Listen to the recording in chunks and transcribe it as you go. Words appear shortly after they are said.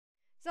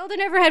Zelda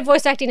never had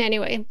voice acting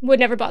anyway. Would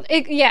never bother.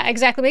 Yeah,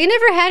 exactly. But it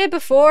never had it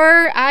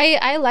before.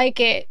 I like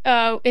it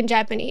in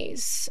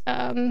Japanese.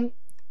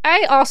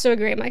 I also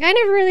agree. I'm like, I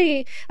never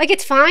really like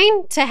it's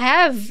fine to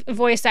have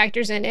voice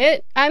actors in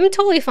it. I'm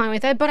totally fine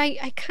with that, but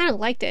I kind of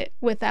liked it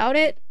without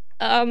it.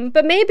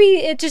 But maybe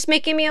it's just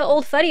making me an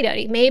old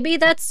fuddy-duddy. Maybe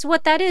that's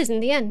what that is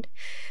in the end.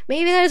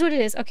 Maybe that is what it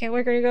is. Okay,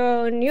 we're gonna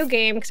go new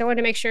game because I wanted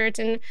to make sure it's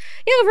in,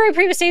 very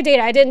previous save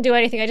data. I didn't do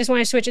anything. I just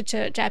wanted to switch it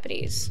to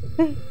Japanese.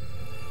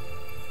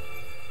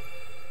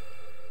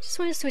 Just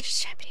want to switch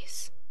to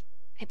Japanese.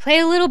 I played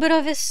a little bit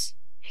of this.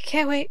 I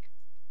can't wait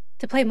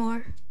to play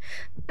more.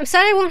 I'm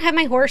sad I won't have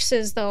my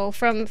horses though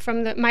from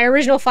my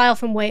original file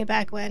from way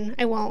back when.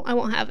 I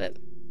won't have it.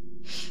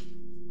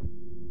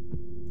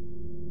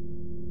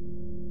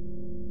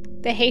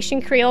 The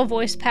Haitian Creole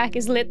voice pack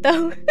is lit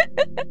though.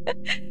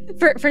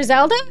 for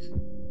Zelda?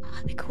 Oh,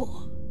 that'd be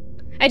cool.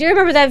 I do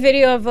remember that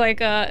video of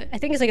like I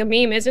think it's like a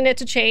meme, isn't it,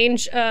 to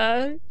change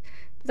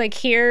like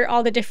hear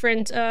all the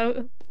different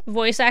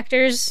voice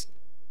actors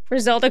for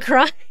Zelda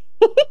cry.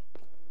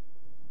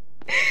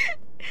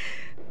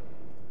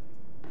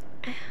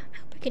 I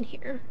hope I can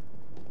hear.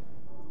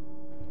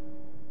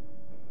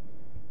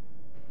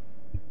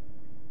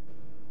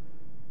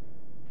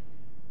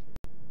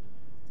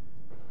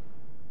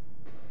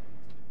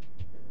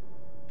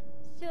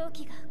 Oh,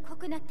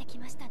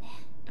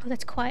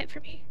 that's quiet for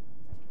me.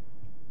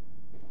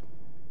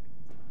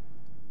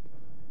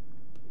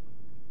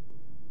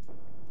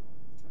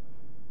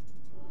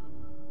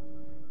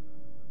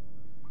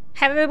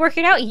 Have I been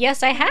working out?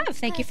 Yes, I have.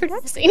 Thank you for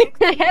noticing.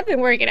 I have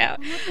been working out.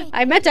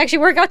 I meant to actually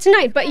work out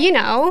tonight, but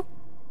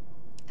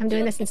I'm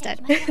doing this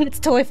instead. It's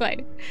totally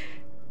fine.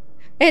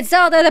 It's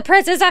Zelda, the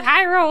Princess of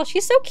Hyrule.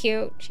 She's so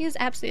cute. She is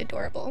absolutely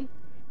adorable.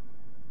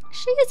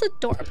 She is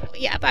adorable.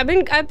 Yeah, but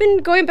I've been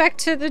going back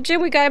to the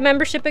gym. We got a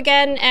membership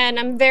again, and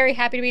I'm very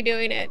happy to be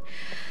doing it.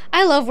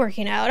 I love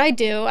working out. I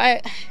do.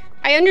 I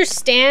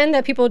understand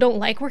that people don't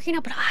like working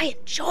out, but I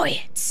enjoy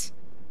it.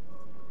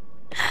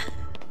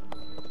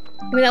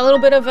 Give me that little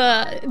bit of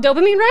a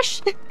dopamine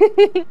rush.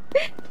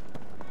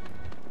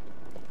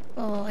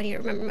 Oh, I need to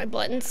remember my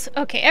buttons.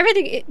 Okay,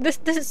 everything.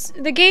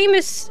 The game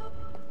is.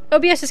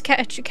 OBS is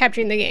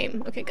capturing the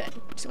game. Okay, good.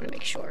 Just want to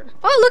make sure.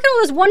 Oh, look at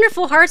all those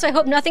wonderful hearts. I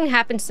hope nothing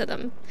happens to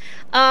them.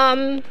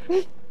 I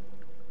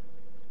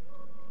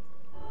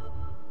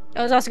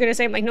was also gonna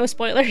say, I'm like, no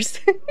spoilers.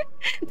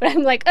 But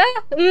I'm like,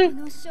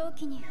 mm. He's so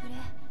cute.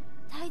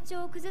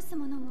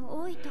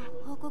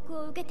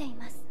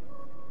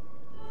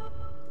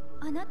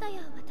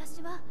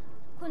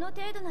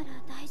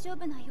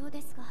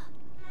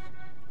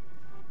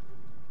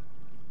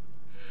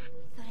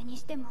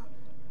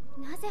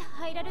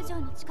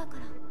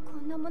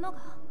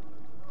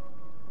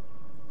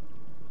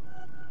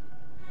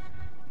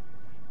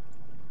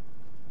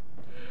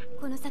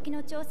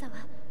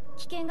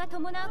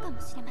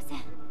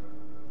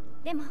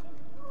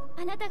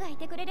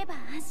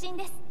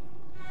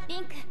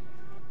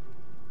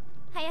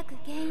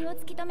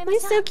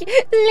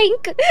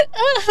 Link!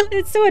 Oh,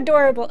 it's so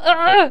adorable.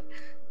 Oh,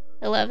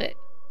 I love it.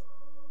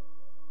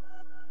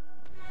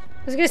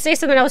 I was gonna say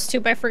something else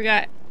too, but I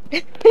forgot.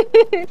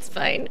 It's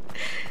fine.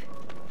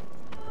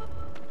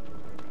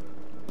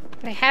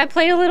 But I have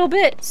played a little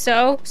bit,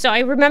 so I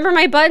remember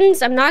my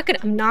buttons. I'm not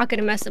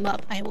gonna mess them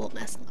up. I will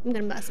mess them up. I'm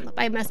gonna mess them up.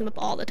 I mess them up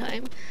all the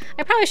time.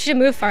 I probably should have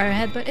moved far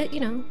ahead, but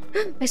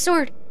my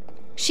sword.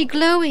 She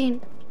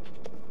glowing.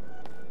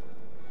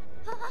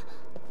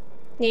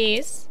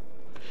 Yes.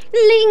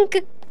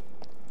 Link!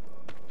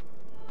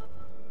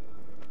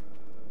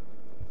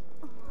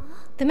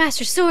 The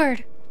Master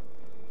Sword.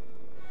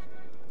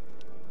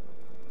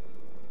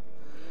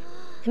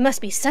 It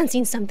must be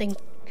sensing something.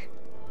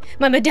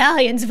 My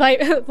medallion's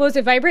was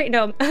it vibrate?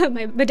 No,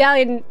 my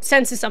medallion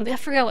senses something. I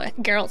forgot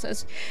what Geralt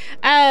says.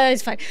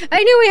 It's fine.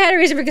 I knew we had a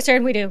reason for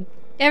concern. We do.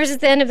 Ever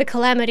since the end of the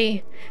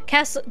calamity,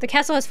 the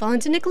castle has fallen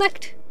to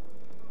neglect.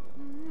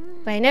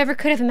 But I never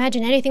could have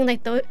imagined anything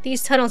like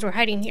these tunnels were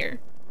hiding here.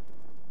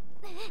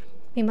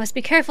 We must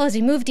be careful as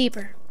we move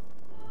deeper.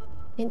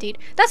 Indeed.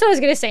 That's what I was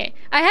gonna say.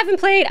 I haven't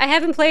played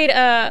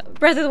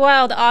Breath of the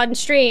Wild on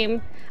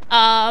stream.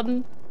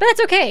 But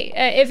that's okay.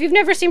 If you've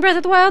never seen Breath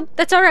of the Wild,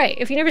 that's alright.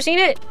 If you've never seen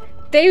it,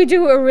 they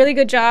do a really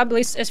good job, at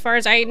least as far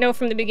as I know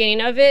from the beginning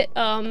of it.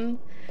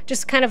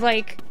 Just kind of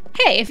like,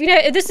 hey, if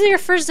this is your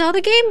first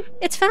Zelda game,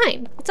 it's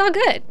fine. It's all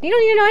good. You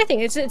don't need to know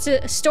anything. It's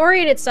a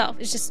story in itself.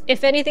 It's just,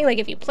 if anything, like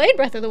if you played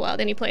Breath of the Wild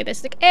and you play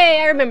this, like,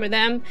 hey, I remember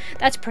them.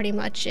 That's pretty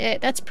much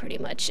it. That's pretty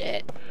much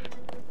it.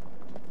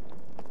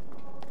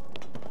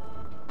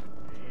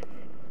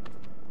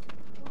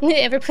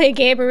 Ever play a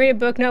game or read a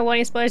book not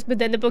wanting spoilers, but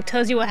then the book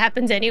tells you what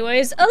happens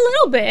anyways? A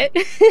little bit.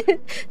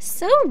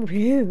 So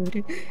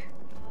rude.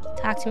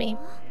 Talk to me.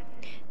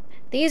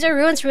 These are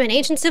ruins from an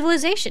ancient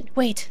civilization.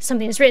 Wait,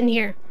 something is written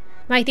here.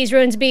 Might these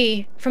ruins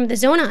be from the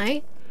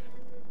Zonai?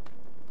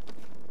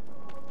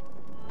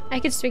 I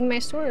could swing my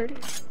sword.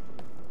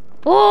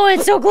 Oh,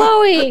 it's so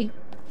glowy!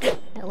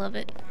 I love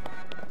it.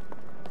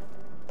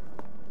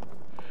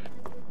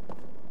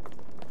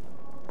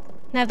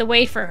 I have to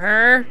wait for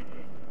her.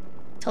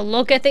 To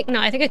look at no,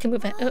 I think I can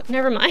move it. Oh,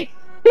 never mind.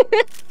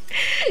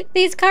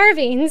 These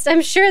carvings,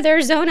 I'm sure they're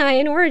Zonai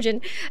in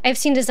origin. I've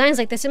seen designs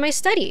like this in my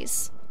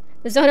studies.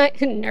 The Zonai...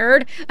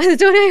 nerd. The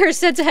Zonai are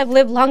said to have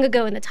lived long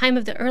ago in the time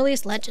of the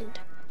earliest legend.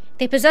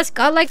 They possess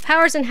godlike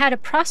powers and had a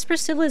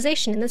prosperous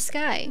civilization in the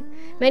sky.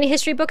 Many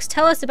history books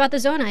tell us about the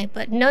Zonai,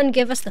 but none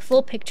give us the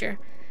full picture.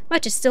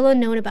 Much is still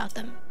unknown about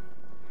them.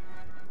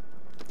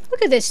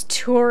 Look at this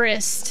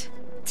tourist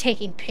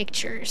taking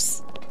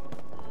pictures.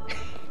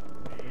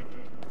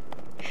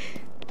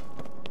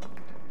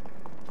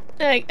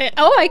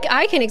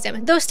 I can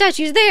examine those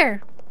statues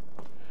there.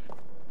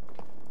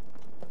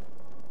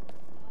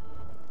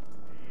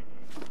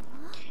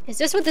 Is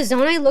this what the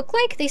Zonai look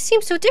like? They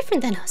seem so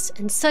different than us,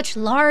 and such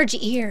large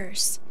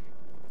ears.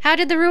 How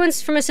did the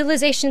ruins from a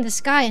civilization in the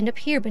sky end up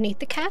here beneath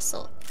the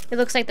castle? It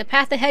looks like the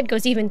path ahead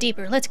goes even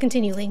deeper. Let's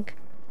continue, Link.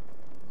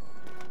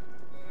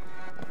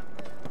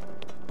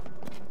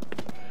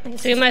 I can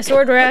swing my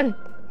sword around.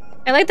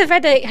 I like the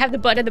fact that I have the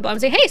button at the bottom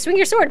saying, hey, swing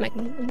your sword. I'm like,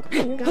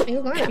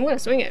 I'm gonna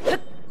swing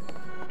it.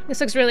 This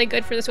looks really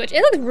good for the Switch.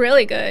 It looks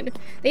really good.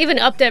 They even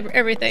upped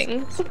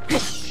everything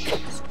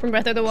from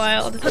Breath of the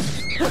Wild.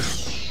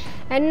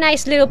 A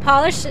nice little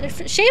polish.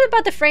 Shame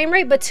about the frame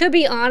rate, but to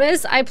be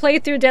honest, I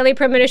played through Deadly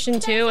Premonition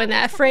 2 and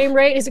that frame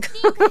rate is...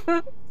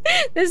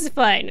 This is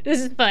fine. This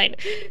is fine.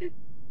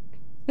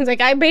 It's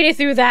like, I made it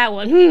through that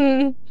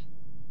one.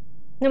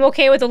 I'm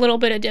okay with a little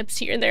bit of dips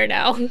here and there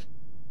now.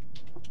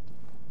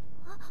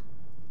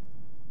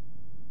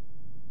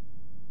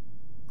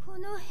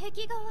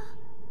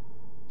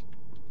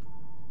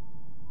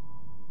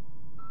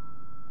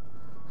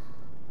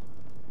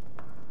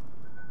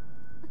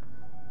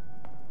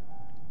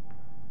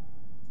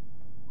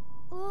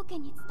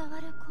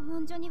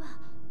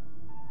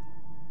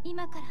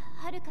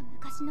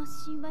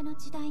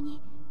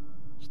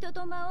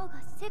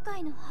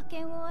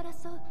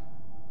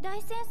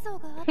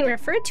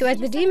 Referred to as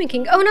the Demon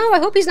King. Oh no, I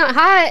hope he's not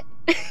hot.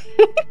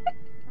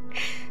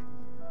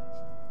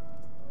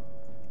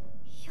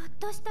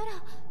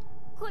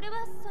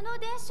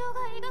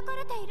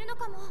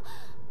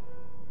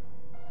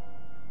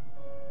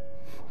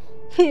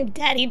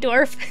 Daddy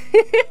Dwarf.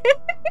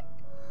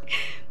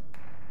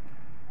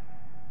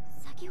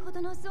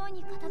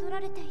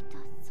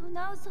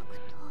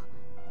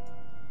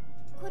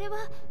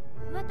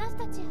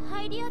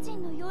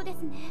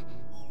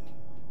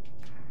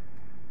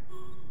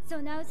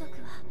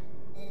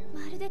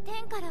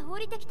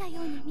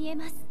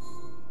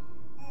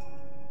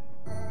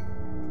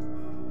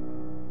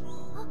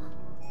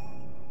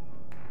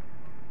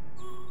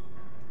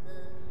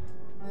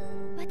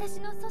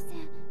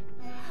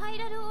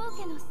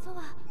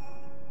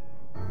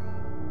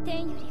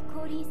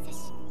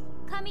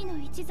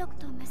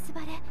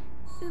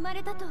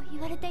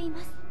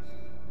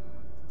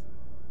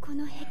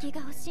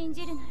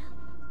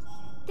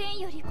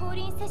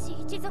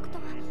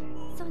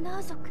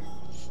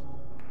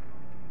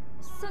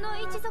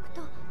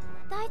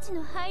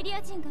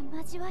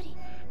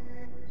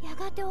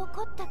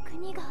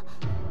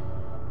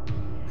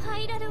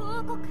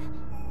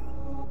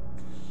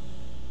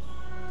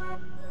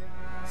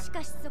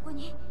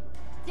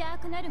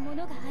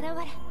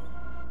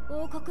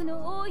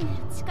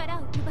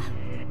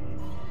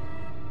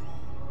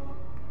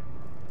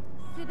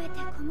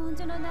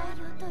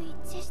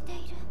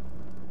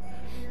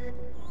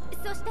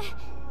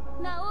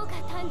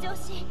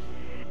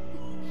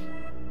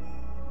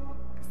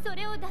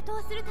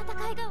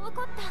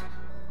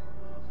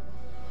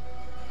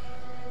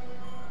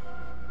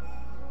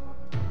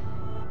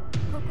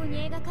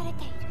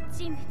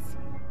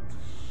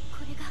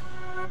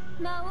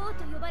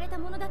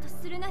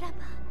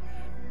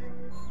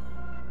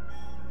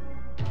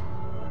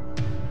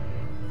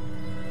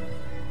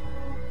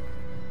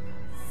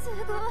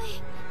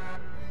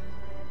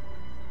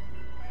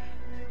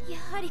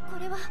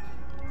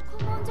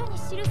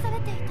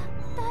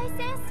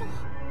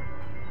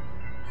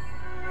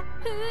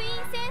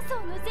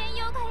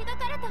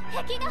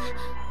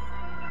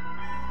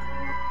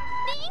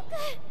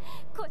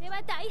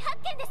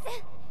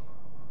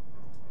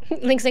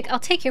 Link's like, I'll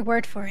take your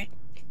word for it.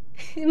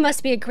 It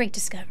must be a great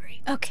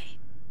discovery. Okay.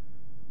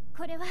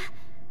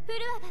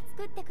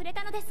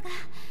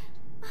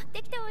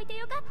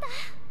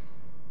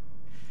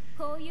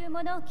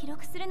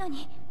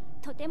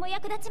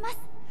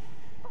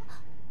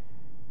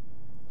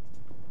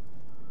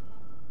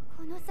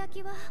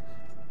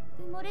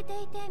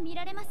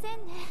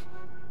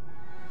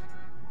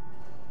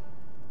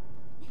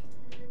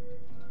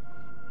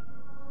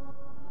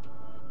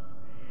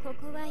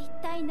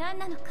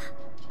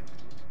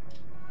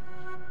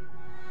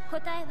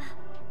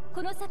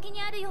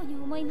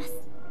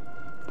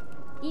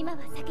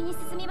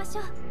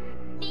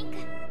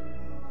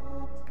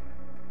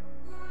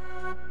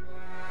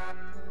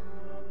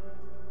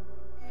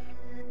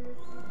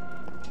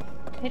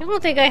 I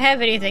don't think I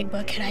have anything,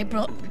 but can I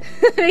bro?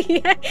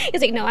 Yeah.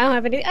 He's like, no, I don't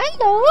have anything. I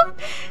know.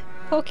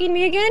 poking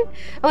me again?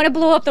 I want to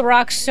blow up the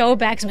rock so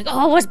bad. 'Cause I'm like,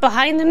 oh, what's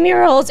behind the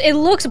murals? It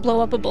looks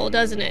blow upable,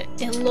 doesn't it?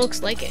 It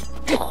looks like it.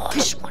 Oh,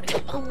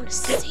 I want to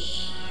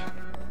see.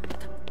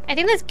 I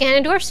think that's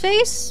Ganondorf's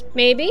face.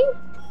 Maybe.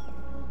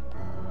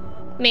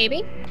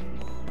 Maybe.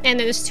 And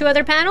there's 2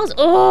 other panels.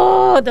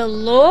 Oh, the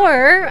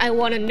lore. I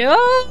want to know.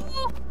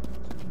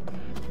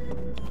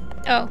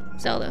 Oh,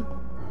 Zelda.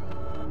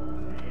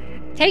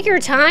 Take your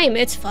time.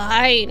 It's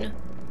fine.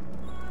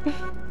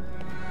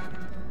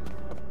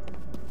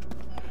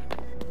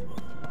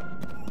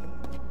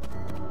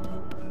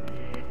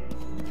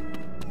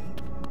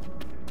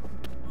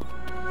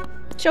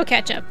 She'll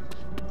catch up.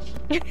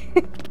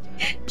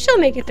 She'll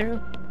make it through.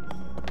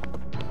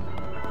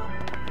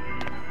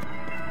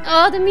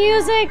 Oh, the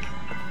music!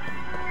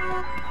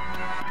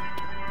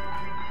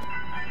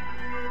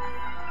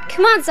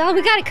 Come on, Zal,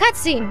 we got a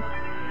cutscene.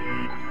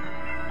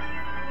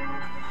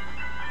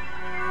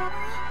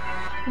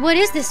 What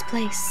is this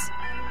place?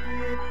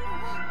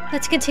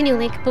 Let's continue,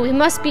 Link, but we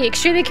must be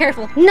extremely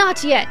careful.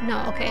 Not yet.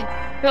 No, okay.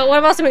 Well,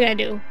 what else am I gonna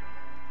do?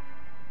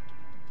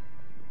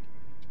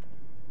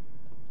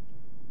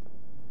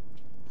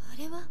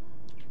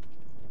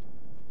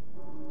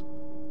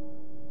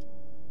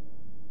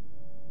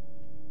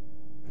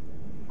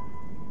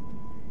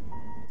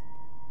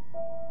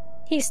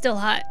 He's still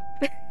hot.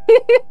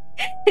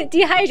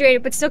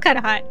 Dehydrated, but still kind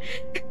of hot.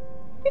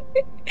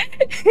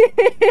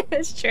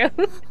 That's true.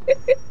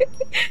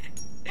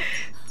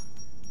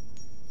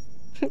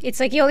 It's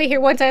like you only hear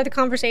one side of the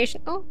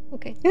conversation. Oh,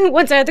 okay.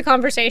 One side of the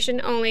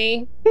conversation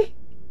only.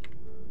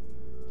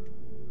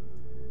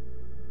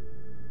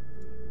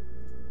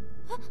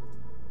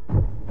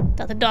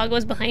 Thought the dog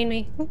was behind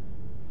me.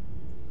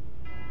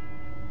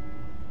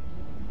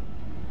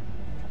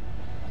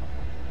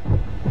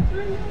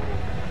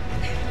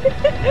 Oh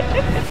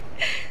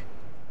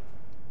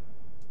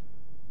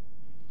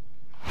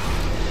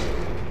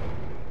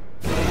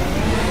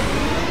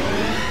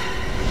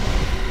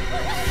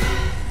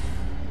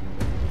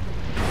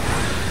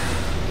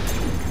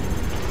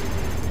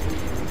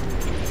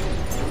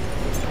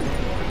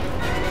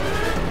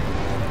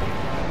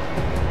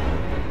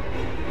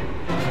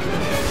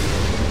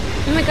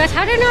my gosh,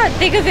 how did I not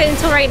think of it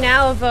until right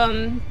now of,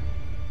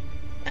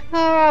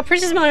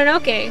 Princess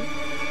Mononoke.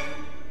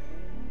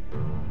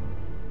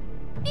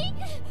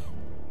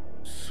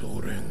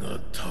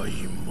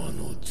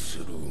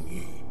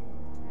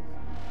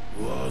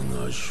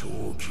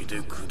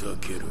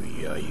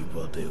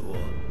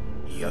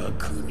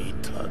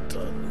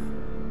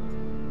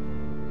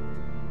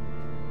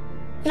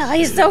 Oh,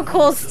 he's so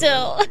cool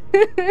still.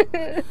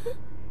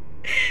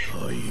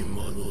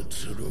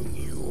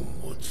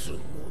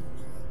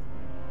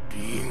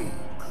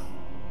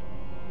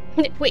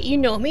 Wait, you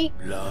know me?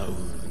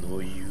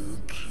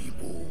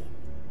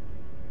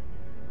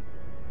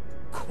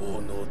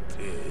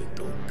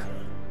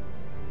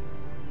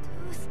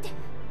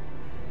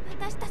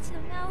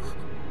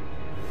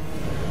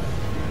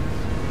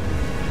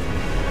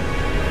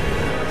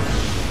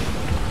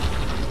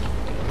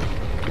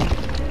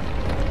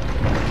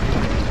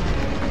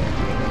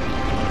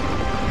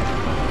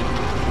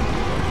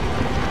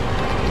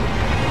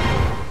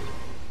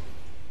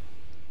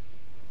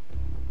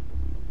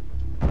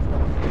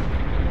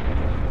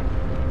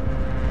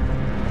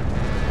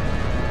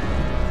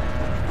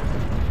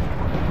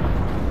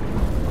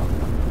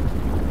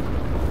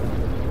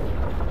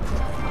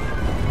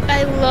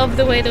 I love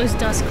the way those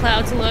dust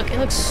clouds look. It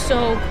looks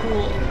so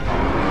cool.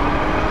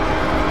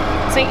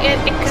 It's like,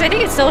 because I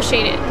think it's cel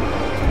shaded.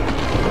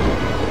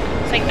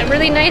 It's like a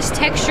really nice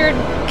textured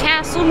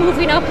castle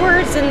moving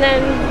upwards and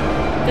then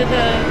the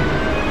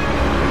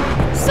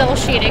cel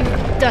shading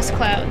dust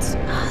clouds.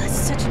 Oh, that's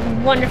such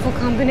a wonderful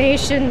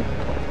combination.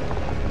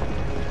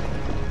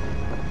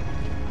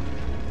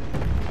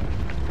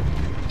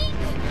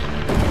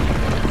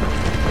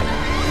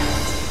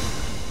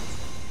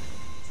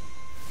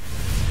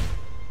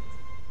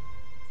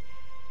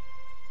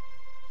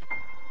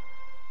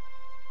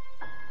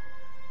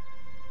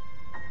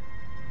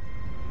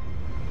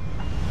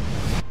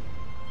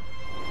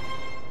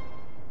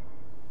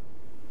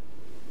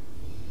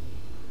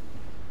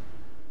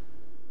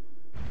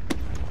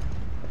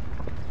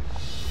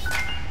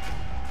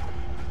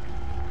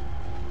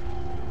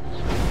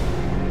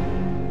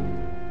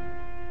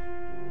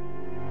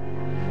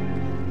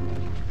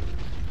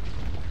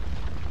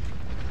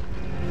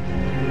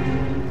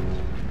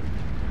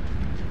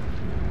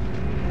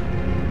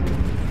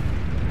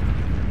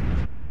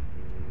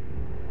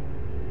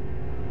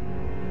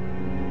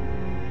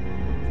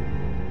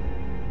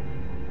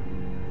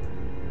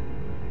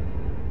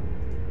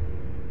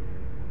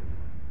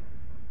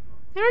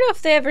 I don't know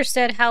if they ever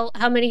said how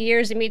many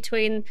years in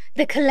between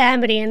the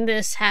calamity and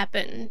this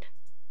happened.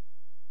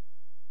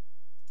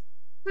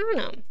 I don't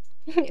know.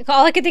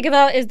 All I can think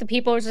about is the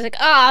people were just like,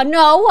 oh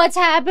no, what's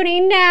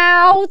happening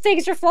now?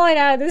 Things are falling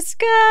out of the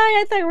sky.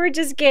 I thought we were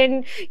just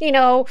getting, you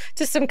know,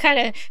 to some kind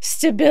of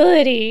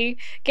stability,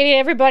 getting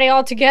everybody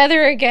all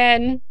together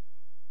again.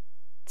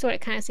 That's what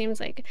it kind of seems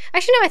like.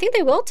 Actually, no, I think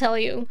they will tell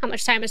you how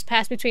much time has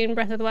passed between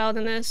Breath of the Wild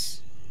and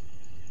this.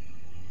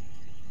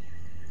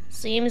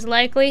 Seems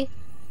likely.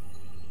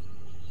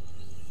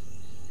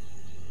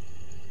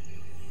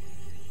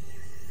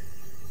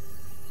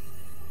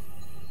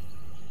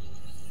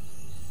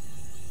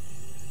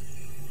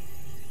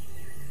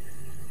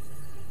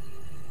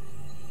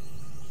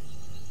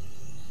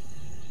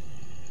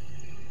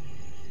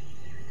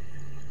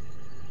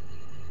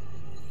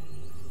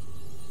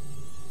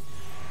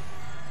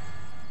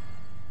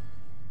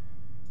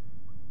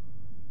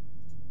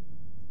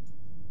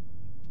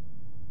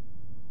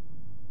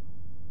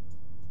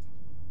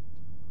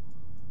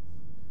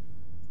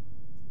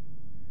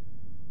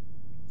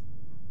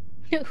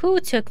 Who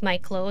took my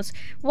clothes?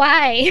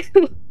 Why?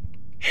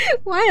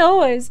 Why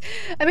always?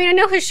 I mean, I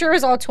know his shirt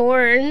is all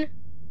torn.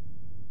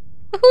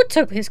 But who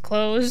took his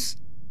clothes?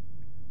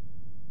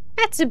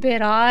 That's a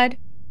bit odd.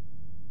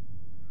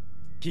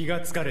 気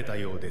がつかれた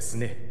ようです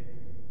ね、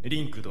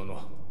リンク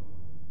殿。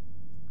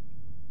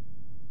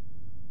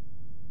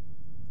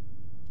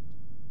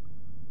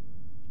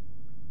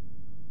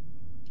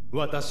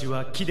私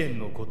は貴殿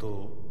のこと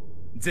を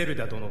ゼル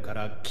ダ殿か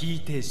ら聞い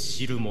て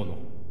知る者。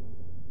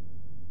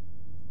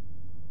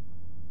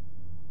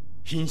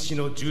瀕死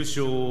の重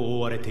傷を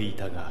負われてい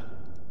たが、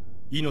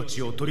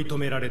命を取り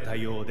留められた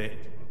ようで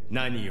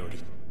何よ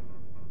り。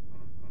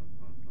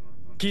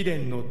貴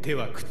殿の手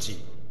は朽ち、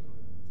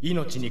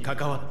命に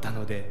関わった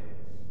ので、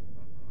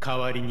代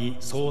わりに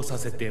そうさ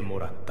せても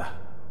らった。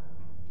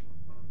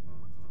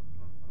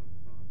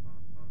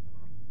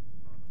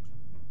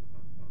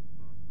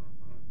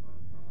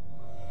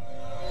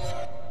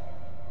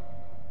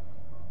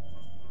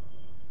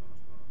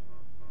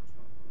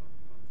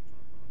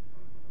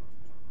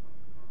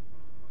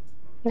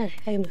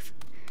I move.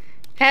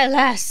 At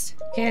last.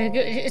 Okay,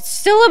 it's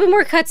still a little bit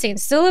more cutscenes.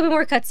 Still a little bit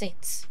more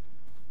cutscenes.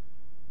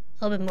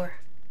 A little bit more.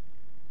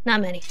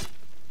 Not many.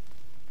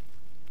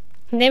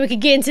 And then we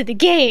could get into the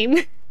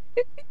game.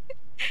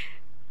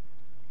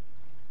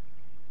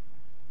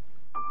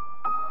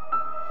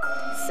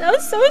 So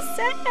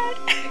sad.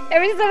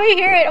 Every time I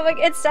hear it, I'm like,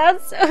 it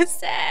sounds so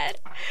sad.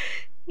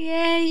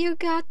 Yeah, you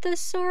got the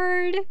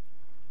sword.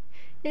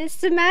 It's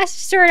the Master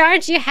Sword.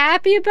 Aren't you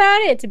happy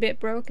about it? It's a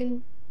bit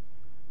broken.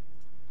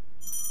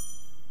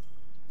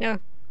 No.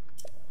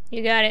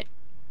 You got it.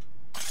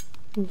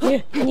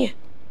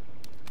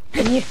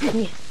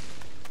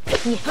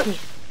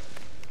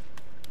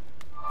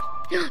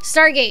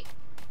 Stargate.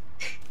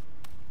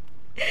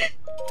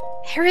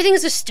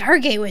 Everything's a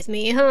Stargate with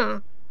me,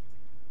 huh?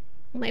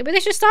 Maybe they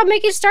should stop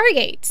making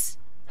Stargates.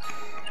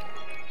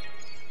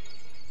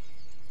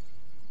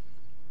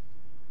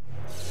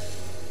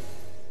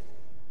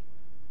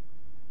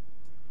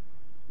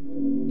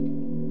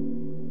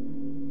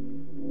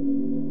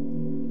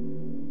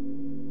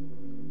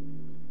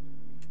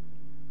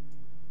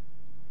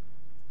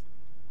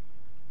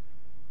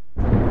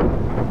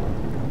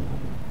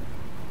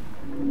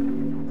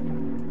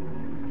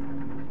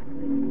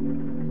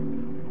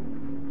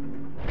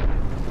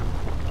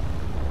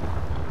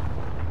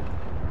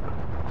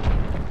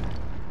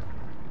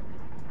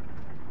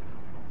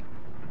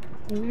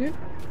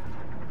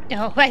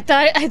 Oh, I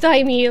thought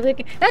immediately,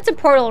 like, that's a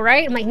portal,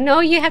 right? I'm like,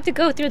 no, you have to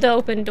go through the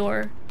open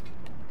door.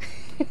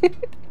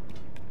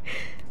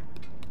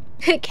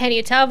 Can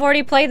you tell I've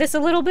already played this a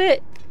little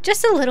bit?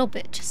 Just a little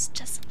bit, just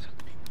a little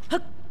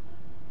bit.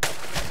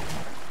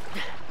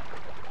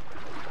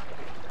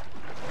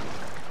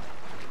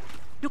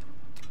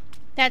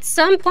 At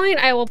some point,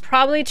 I will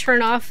probably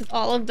turn off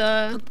all of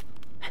the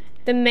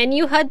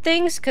menu HUD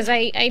things, because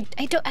I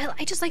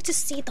just like to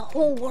see the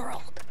whole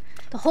world.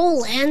 The whole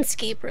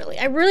landscape, really.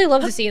 I really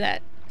love to see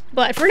that.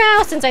 But for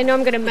now, since I know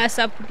I'm gonna mess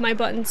up my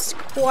buttons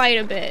quite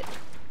a bit,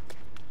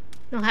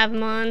 I'll have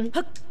them on.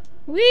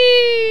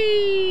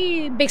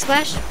 Whee! Big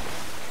splash.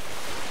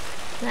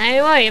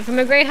 I want you from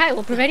a great height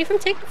will prevent you from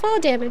taking fall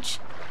damage.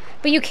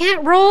 But you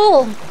can't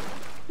roll.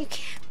 You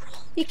can't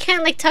roll. You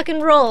can't, like, tuck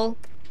and roll.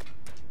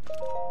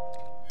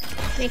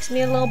 Makes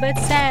me a little bit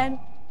sad.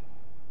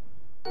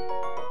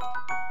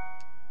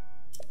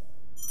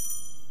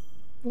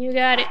 You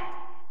got it.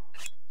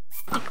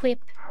 Equip.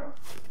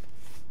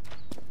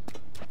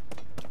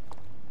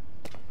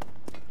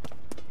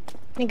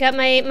 I got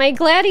my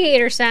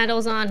gladiator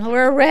sandals on.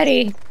 We're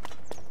ready.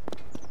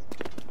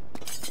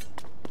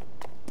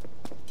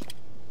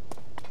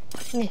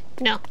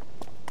 No.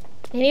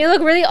 And you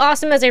look really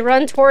awesome as I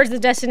run towards the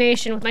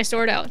destination with my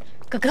sword out.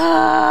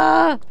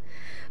 Gaga!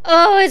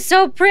 Oh, it's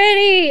so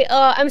pretty!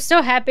 Oh, I'm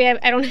so happy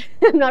I don't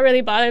I'm not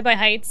really bothered by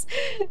heights.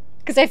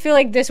 Because I feel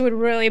like this would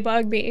really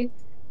bug me.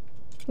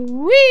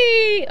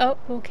 Whee! Oh,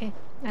 okay.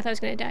 I thought I was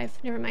gonna dive.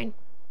 Never mind.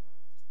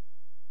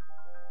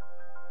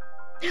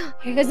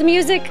 Here goes the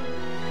music!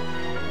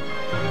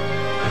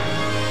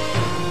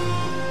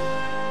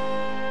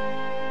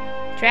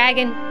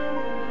 Dragon.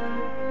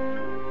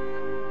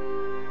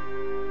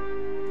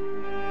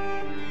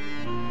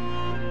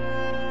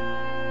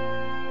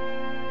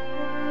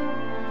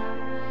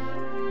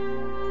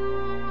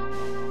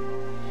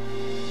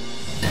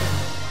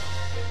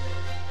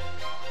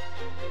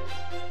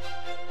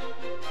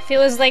 If it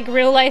was like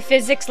real life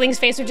physics, Link's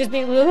face would just be.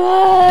 He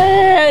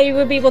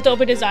would be able to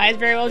open his eyes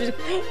very well. Just.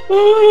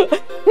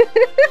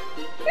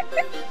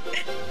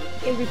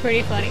 It'd be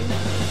pretty funny.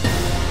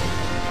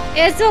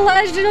 It's the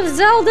Legend of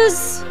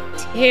Zelda's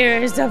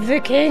Tears of the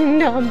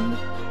Kingdom.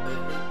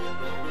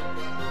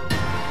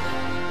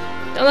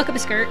 Don't look up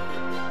his skirt.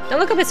 Don't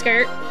look up his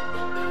skirt.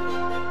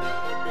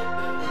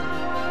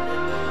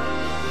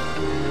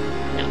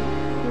 No.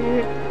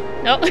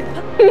 Nope.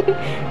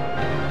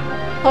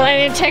 Hold on,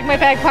 I need to check my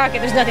back pocket.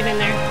 There's nothing in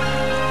there.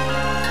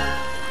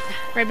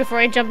 Right before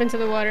I jump into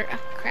the water. Oh,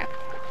 crap.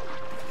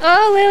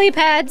 Oh, lily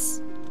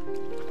pads.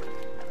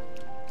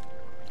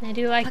 I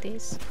do like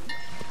these.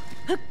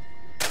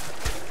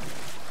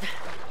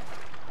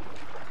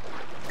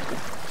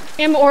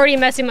 I'm already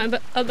messing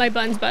up my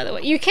buttons, by the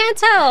way. You can't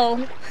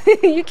tell.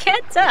 You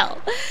can't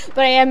tell.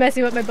 But I am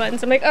messing with my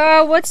buttons. I'm like,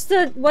 oh, what's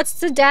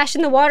the dash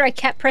in the water? I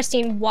kept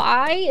pressing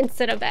Y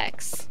instead of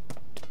X.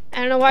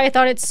 I don't know why I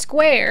thought it's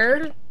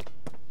square.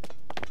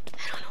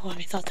 I don't know why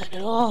I thought that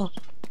at all.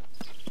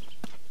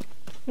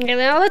 Okay,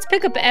 now let's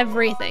pick up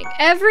everything.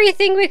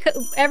 Everything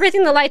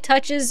the light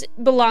touches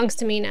belongs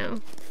to me now.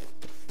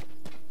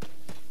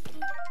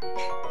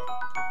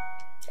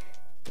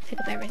 Pick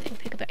up everything.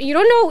 Pick up. You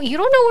don't know what you're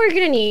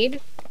gonna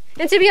need.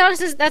 And to be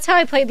honest, that's how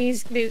I play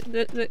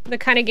the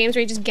kind of games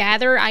where you just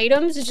gather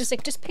items. It's just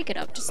like, just pick it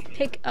up. Just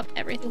pick up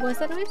everything. What was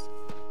that noise?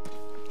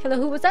 Hello,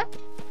 who was that?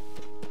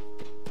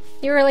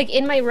 You were like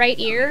in my right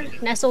ear,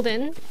 nestled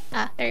in.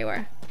 Ah, there you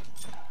are.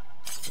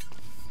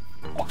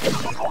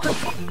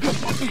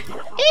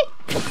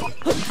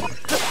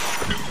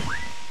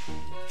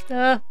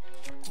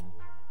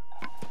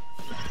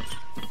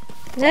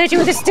 Is that you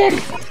with a stick?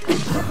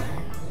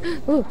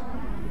 Ooh.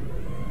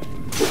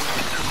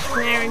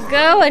 There we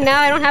go, and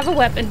now I don't have a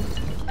weapon.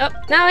 Oh,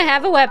 now I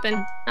have a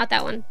weapon. Not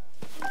that one.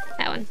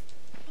 That one.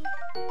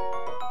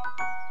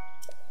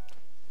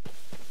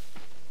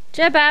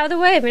 Jump out of the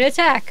way, I'm gonna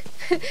attack.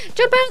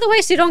 Jump out of the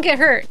way so you don't get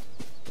hurt.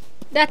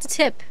 That's a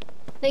tip.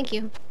 Thank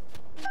you.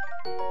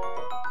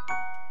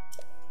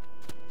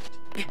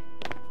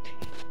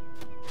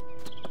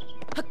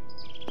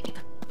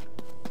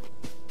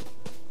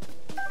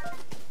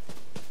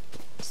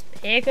 Just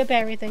pick up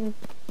everything.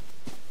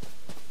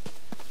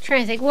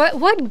 Trying to think,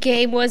 what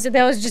game was it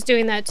that was just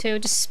doing that too?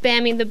 Just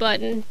spamming the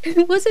button.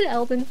 Was it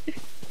Elden?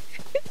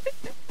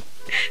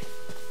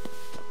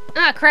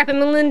 Ah, crap,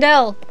 I'm in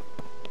Lindell.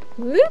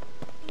 Whoop.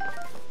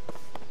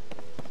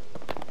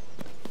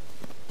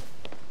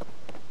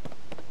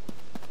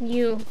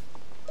 You.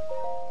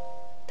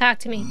 Talk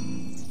to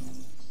me.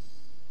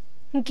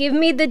 Give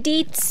me the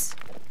deets.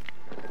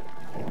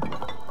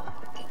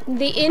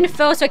 The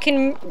info so I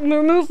can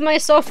remove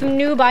myself from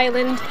Noob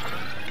Island.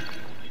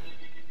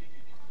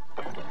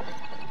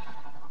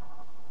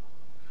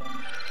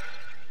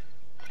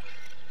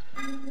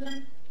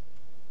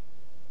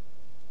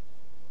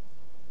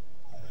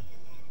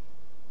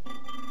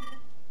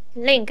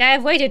 Link, I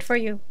have waited for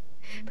you.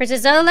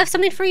 Princess Zelda left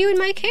something for you in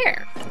my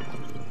care.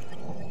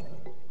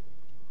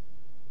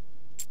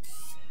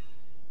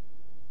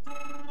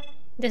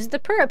 This is the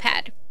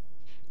Purapad.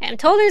 I am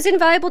told it is an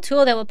invaluable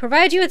tool that will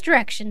provide you with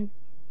direction.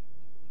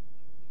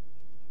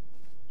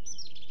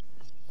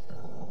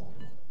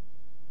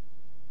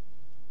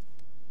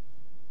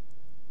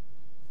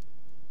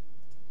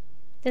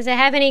 Does it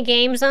have any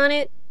games on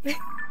it?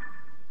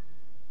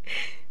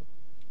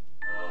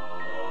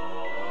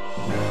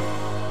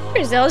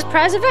 Zelda's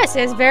Prize of Vest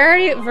has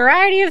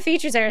variety of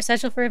features that are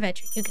essential for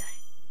adventure. You got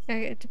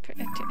it.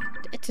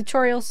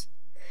 Tutorials.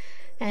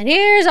 And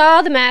here's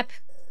all the map.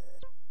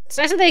 It's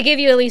nice that they give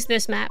you at least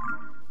this map,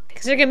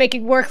 because they're gonna make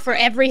it work for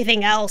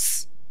everything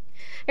else.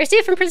 I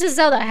received it from Princess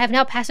Zelda. I have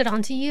now passed it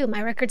on to you.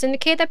 My records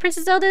indicate that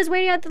Princess Zelda is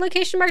waiting at the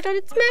location marked on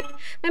its map.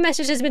 My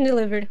message has been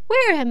delivered.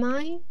 Where am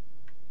I?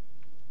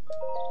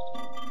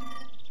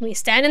 We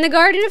stand in the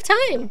Garden of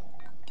Time.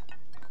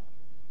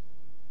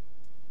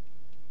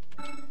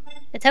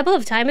 The Temple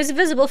of Time is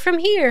visible from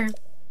here.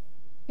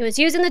 It was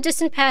used in the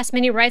distant past.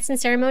 Many rites and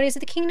ceremonies of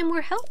the kingdom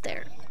were held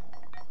there.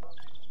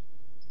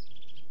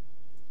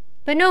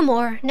 But no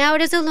more. Now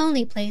it is a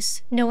lonely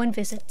place. No one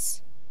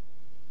visits.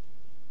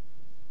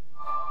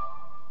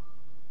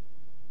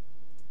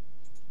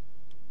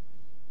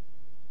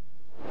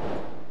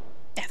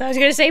 I thought I was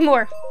gonna say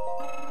more.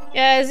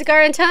 Is it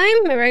Garden of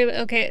Time?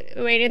 Okay,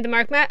 waiting the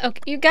mark map.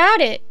 Okay, you got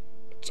it.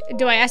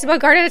 Do I ask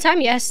about Garden of Time?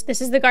 Yes, this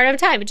is the Garden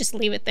of Time. Just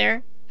leave it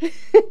there.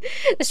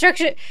 The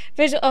structure,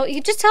 visual. Oh,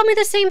 you just tell me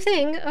the same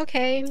thing.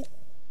 Okay.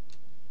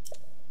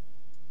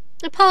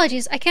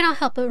 Apologies, I cannot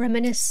help but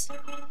reminisce.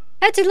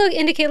 I had to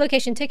indicate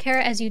location. Take care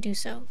as you do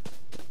so.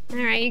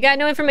 Alright, you got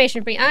no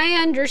information for me.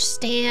 I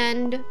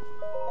understand.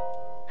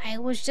 I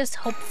was just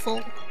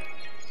hopeful.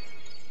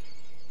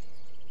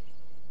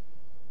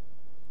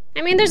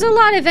 I mean, there's a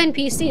lot of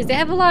NPCs. They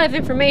have a lot of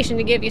information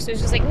to give you, so it's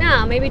just like,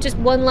 nah, maybe just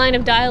one line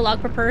of dialogue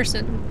per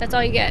person. That's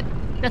all you get.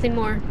 Nothing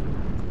more.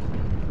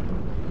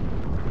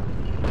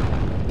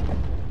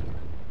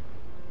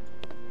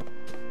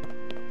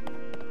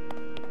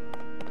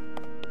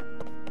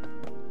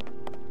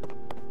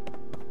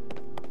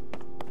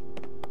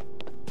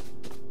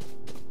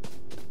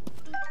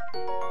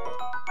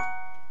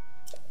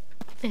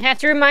 I have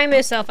to remind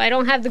myself I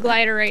don't have the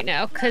glider right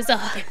now, because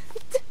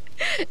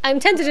I'm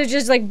tempted to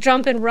just like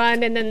jump and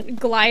run and then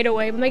glide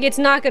away, but I'm like, it's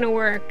not gonna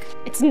work.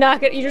 It's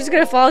not gonna- you're just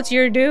gonna fall to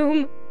your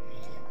doom.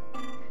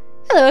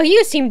 Hello,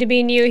 you seem to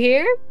be new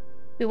here.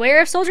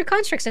 Beware of soldier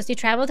constructs as you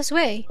travel this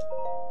way.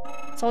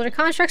 Soldier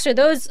constructs are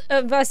those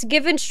of us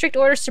given strict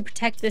orders to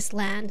protect this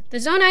land. The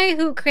Zonai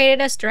who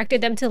created us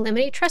directed them to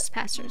eliminate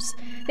trespassers.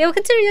 They will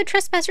consider you a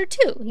trespasser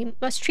too. You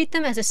must treat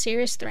them as a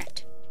serious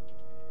threat.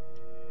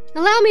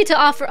 Allow me to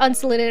offer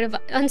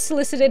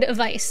unsolicited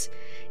advice.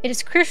 It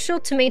is crucial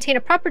to maintain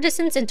a proper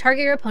distance and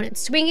target your opponent.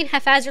 Swinging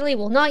haphazardly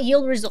will not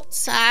yield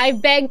results. I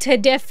beg to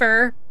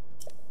differ.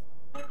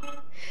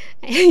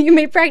 You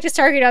may practice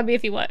targeting on me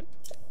if you want.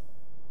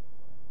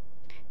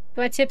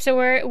 You want tips on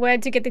where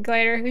to get the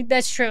glider?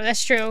 That's true,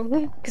 that's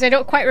true. Because I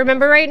don't quite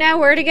remember right now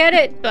where to get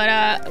it, but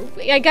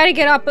I gotta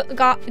get off of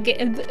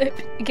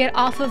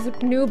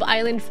Noob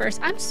Island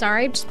first. I'm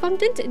sorry, I just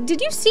bumped into-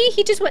 Did you see?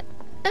 He just went-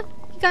 oh,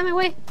 he got in my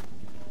way.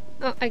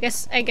 Oh, I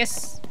guess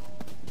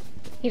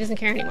he doesn't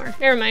care anymore.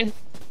 Never mind.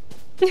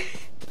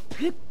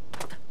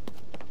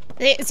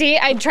 See,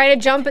 I try to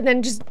jump and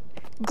then just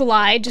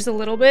glide just a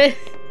little bit.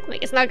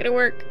 Like, it's not gonna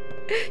work.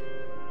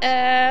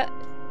 I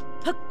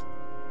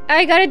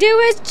gotta do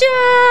his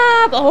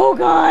job! Oh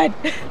god!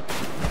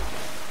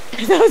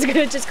 That was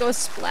gonna just go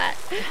splat.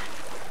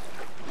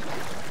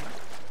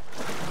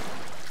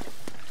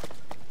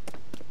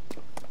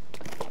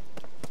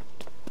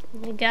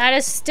 I got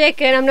a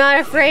stick and I'm not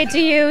afraid to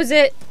use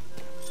it.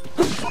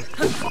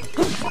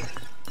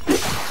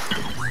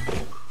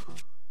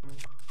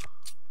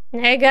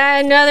 I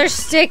got another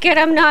stick and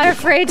I'm not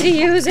afraid to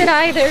use it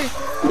either.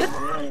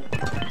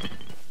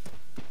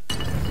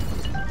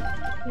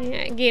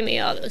 Yeah, give me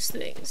all those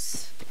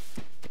things.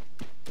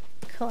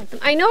 Collect them.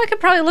 I know I could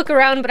probably look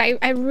around, but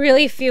I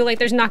really feel like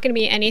there's not going to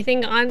be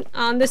anything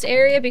on this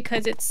area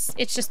because it's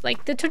just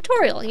like the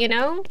tutorial, you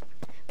know?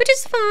 Which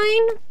is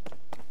fine.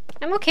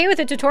 I'm okay with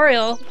the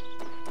tutorial.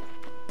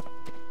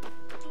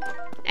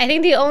 I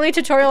think the only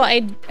tutorial I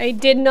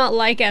did not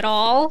like at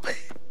all,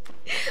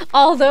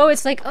 although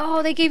it's like,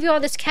 oh, they gave you all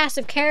this cast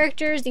of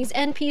characters, these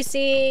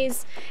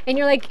NPCs, and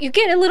you're like, you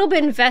get a little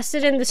bit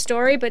invested in the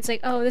story, but it's like,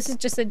 oh, this is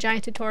just a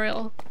giant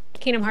tutorial.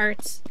 Kingdom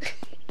Hearts.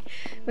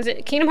 Was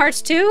it Kingdom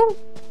Hearts 2?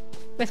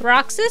 With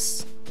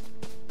Roxas?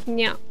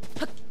 Yeah.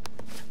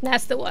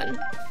 That's the one.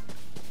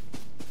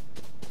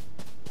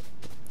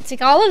 It's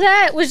like, all of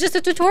that was just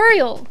a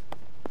tutorial.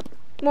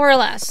 More or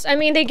less. I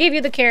mean, they gave you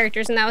the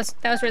characters, and that was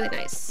really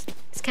nice.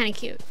 It's kind of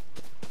cute.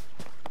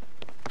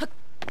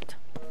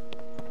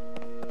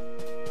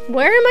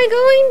 Where am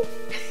I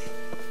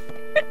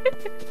going?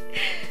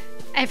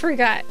 I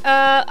forgot.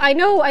 I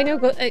know,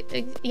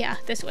 yeah,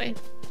 this way.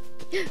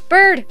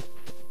 Bird!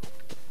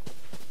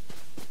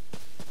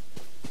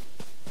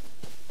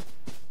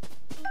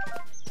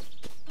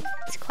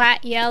 It's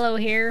quite yellow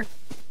here.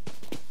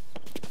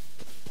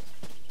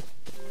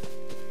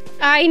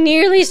 I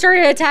nearly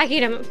started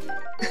attacking him,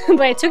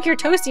 but I took your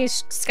toasty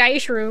sky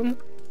shroom.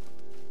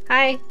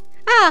 Hi.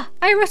 Ah,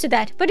 I roasted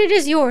that, but it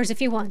is yours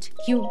if you want.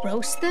 You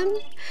roast them?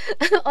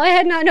 I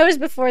had not noticed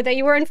before that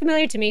you were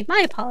unfamiliar to me. My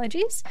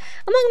apologies.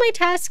 Among my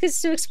tasks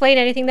is to explain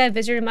anything that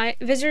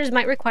visitors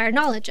might require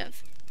knowledge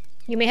of.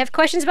 You may have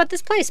questions about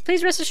this place.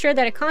 Please rest assured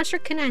that a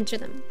construct can answer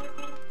them.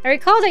 I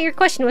recall that your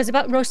question was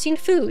about roasting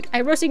food.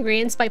 I roast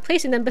ingredients by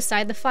placing them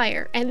beside the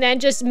fire, and then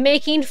just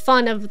making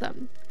fun of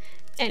them.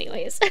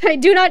 Anyways, I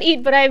do not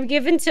eat, but I am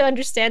given to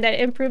understand that it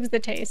improves the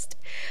taste.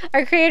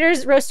 Our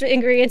creators roast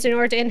ingredients in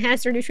order to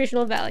enhance their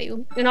nutritional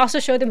value, and also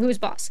show them who's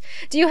boss.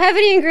 Do you have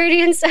any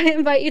ingredients? I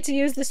invite you to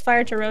use this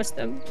fire to roast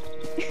them.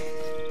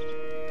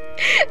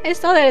 I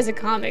saw that as a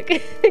comic.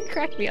 It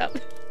cracked me up.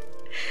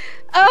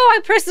 Oh,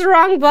 I pressed the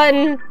wrong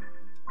button.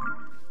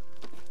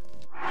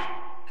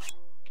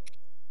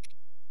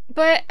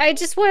 But I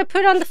just want to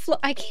put it on the floor.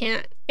 I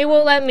can't. It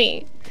won't let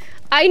me.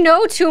 I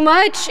know too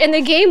much, and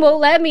the game won't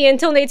let me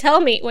until they tell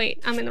me. Wait,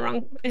 I'm in the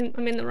wrong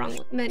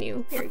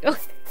menu. Here we go.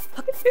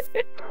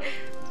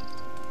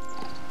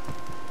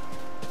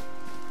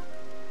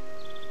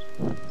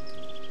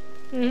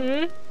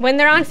 When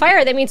they're on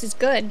fire, that means it's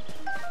good.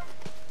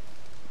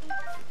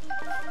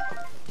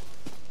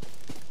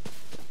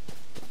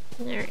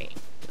 Alright.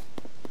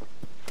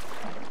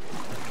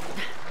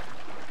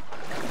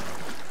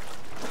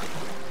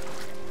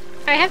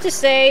 I have to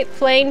say,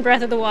 playing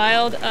Breath of the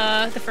Wild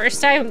the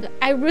first time,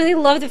 I really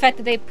love the fact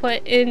that they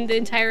put in the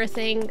entire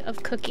thing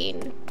of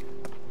cooking.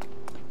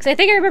 Because I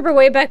think I remember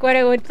way back when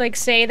I would like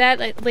say that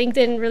like, Link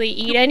didn't really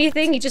eat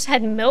anything, he just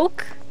had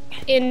milk.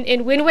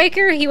 In Wind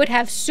Waker, he would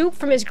have soup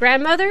from his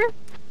grandmother.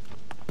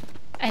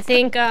 I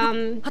think,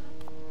 it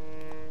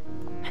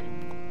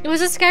was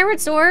a Skyward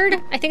Sword?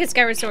 I think it's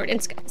Skyward Sword. In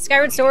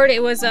Skyward Sword,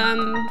 it was,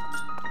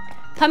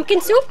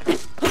 pumpkin soup? You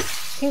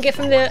can get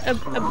from the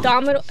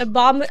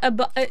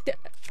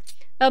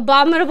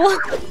abominable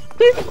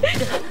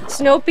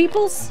snow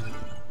peoples.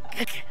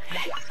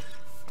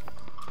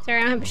 Sorry,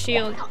 I don't have a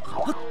shield.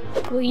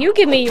 Will you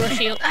give me your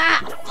shield?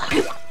 Ah!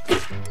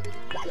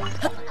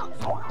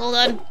 Hold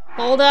on.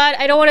 Hold on.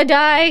 I don't want to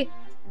die.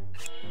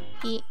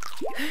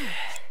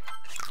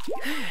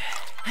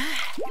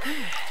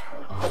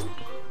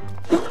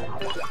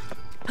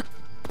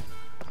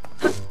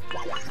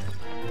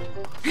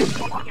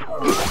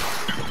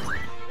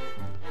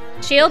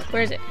 Shield?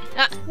 Where is it?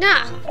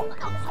 Nah!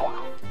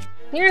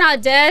 You're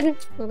not dead.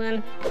 Well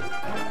then.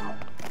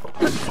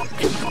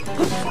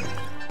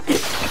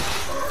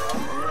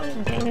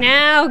 Okay,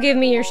 now give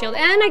me your shield.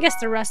 And I guess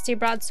the rusty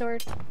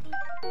broadsword.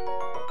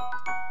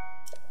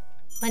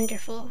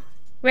 Wonderful.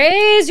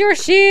 Raise your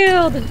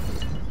shield!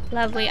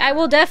 Lovely. I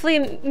will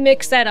definitely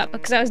mix that up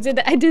because I did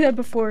that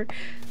before.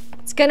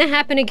 It's gonna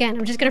happen again.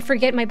 I'm just gonna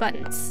forget my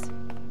buttons.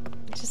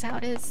 It's just how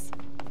it is.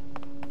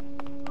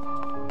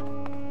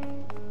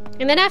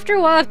 And then after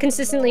a while of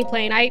consistently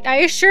playing, I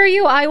assure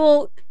you I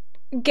will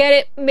get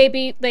it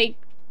maybe like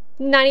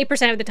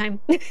 90% of the time.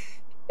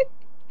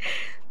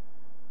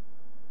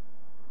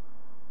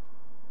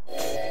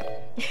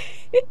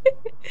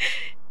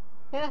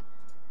 Yeah.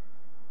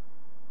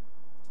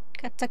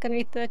 Got stuck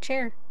underneath the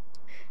chair.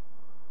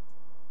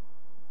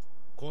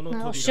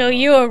 I'll show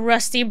you a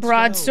rusty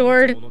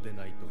broadsword.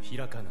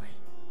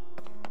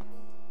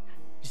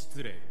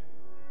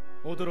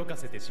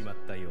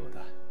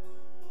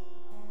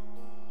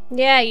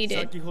 Yeah, you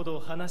did.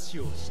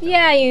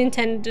 Yeah, you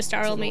intended to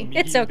startle me.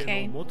 It's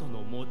okay.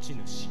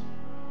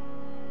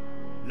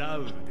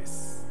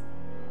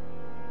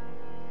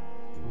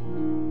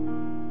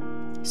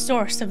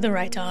 Source of the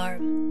right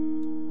arm.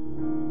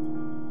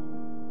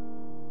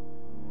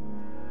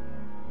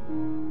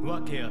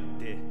 訳あっ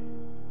て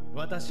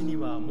私に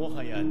はも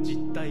はや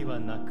実体は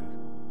なく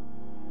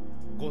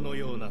この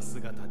ような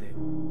姿で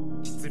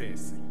失礼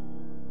す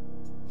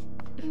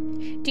る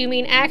Do you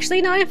mean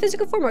actually not in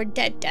physical form or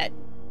dead?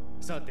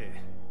 さて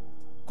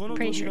この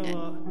扉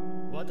は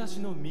私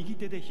の右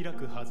手で開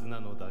くはずな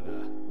のだが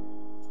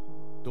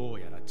どう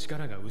やら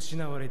力が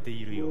失われて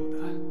いるようだ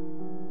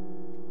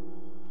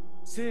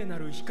聖な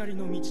る光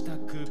の満ちた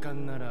空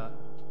間なら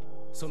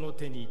その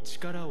手に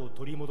力を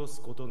取り戻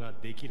すことが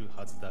できる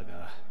はずだ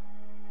が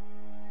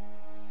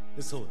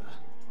そうだ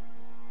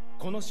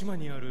この島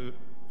にある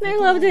I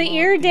love the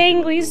ear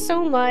danglies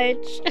so much.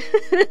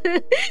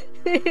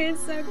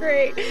 It's so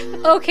great.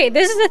 Okay,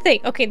 this is the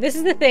thing. This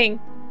is the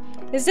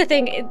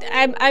thing.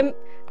 I'm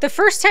the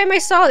first time I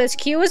saw this,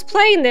 Q was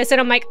playing this and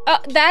I'm like,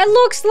 that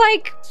looks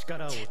like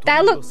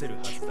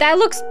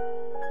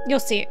you'll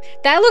see it.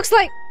 That looks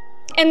like.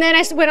 And then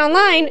I went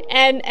online,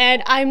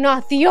 and I'm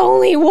not the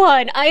only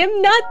one. I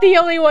am not the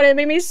only one. It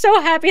made me so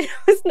happy that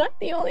I was not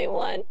the only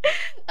one.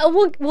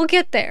 We'll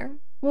get there.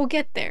 We'll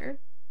get there.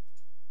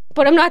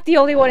 But I'm not the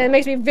only one. It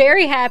makes me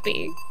very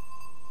happy.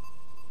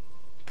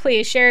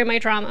 Please, sharing my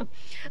trauma.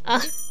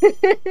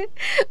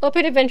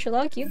 Open adventure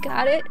log. You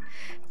got it.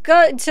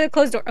 Go to the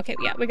closed door. Okay,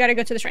 yeah, we gotta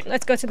go to the shrine.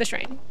 Let's go to the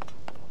shrine.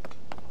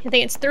 I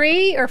think it's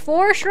 3 or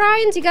 4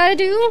 shrines you gotta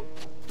do.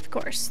 Of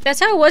course. That's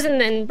how it was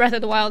in Breath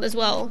of the Wild as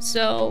well.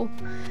 So,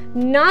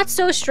 not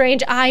so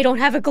strange. I don't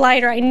have a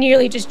glider. I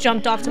nearly just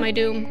jumped off to my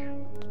doom.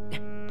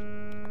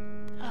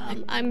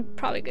 I'm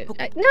probably good.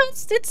 No,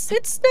 it's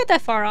not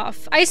that far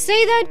off. I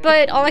say that,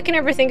 but all I can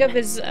ever think of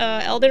is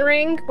Elden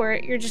Ring, where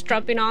you're just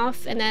jumping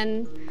off and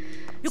then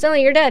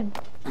suddenly you're dead.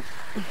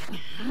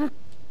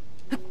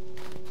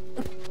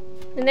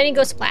 And then he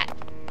goes flat.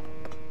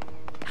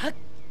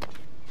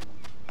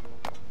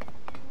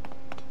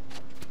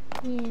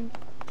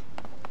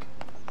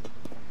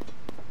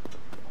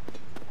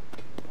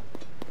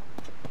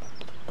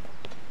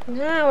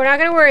 No, we're not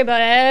gonna worry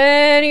about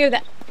any of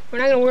that. We're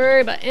not gonna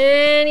worry about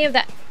any of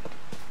that.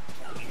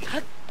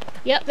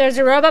 Yep, there's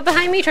a robot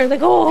behind me trying to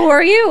like, oh, who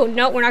are you?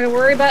 No, we're not gonna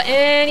worry about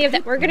any of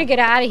that. We're gonna get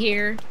out of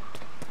here.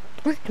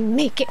 We're gonna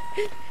make it.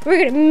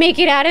 We're gonna make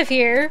it out of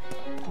here.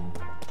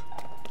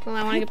 Well,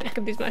 I want to pick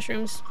up these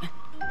mushrooms.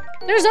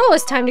 There's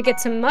always time to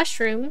get some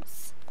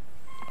mushrooms.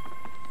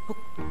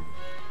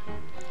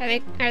 Are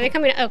they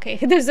coming? Okay,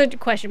 there's a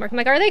question mark. I'm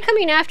like, are they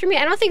coming after me?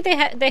 I don't think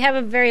they have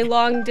a very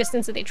long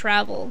distance that they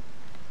travel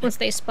once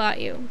they spot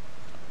you.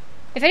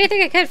 If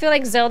anything, I kind of feel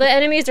like Zelda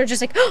enemies are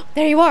just like, oh,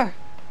 there you are.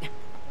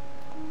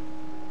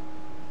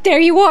 There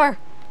you are.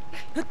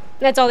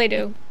 That's all they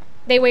do.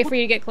 They wait for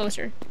you to get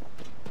closer.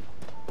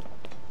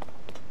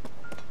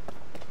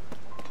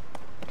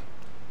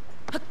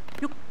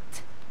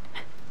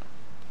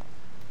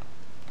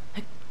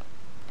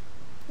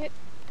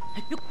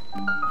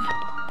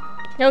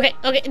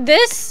 Okay,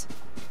 this,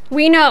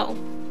 we know.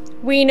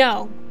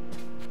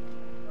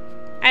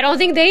 I don't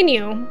think they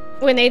knew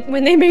when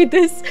they made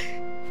this.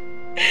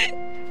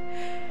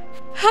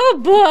 Oh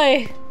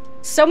boy.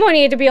 Someone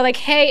needed to be like,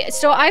 hey,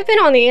 so I've been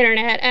on the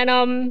internet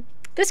and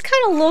this kind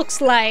of looks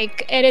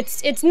like, and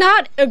it's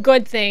not a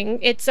good thing.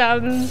 It's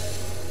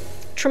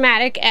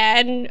traumatic,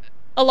 and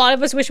a lot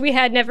of us wish we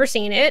had never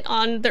seen it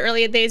on the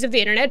early days of the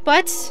internet,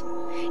 but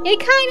it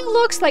kind of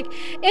looks like,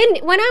 and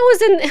when I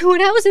was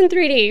in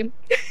 3D,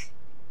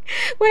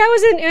 when I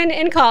was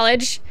in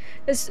college,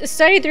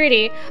 studied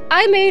 3D,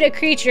 I made a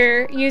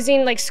creature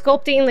using like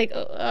sculpting like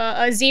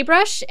a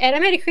ZBrush, and I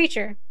made a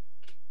creature.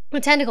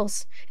 with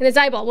tentacles and its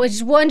eyeball, which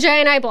is one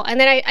giant eyeball. And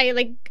then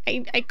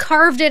I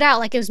carved it out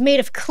like it was made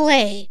of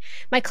clay.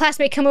 My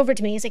classmate come over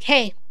to me. He's like,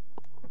 hey,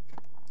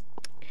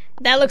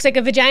 that looks like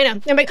a vagina.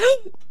 And I'm like,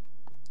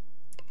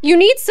 you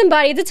need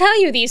somebody to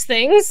tell you these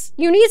things.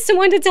 You need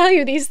someone to tell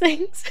you these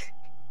things.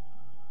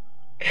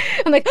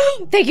 I'm like,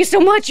 oh, thank you so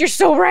much. You're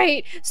so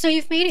right. So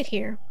you've made it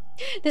here.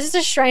 This is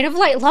a shrine of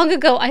light. Long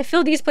ago, I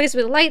filled these places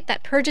with light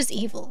that purges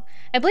evil.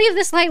 I believe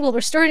this light will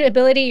restore an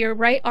ability your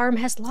right arm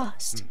has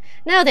lost.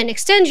 Now then,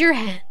 extend your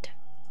hand.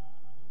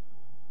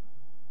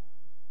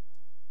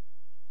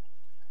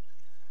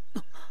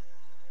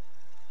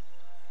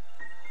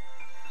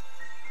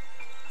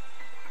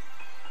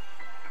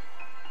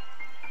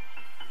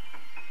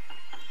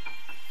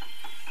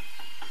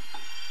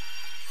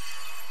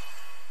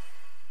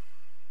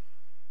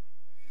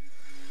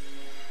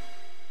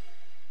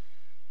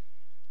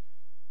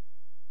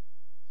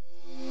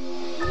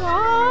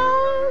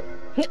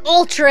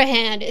 Ultra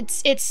hand.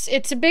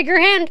 It's a bigger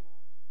hand.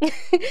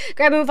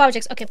 Grab and move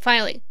objects. Okay,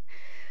 finally.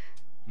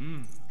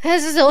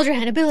 This is the ultra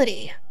hand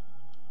ability.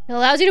 It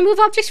allows you to move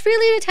objects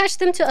freely and attach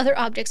them to other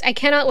objects. I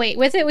cannot wait.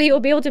 With it, we will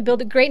be able to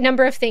build a great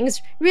number of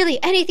things. Really,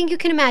 anything you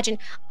can imagine.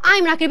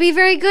 I'm not going to be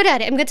very good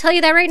at it. I'm going to tell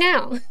you that right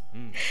now.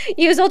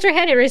 Use Ultra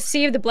Hand and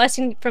receive the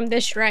blessing from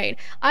this shrine.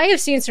 I have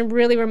seen some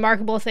really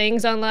remarkable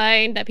things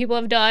online that people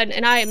have done,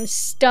 and I am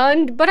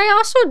stunned. But I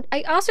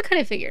also kind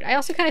of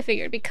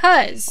figured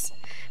because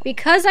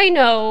I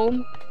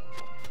know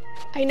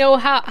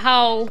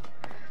how.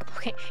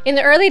 Okay, in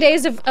the early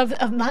days of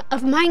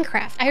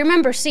Minecraft, I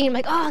remember seeing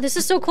like, oh, this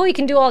is so cool. You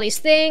can do all these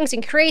things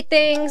and create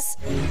things.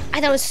 I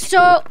thought it was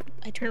so.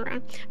 I turned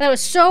around. I thought it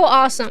was so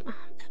awesome.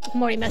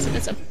 I'm already messing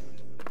this up.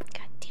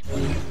 God damn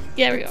it.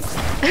 Yeah, there we go.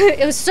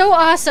 It was so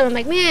awesome. I'm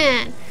like,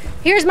 man,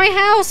 here's my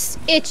house.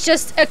 It's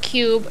just a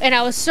cube, and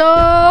I was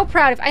so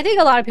proud of. I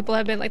think a lot of people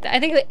have been like that. I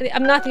think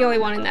I'm not the only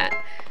one in that.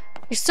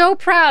 You're so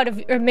proud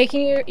of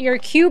making your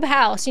cube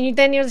house, and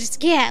then you're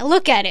just, yeah,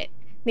 look at it.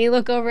 And you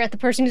look over at the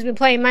person who's been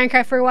playing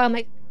Minecraft for a while. I'm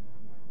like,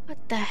 what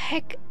the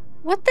heck?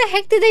 What the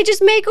heck did they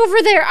just make over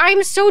there?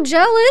 I'm so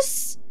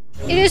jealous.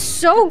 It is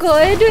so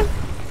good.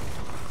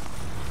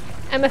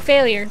 I'm a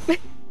failure.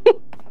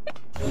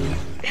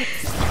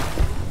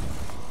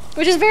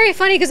 Which is very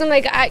funny because I'm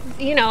like, I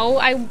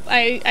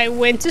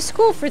went to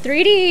school for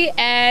 3D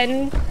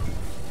and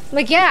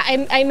like, yeah,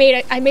 I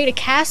made a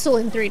castle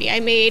in 3D. I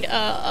made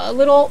a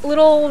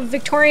little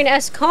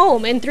Victorian-esque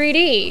home in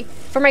 3D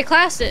for my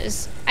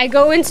classes. I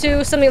go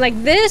into something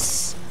like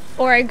this,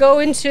 or I go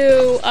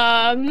into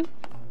oh,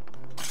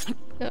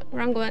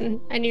 wrong one.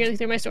 I nearly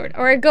threw my sword.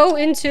 Or I go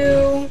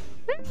into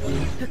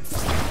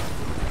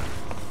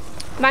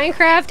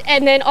Minecraft,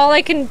 and then all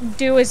I can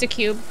do is a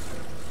cube.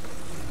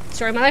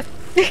 Story of my life.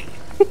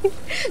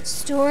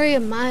 Story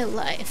of my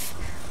life.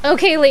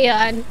 Okay,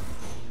 Leon.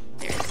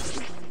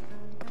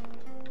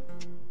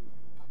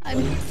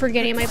 I'm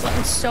forgetting my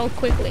buttons so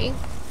quickly.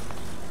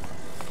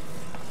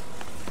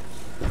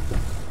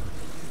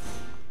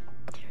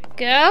 There we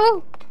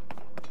go.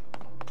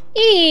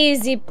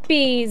 Easy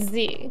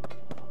peasy.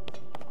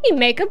 You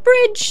make a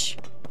bridge.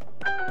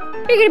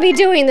 You're gonna be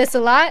doing this a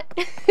lot.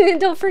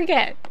 Don't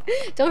forget.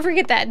 Don't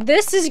forget that.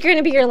 This is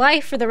gonna be your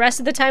life for the rest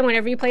of the time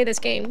whenever you play this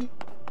game.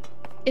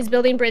 Is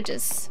building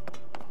bridges.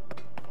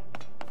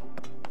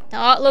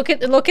 Oh, look at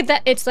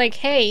that. It's like,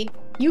 hey,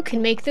 you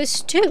can make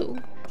this too.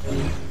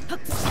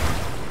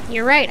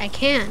 You're right, I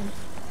can.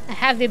 I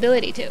have the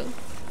ability to.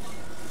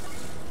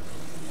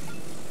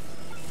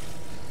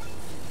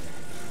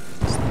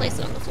 Just place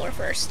it on the floor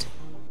first.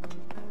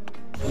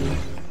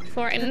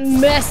 Before I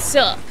mess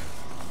up.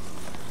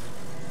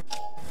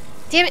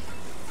 Damn it.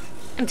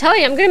 I'm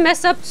telling you, I'm gonna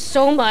mess up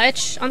so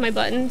much on my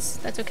buttons.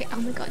 That's okay. Oh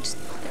my god, just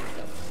there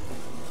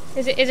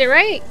we go. Is it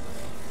right?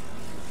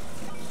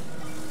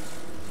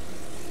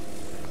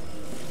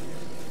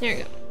 There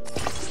we go.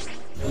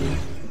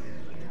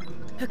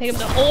 Pick up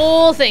the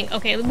whole thing.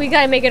 Okay, we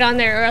gotta make it on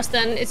there or else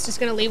then it's just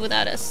gonna leave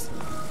without us.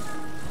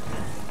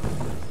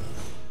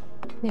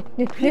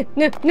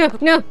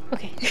 No.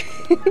 Okay.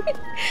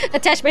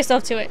 Attach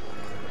myself to it.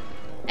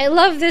 I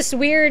love this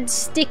weird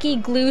sticky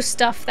glue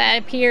stuff that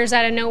appears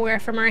out of nowhere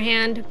from our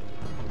hand.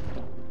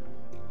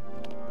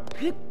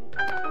 I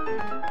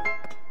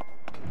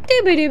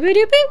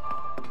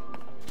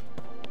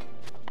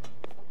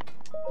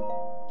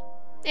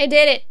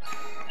did it.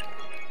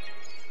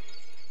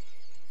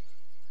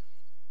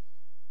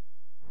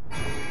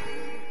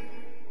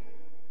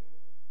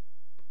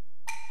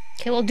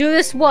 Okay, we'll do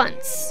this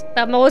once.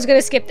 But I'm always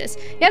gonna skip this.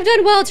 You have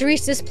done well to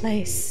reach this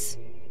place.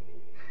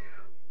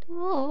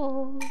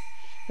 Oh.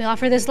 We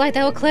offer this light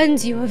that will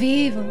cleanse you of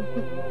evil.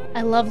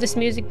 I love this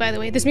music, by the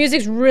way. This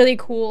music's really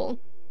cool.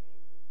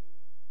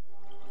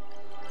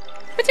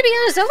 But to be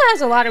honest, Zelda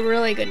has a lot of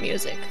really good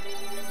music.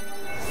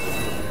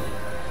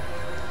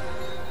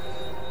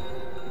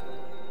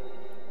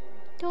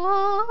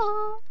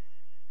 Oh.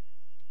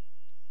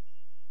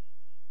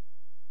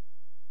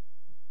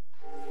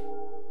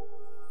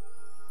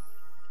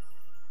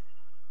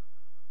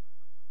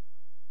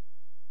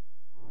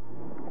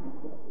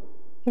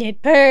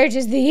 It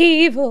purges the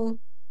evil.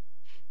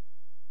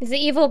 Is the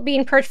evil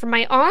being purged from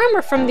my arm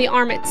or from the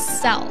arm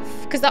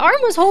itself? Because the arm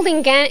was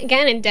holding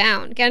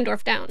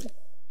Ganondorf down.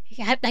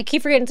 I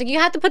keep forgetting. It's like you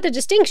have to put the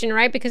distinction,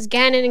 right? Because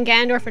Ganon and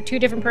Ganondorf are two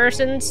different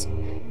persons.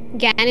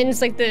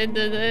 Ganon's like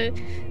the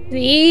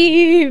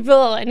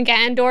evil, and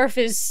Ganondorf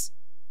is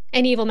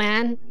an evil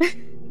man.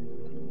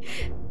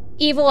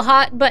 Evil,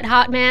 hot, but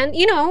hot man.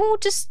 You know,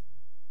 just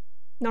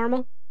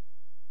normal.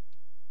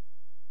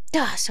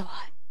 Duh, so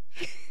hot.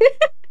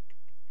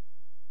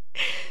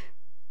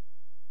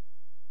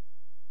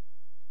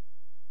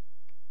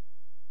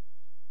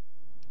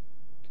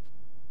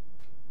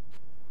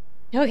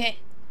 Okay.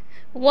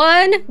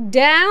 1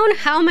 down.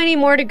 How many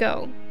more to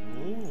go?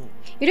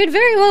 You did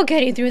very well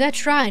getting through that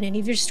shrine, and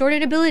you've restored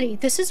an ability.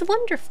 This is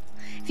wonderful.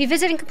 If you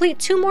visit and complete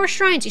 2 more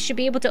shrines, you should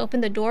be able to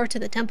open the door to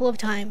the Temple of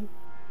Time.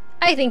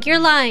 I think you're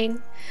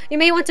lying. You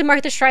may want to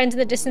mark the shrines in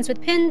the distance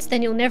with pins,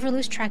 then you'll never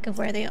lose track of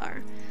where they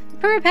are. The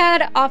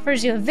Purpad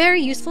offers you a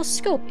very useful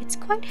scope. It's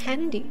quite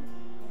handy.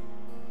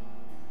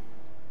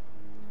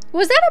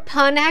 Was that a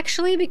pun,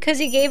 actually, because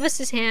he gave us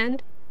his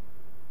hand?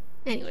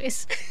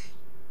 Anyways.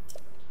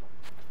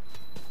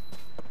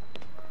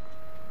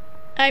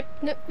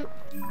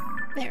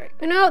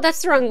 No,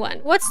 that's the wrong one.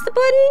 What's the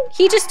button?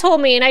 He just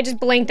told me and I just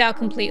blanked out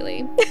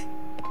completely.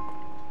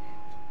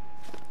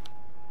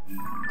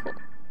 Cool.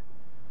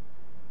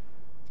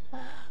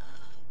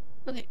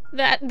 Okay,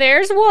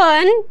 there's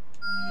one.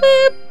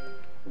 Boop.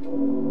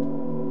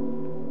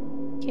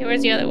 Okay,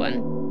 where's the other one?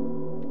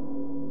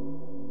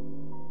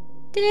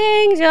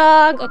 Ding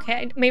dong.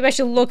 Okay, maybe I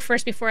should look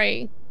first before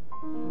I...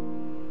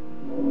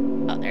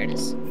 Oh, there it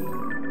is.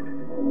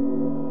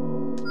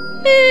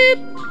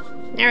 Boop.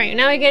 Alright,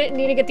 now I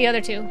need to get the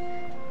other 2.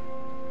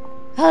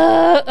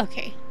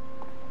 Okay.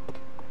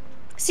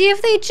 See,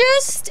 if they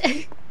just...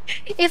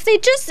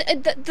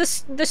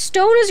 the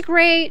stone is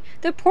great,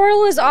 the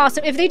portal is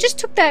awesome. If they just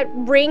took that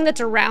ring that's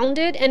around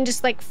it and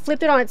just, like,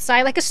 flipped it on its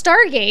side, like a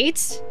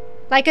Stargate,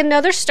 like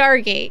another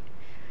Stargate,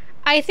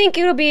 I think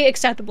it'll be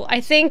acceptable.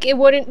 I think it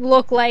wouldn't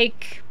look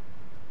like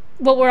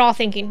what we're all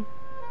thinking.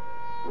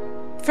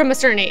 From a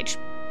certain age.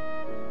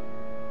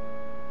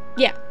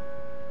 Yeah.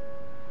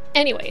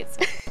 Anyways.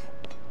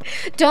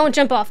 Don't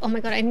jump off. Oh my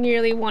god, I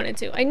nearly wanted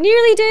to. I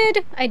nearly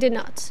did. I did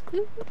not.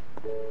 No.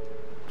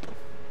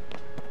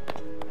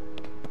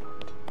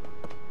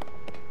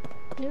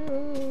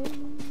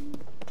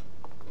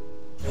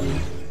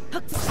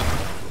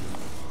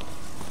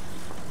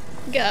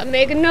 Gotta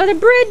make another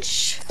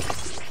bridge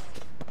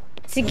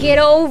to get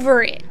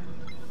over it.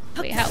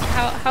 Wait,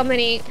 how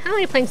many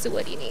planks of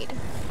wood do you need?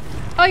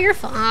 Oh, you're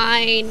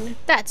fine.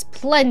 That's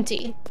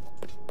plenty.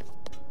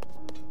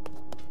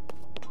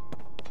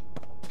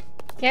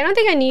 Yeah, I don't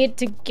think I need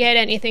to get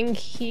anything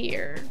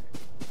here.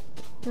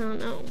 I don't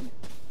know.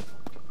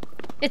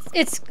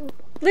 It's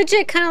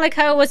legit kind of like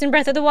how it was in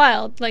Breath of the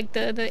Wild. Like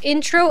the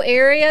intro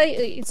area,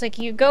 it's like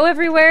you go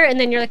everywhere and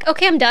then you're like,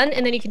 okay, I'm done,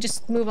 and then you can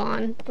just move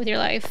on with your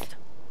life.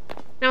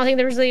 I don't think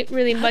there's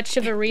really much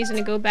of a reason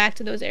to go back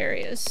to those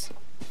areas.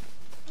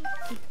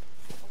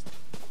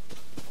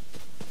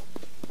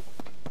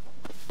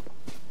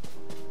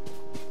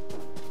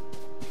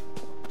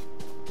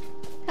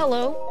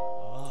 Hello.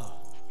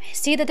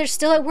 See that they're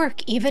still at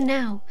work, even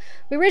now.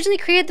 We originally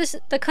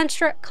created the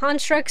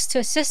constructs to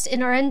assist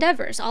in our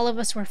endeavors. All of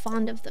us were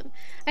fond of them.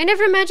 I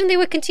never imagined they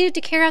would continue to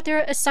carry out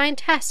their assigned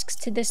tasks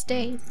to this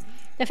day.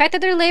 The fact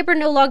that their labor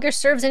no longer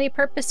serves any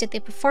purpose, yet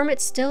they perform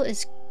it still,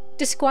 is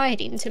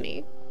disquieting to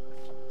me.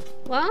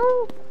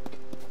 Well,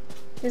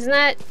 isn't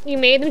that... You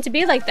made them to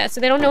be like that, so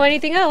they don't know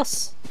anything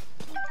else.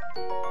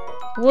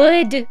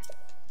 Wood.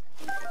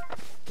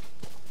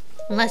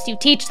 Unless you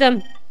teach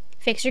them.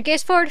 Fix your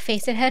gaze forward,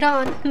 face it head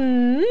on.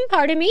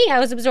 Pardon me, I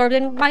was absorbed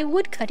in my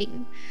wood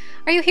cutting.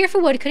 Are you here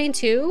for wood cutting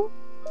too?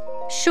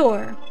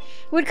 Sure.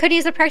 Wood cutting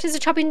is the practice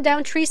of chopping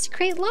down trees to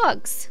create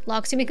logs.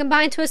 Logs can be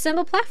combined to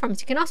assemble platforms.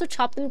 You can also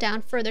chop them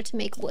down further to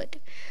make wood.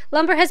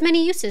 Lumber has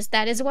many uses.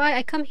 That is why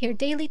I come here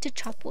daily to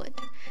chop wood.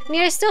 And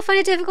yet I still find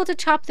it difficult to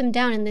chop them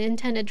down in the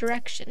intended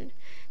direction.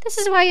 This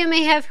is why you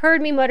may have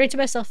heard me mutter to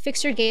myself,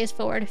 fix your gaze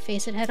forward,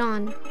 face it head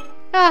on.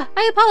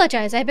 I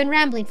apologize. I've been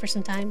rambling for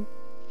some time.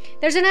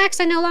 There's an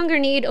axe I no longer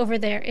need over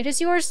there. It is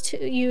yours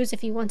to use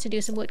if you want to do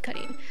some wood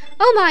cutting.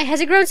 Oh my,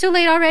 has it grown so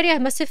late already? I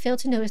must have failed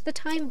to notice the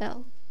time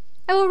bell.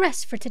 I will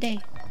rest for today.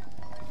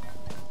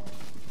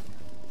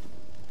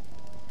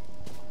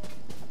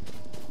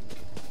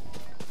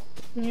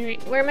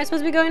 Alright, where am I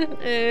supposed to be going?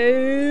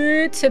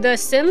 To the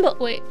symbol.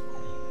 Wait.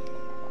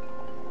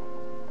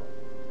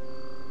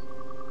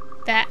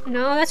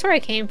 No, that's where I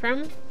came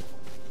from.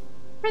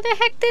 Where the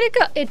heck did it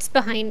go? It's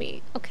behind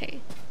me. Okay.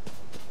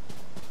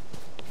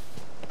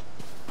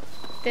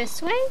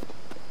 This way?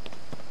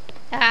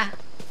 Ah,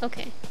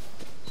 okay.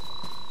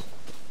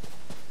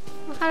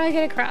 Well, how do I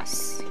get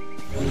across?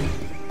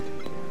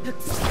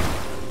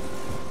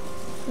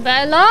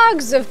 By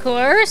logs, of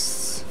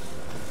course.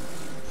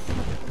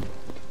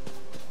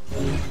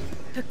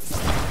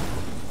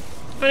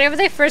 Whenever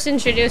they first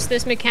introduced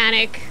this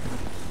mechanic,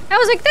 I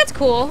was like, that's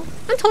cool.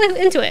 I'm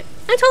totally into it.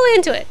 I'm totally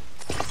into it.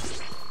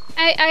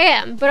 I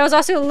am, but I was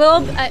also a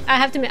little, I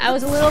have to admit, I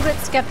was a little bit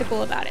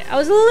skeptical about it. I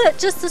was a little,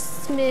 just a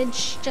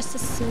smidge.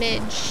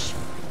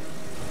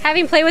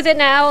 Having played with it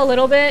now a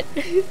little bit,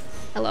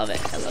 I love it,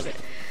 I love it.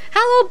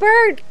 Hello,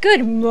 bird,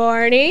 good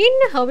morning.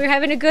 Hope you're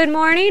having a good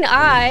morning.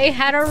 I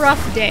had a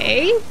rough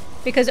day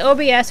because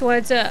OBS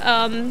wanted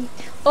to,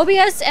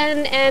 OBS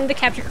and the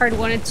capture card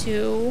wanted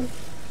to,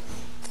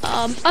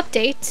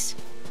 update.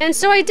 And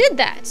so I did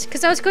that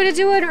because I was going to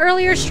do an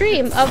earlier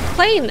stream of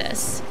playing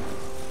this.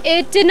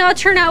 It did not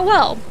turn out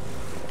well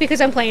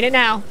because I'm playing it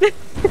now.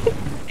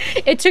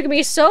 It took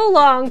me so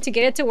long to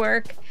get it to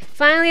work.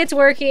 Finally, it's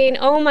working.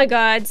 Oh my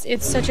god,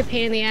 it's such a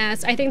pain in the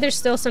ass. I think there's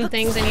still some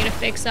things I need to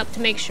fix up to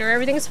make sure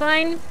everything's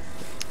fine.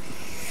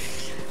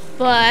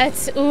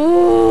 But,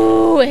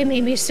 ooh, it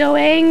made me so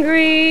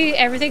angry.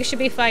 Everything should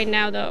be fine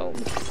now though.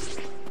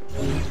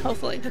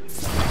 Hopefully.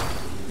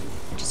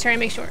 Just trying to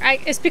make sure.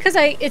 It's because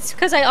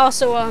I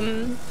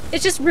also,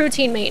 it's just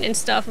routine maintenance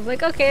stuff of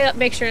like, okay,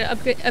 make sure to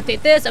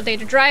update this, update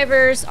the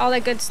drivers, all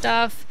that good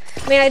stuff.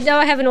 I mean, I know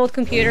I have an old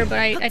computer, but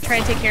I try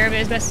to take care of it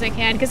as best as I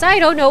can because I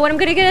don't know when I'm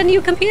gonna get a new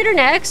computer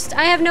next.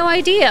 I have no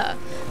idea.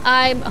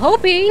 I'm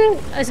hoping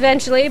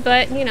eventually,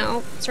 but you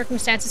know,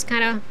 circumstances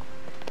kind of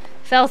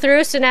fell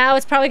through, so now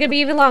it's probably gonna be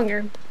even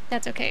longer.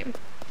 That's okay.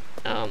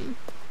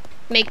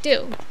 Make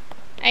do.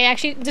 I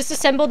actually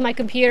disassembled my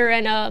computer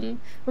and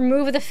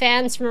removed the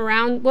fans from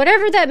around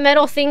whatever that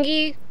metal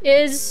thingy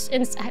is.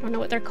 And I don't know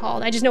what they're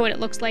called. I just know what it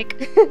looks like.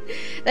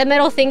 That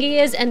metal thingy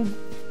is, and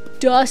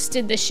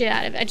dusted the shit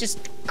out of it. I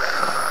just,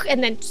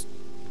 and then just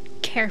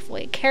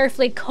carefully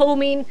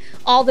combing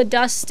all the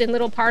dust and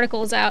little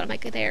particles out. I'm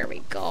like, there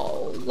we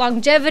go.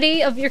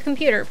 Longevity of your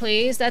computer,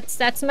 please.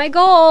 That's my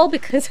goal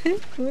because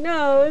who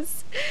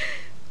knows?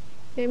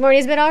 The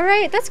morning's been all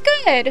right. That's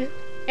good.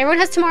 Everyone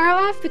has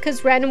tomorrow off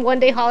because random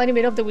one-day holiday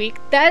middle of the week.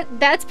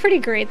 That's pretty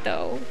great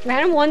though.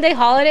 Random one-day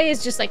holiday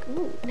is just like,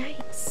 ooh,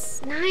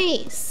 nice.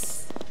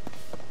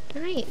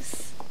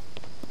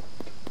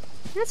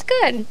 That's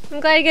good. I'm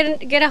glad I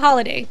get a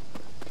holiday.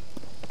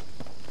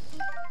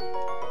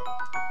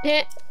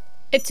 It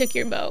took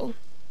your bow.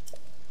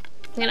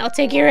 And I'll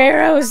take your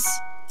arrows.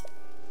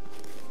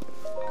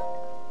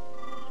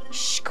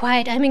 Shh,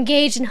 quiet. I'm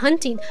engaged in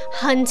hunting.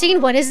 Hunting?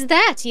 What is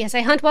that? Yes,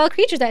 I hunt wild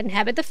creatures that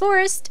inhabit the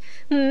forest.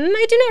 I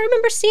do not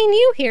remember seeing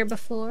you here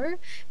before.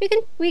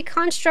 We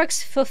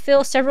constructs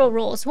fulfill several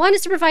roles. One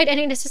is to provide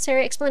any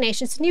necessary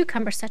explanations to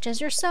newcomers such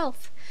as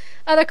yourself.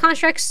 Other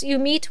constructs you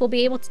meet will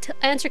be able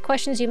to answer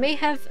questions you may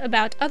have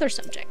about other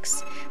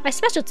subjects. My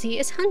specialty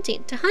is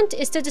hunting. To hunt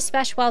is to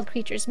dispatch wild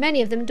creatures.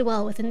 Many of them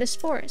dwell within this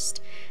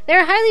forest. They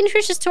are highly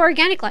nutritious to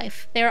organic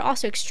life. They are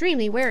also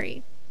extremely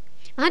wary.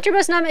 A hunter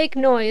must not make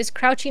noise.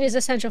 Crouching is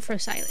essential for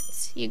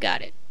silence. You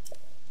got it.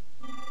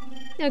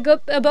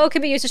 A bow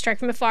can be used to strike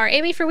from afar.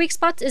 Aiming for weak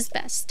spots is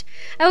best.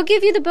 I will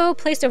give you the bow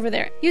placed over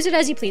there. Use it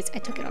as you please. I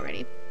took it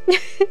already.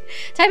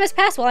 Time has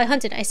passed while I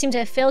hunted. I seem to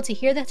have failed to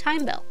hear the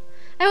time bell.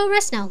 I will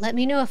rest now. Let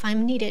me know if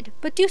I'm needed,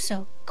 but do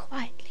so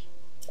quietly.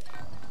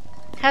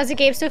 How's the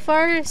game so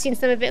far? Seen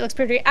some of it. Looks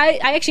pretty great. I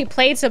actually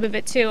played some of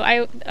it too.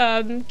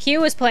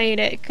 Q was playing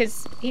it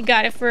because he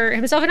got it for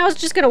himself, and I was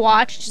just gonna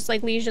watch, just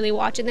like leisurely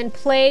watch, and then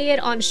play it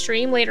on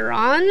stream later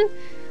on,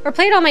 or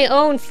play it on my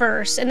own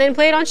first, and then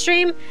play it on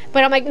stream.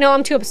 But I'm like, no,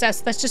 I'm too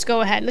obsessed. Let's just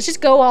go ahead. Let's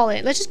just go all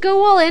in. Let's just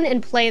go all in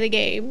and play the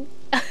game.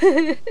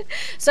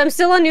 So I'm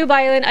still on Noob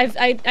Island.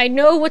 I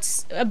know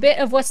what's a bit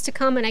of what's to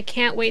come, and I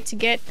can't wait to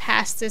get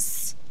past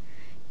this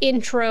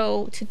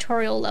intro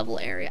tutorial level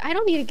area. I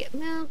don't need to get,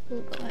 well,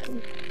 we'll go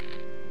ahead.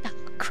 Oh,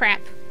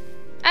 crap.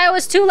 I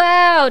was too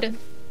loud!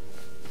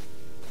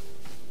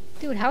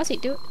 Dude, how's he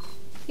doing?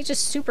 He's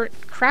just super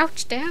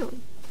crouched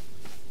down.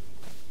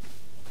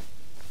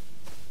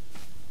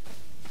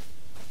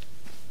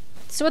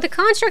 So what the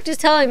construct is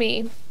telling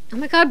me, oh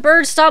my god,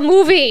 bird, stop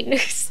moving!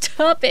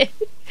 Stop it!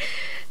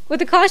 What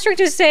the construct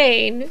is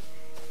saying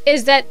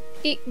is that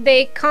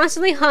they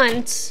constantly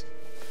hunt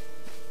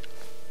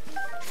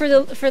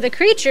for the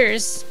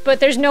creatures, but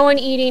there's no one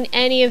eating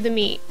any of the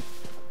meat.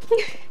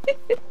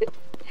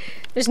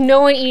 There's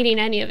no one eating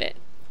any of it.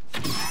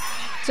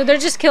 So they're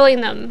just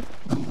killing them.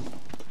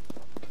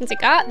 It's like,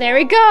 ah, there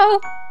we go!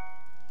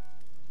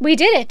 We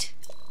did it!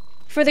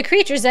 For the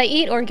creatures that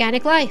eat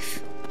organic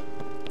life.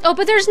 Oh,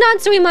 but there's none,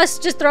 so we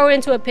must just throw it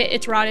into a pit.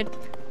 It's rotted.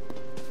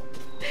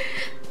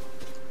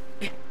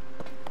 I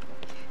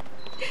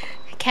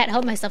can't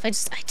help myself. I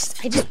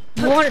just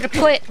wanted to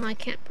put. Oh, I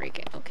can't break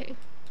it. Okay.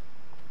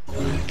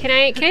 Can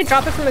I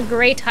drop it from a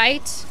great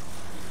height?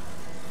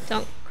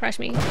 Don't crush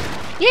me.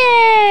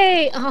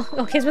 Yay! Oh,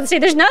 okay, I was about to say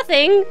there's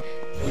nothing.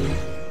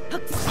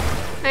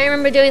 I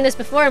remember doing this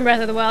before in Breath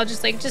of the Wild.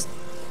 Just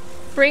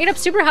bring it up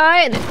super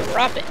high and then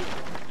drop it.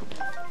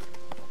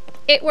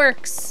 It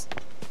works.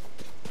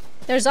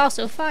 There's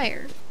also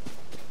fire.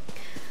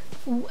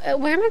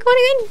 Where am I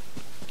going again?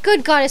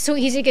 Good God, it's so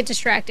easy to get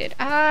distracted.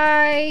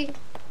 I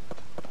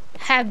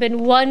have been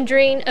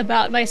wondering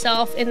about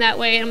myself in that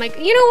way. And I'm like,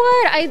 you know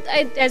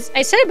what? As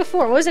I said it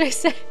before, what was it I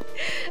said?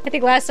 I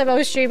think last time I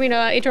was streaming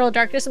Eternal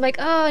Darkness, I'm like,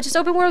 oh, just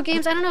open world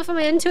games. I don't know if I'm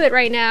into it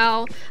right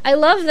now. I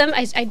love them.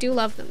 I do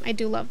love them. I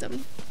do love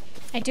them.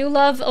 I do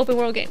love open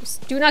world games.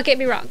 Do not get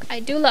me wrong. I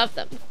do love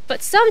them.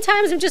 But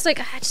sometimes I'm just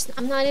like,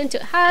 I'm not into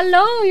it.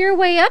 Hello, you're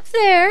way up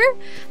there.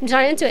 I'm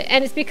not into it.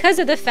 And it's because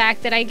of the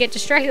fact that I get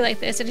distracted like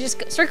this and I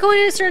just start going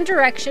in a certain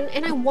direction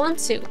and I want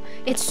to.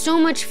 It's so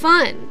much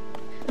fun.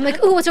 I'm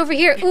like, ooh, what's over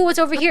here? Ooh, what's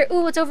over here?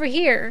 Ooh, what's over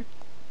here?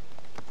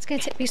 It's gonna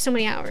take me so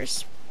many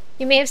hours.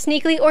 You may have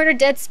sneakily ordered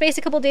Dead Space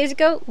a couple days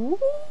ago. Ooh,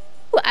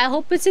 I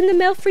hope it's in the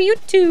mail for you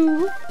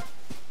too.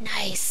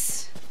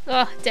 Nice.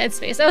 Oh, Dead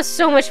Space. That was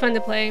so much fun to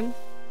play.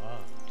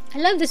 I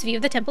love this view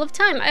of the Temple of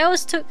Time. I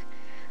always took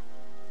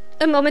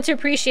a moment to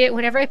appreciate it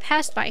whenever I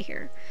passed by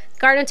here. The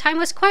garden time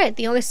was quiet.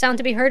 The only sound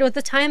to be heard was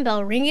the time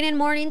bell ringing in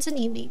mornings and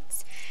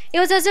evenings. It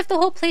was as if the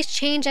whole place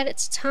changed at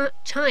its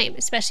chime,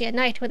 especially at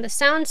night when the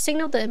sound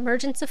signaled the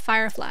emergence of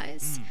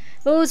fireflies.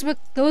 Those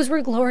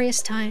were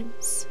glorious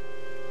times.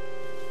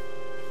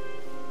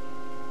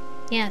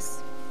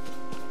 Yes.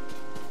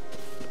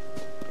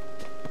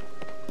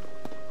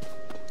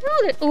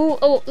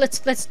 Oh,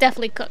 let's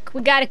definitely cook.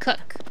 We gotta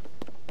cook.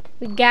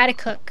 We gotta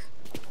cook.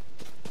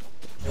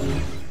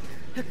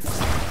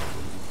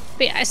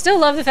 But yeah, I still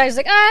love the fact it's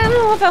like, I don't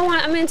know if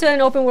I'm into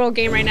an open world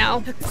game right now.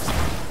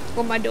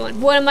 What am I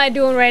doing? What am I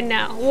doing right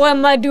now? What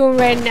am I doing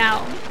right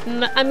now?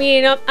 I'm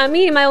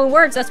eating my own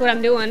words, that's what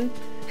I'm doing.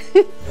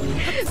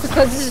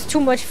 Because this is too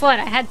much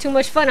fun. I had too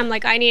much fun. I'm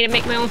like, I need to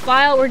make my own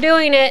file. We're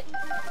doing it.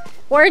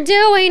 We're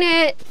doing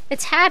it.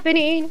 It's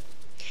happening. You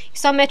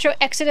saw Metro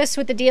Exodus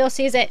with the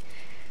DLCs at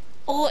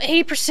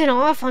 80%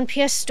 off on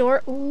PS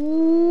Store.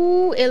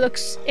 Ooh, it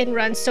looks and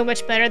runs so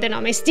much better than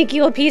on my stinky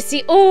old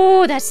PC.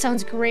 Oh, that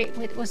sounds great.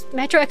 Wait, was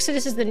Metro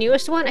Exodus is the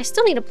newest one? I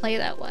still need to play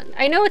that one.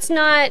 I know it's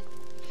not,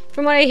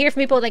 from what I hear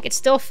from people, like it's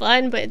still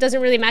fun, but it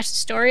doesn't really match the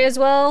story as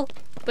well.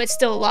 But it's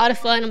still a lot of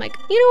fun. I'm like,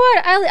 you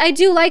know what? I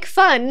do like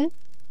fun.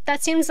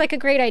 That seems like a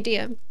great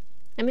idea.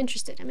 I'm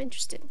interested. I'm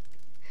interested.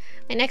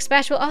 My next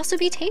batch will also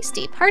be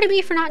tasty. Pardon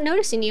me for not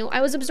noticing you.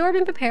 I was absorbed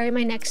in preparing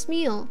my next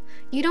meal.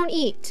 You don't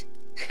eat.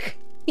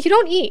 You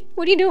don't eat.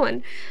 What are you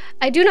doing?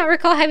 I do not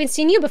recall having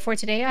seen you before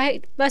today.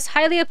 I must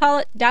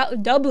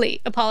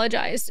doubly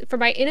apologize for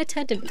my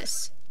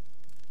inattentiveness.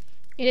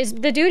 It is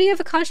the duty of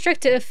a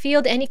construct to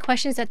field any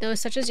questions that those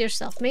such as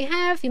yourself may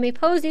have. You may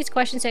pose these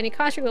questions to any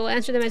construct. We will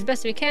answer them as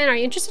best we can. Are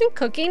you interested in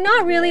cooking?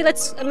 Not really. I'm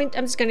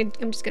just gonna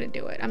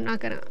do it. I'm not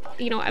gonna,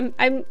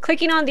 I'm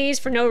clicking on these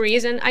for no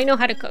reason. I know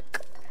how to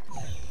cook.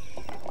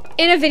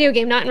 In a video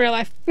game, not in real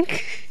life.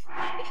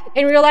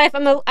 In real life,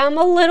 I'm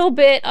a little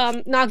bit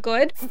not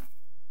good.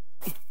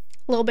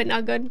 A little bit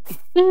not good.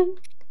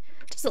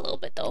 Just a little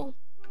bit though.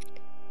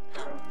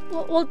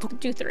 We'll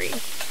do 3.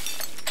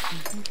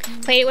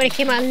 Played it when it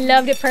came out. I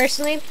loved it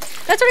personally.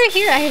 That's what I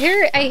hear.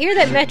 I hear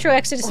that Metro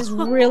Exodus is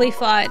really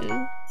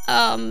fun.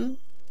 I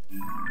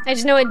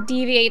just know it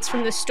deviates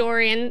from the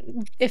story,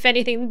 and if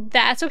anything,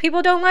 that's what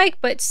people don't like,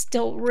 but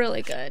still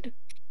really good.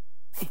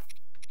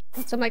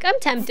 So I'm like, I'm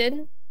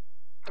tempted.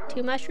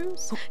 2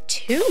 mushrooms?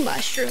 2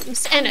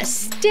 mushrooms and a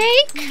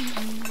steak?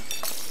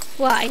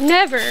 Why,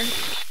 never.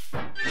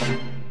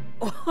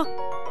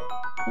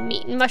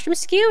 Meat and mushroom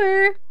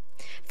skewer.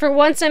 For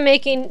once I'm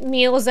making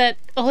meals that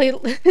only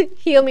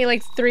heal me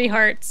like 3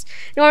 hearts.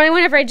 Normally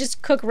whenever I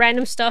just cook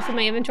random stuff in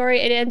my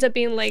inventory, it ends up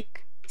being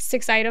like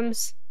 6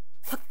 items.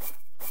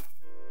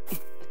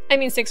 I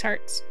mean 6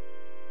 hearts.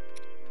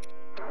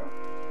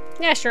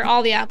 Yeah, sure,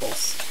 all the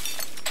apples.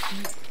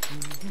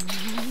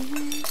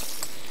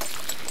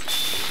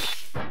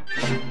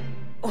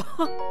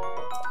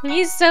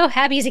 He's so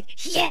happy. He's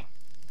like, yeah!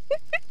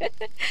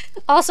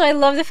 Also, I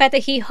love the fact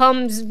that he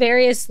hums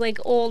various like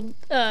old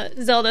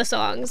Zelda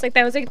songs. Like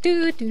that was like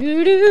do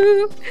do do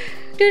do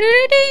do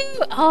do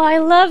do. Oh, I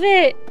love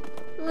it.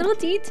 Little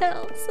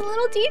details. The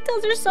little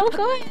details are so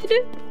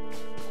good.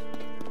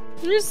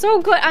 They're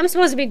so good. I'm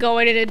supposed to be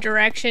going in a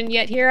direction,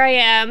 yet here I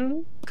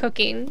am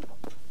cooking.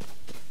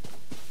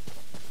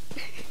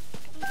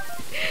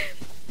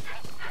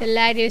 The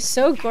light is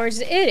so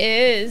gorgeous. It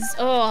is.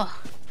 Oh.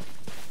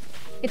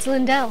 It's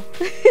Lindell.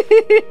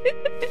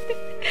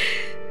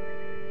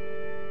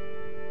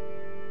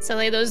 So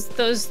like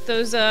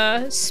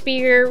those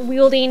spear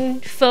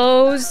wielding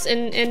foes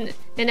in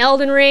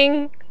Elden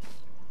Ring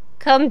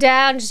come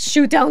down, just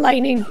shoot down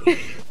lightning.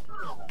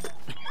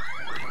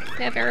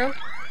 Have arrow.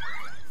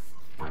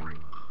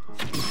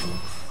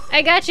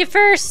 I got you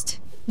first.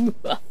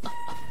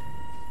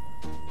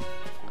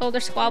 Oh, they're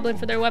squabbling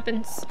for their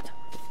weapons.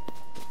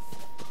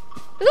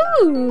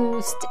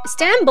 Ooh,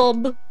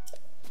 Stambulb.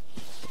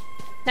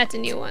 That's a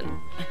new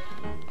one.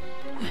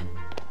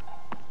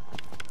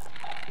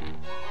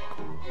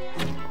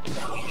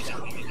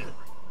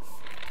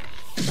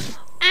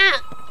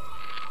 Ah!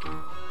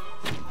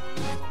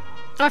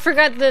 Oh, I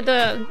forgot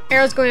the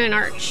arrow's going in an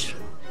arch.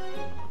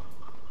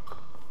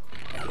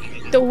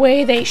 The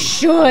way they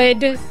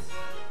should.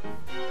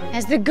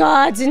 As the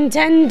gods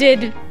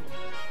intended.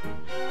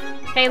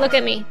 Hey, look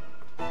at me.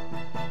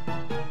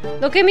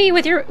 Look at me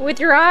with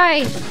your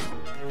eye.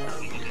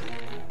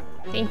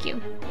 Thank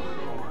you.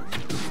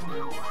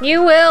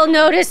 You will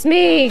notice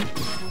me.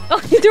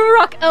 Oh, you threw a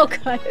rock. Oh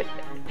god.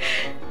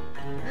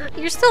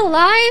 You're still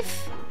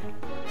alive?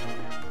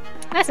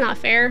 That's not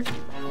fair.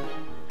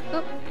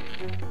 Oh.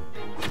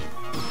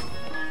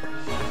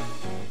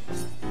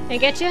 I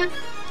get you.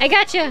 I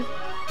got you.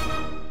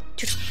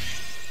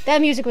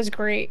 That music was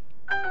great.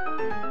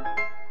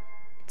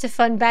 It's a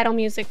fun battle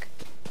music.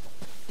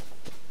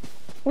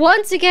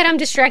 Once again, I'm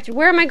distracted.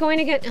 Where am I going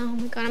again? Oh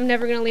my god, I'm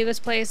never gonna leave this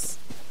place.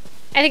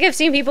 I think I've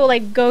seen people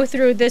like go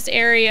through this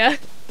area.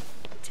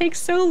 It takes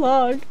so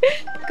long.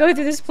 Go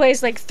through this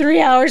place like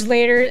 3 hours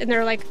later and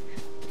they're like,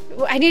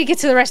 I need to get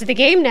to the rest of the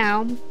game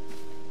now.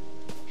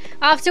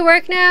 Off to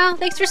work now.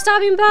 Thanks for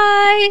stopping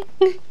by.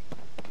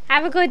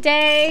 Have a good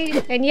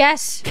day. And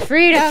yes,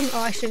 freedom. Oh,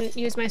 I shouldn't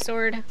use my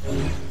sword.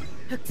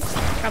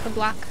 Drop a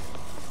block.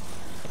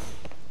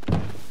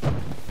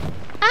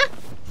 Ah!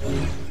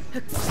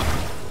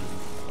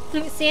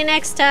 See you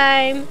next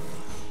time.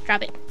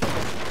 Drop it.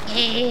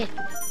 Yeah.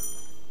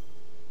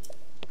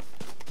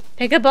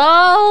 Pick up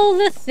all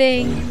the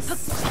things.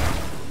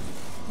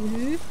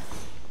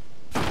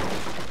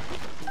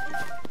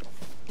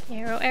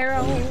 Arrow,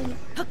 arrow.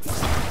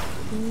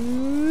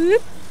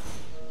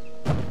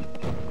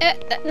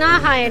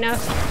 Not high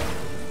enough.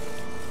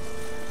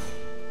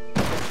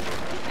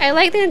 I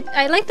like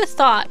the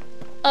thought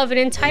of an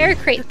entire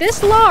crate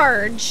this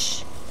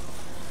large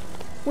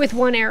with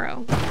one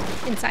arrow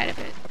inside of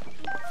it.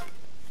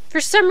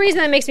 For some reason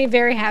that makes me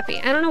very happy.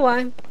 I don't know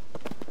why.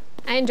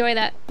 I enjoy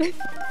that.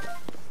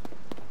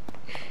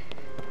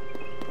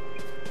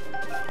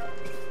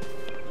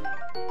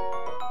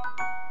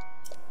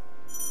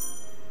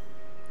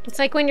 It's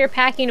like when you're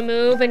packing a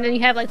move and then you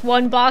have like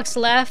one box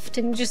left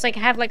and you just like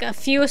have like a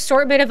few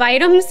assortment of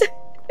items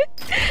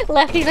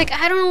left. He's like,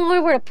 I don't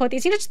know where to put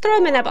these. You just throw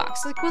them in that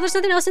box. Like, well, there's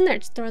nothing else in there.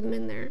 Just throw them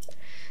in there.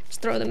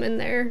 Just throw them in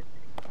there.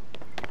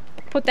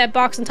 Put that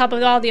box on top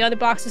of all the other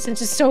boxes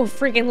since it's so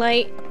freaking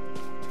light.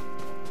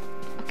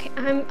 Okay,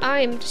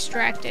 I'm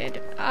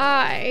distracted.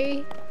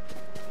 I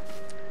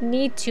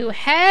need to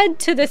head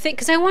to the thing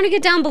because I want to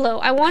get down below.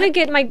 I want to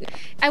get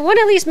I want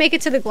to at least make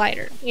it to the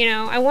glider, you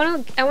know. I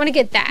want to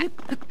get that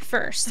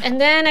first and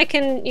then I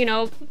can, you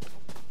know,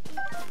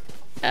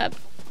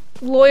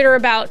 loiter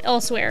about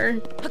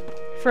elsewhere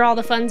for all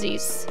the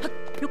funsies.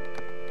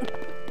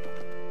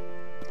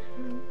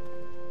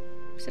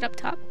 Is it up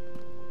top?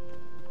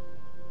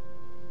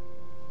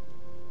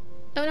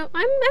 Oh no,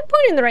 I'm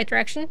pointing in the right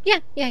direction.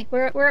 Yeah,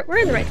 we're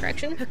in the right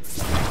direction.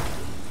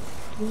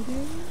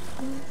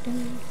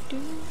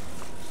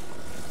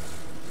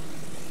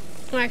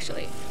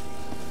 Actually,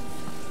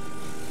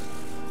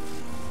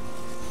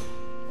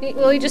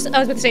 well, I was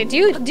about to say, do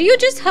you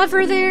just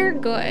hover there?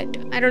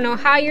 Good. I don't know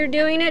how you're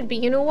doing it, but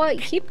you know what?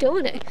 Keep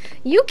doing it.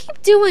 You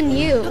keep doing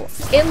you.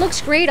 It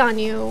looks great on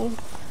you.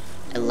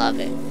 I love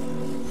it.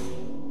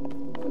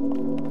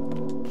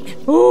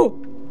 Ooh.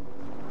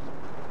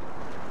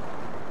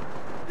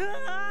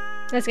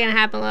 That's gonna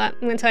happen a lot.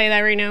 I'm gonna tell you that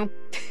right now.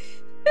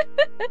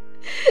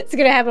 It's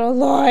gonna happen a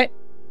lot.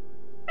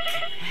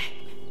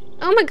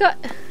 Oh my god.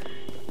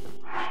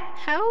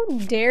 How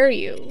dare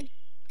you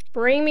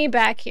bring me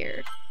back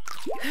here?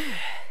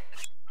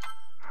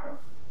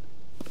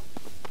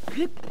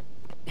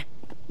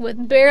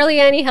 With barely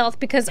any health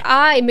because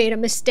I made a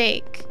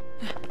mistake.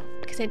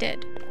 Because I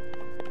did.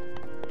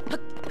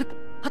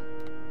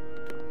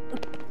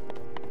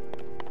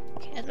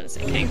 Okay, I was gonna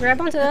say, can I grab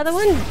onto the other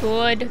one?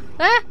 Good.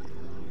 Ah!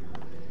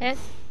 Eh?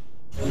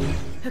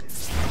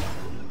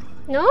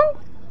 No?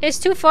 It's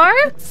too far?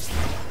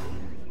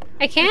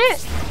 I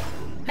can't?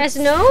 That's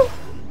no?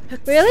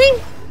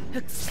 Really?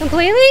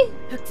 Completely?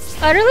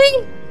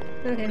 Utterly?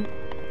 Okay.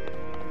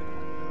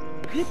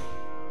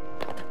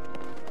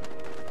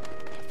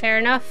 Fair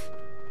enough.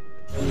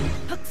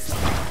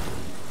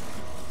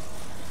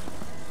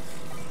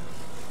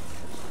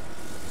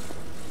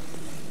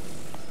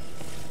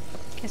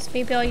 Guess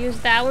maybe I'll use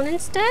that one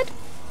instead?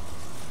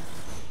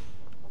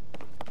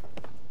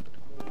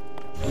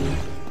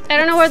 I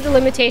don't know what the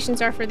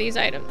limitations are for these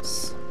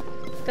items.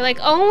 They're like,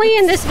 only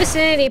in this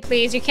vicinity,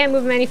 please. You can't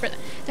move them any further.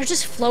 They're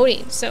just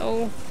floating,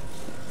 so...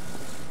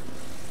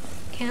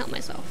 Can't help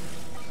myself.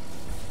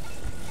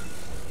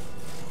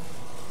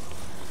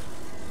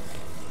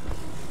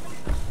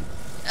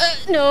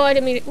 No, I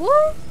didn't mean it.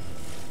 What?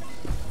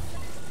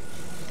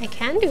 I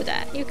can do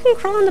that. You can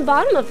crawl on the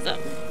bottom of them,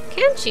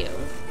 can't you?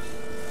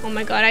 Oh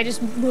my god, I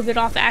just moved it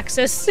off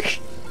axis.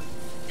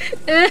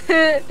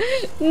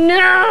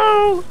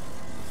 No!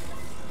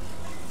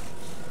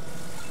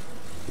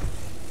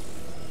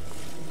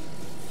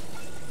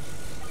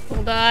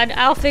 Hold on,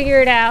 I'll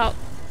figure it out.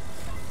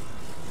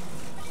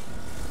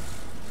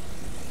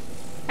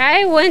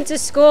 I went to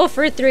school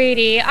for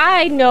 3D.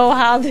 I know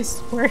how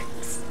this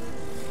works.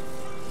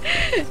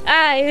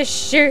 I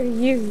assure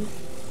you.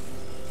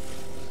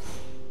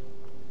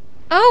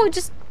 Oh,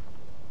 just...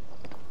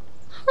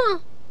 Huh.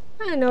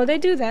 I didn't know they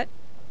do that.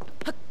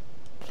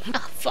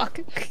 Oh, fuck.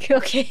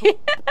 Okay.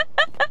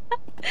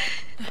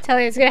 Tell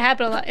you, it's gonna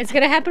happen a lot. It's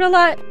gonna happen a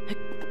lot.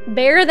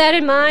 Bear that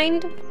in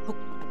mind.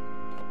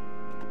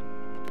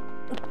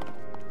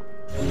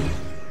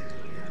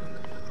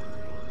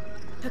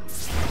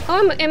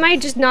 Oh, am I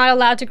just not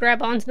allowed to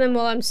grab onto them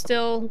while I'm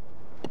still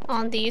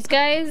on these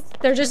guys?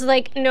 They're just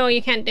like, no,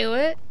 you can't do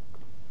it.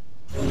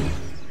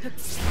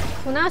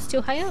 Well, now it's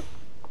too high up.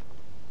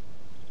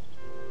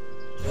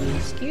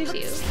 Excuse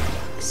you.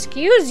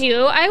 Excuse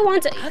you? I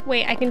want to-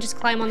 wait, I can just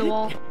climb on the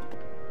wall.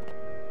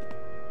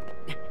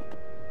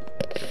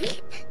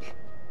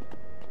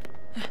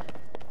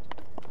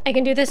 I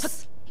can do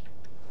this.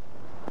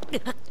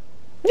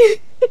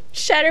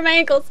 Shatter my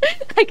ankles.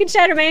 I can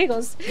shatter my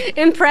ankles.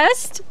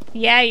 Impressed?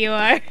 Yeah, you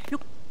are.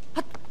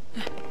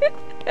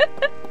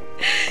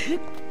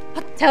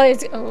 Tell you,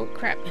 oh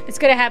crap. It's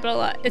gonna happen a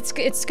lot. It's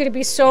gonna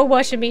be so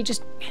much of me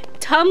just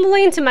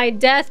tumbling to my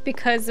death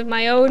because of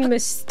my own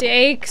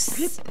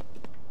mistakes.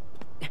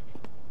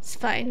 It's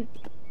fine.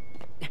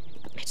 I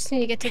just need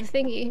to get to the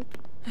thingy.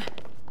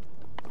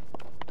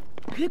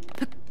 There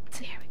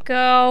we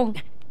go.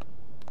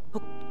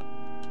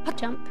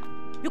 Jump.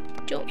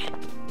 Jump.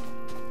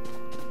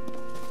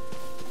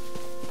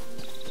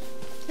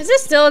 Is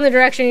this still in the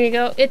direction you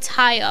go? It's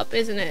high up,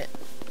 isn't it?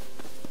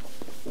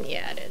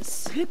 Yeah, it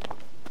is.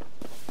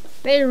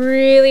 They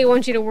really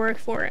want you to work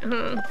for it,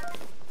 huh?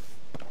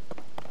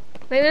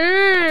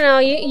 No.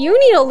 You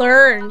need to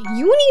learn.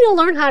 You need to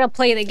learn how to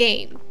play the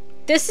game.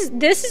 This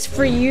is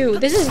for you.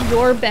 This is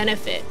your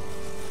benefit.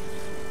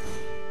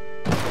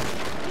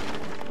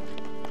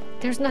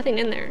 There's nothing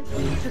in there.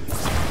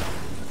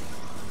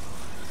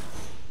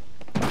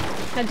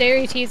 How dare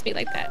you tease me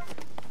like that?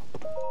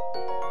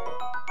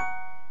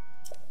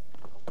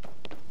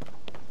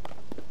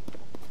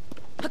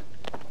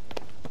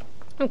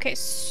 Okay,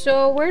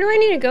 so where do I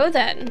need to go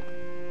then?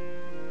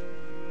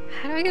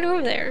 How do I get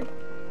over there?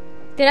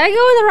 Did I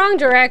go in the wrong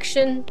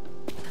direction?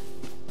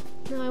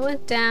 No, I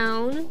went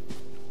down.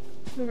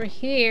 Over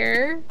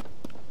here.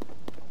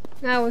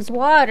 That was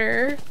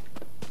water.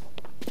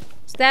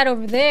 It's that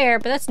over there,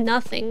 but that's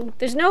nothing.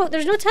 There's no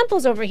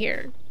temples over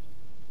here.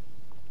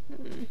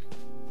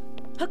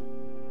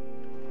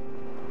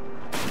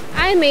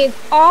 I made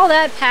all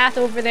that path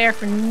over there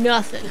for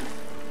nothing.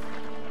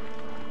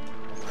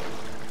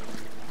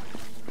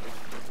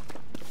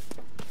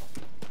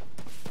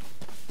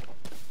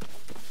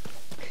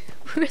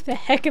 Where the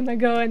heck am I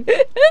going?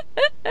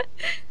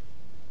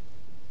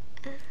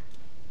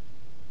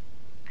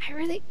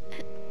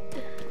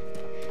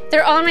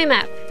 They're on my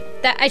map.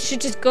 That I should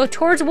just go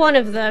towards one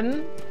of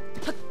them.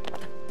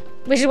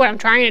 Which is what I'm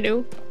trying to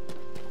do.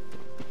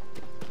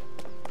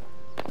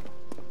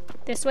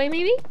 This way,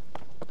 maybe?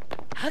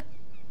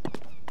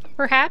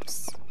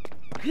 Perhaps?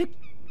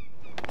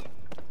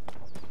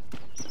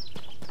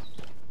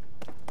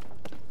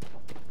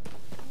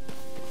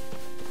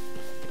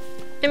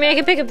 I mean, I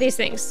can pick up these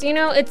things. You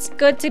know, it's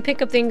good to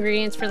pick up the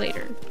ingredients for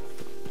later.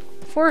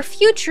 For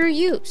future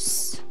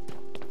use.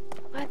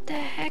 What the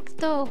heck,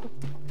 though?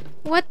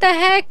 What the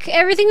heck?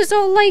 Everything's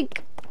so,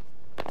 like,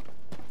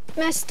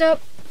 messed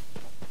up.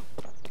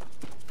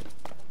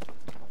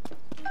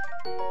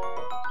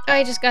 Oh,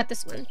 I just got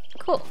this one.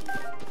 Cool.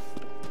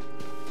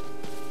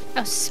 I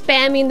was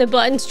spamming the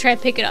buttons to try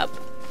to pick it up.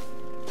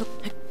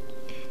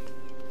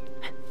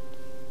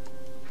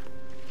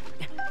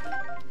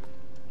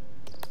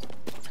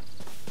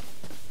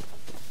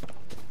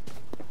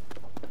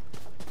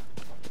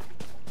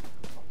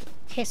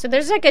 Okay, so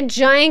there's like a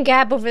giant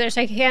gap over there,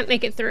 so I can't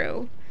make it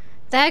through.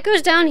 That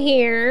goes down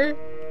here.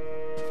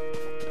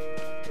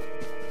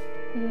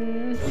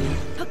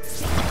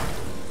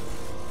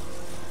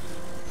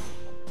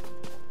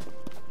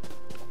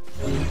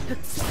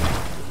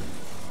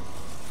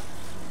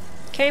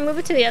 Can I move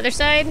it to the other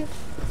side?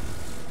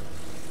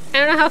 I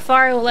don't know how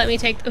far it will let me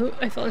take. Oh,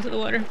 I fell into the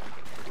water.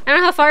 I don't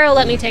know how far it will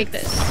let me take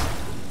this.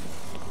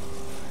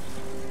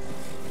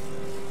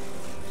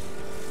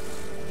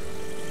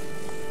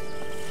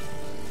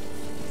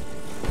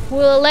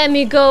 Will it let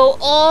me go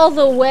all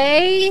the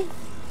way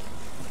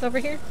over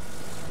here?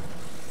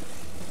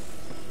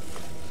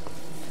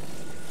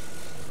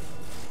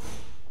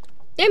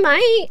 It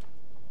might.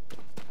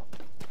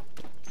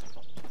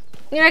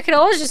 You know, I could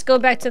always just go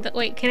back to the-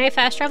 wait, can I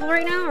fast travel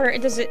right now, or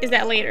is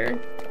that later?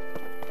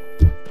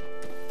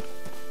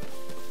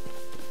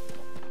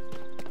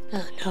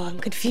 Oh no, I'm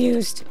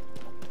confused.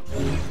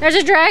 There's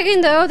a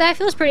dragon though, that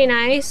feels pretty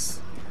nice.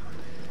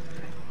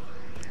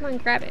 Come on,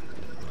 grab it.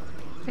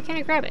 Why can't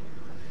I grab it?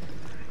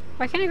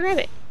 Why can't I grab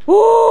it?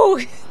 Woo!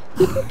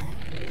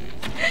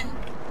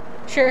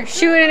 Sure,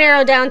 shoot an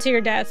arrow down to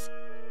your death.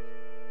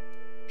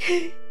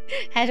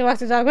 Had to walk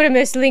the dog. What a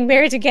miss. Link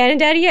married to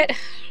Ganondaddy yet?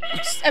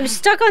 I'm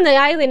stuck on the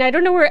island. I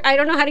don't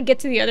know how to get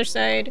to the other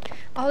side.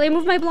 Oh, they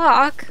moved my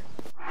block.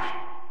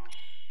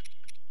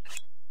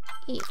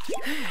 Eat.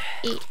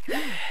 Eat.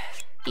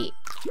 Eat.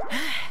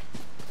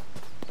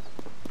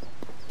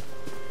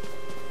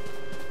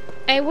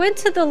 I went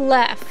to the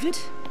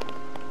left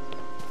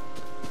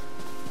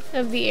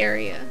of the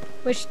area,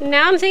 which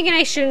now I'm thinking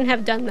I shouldn't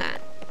have done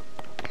that.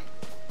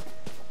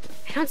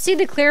 I I don't see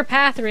the clear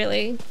path,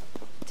 really,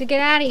 to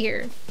get out of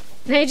here.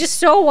 And I just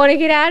so want to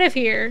get out of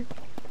here.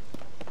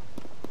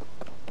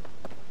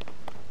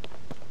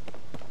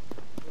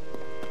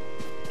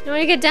 I want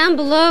to get down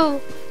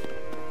below.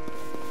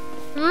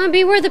 I want to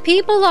be where the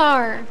people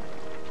are.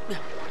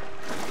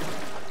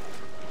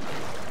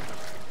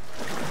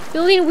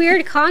 Building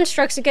weird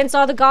constructs against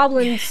all the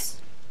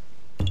goblins.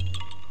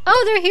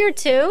 Oh, they're here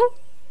too?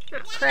 Oh,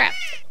 crap.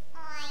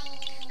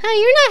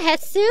 You're not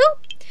Hetsu.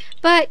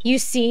 But you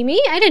see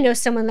me? I didn't know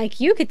someone like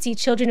you could see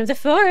children of the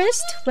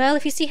forest. Well,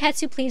 if you see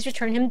Hetsu, please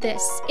return him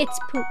this. It's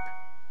poop.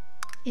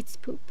 It's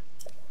poop.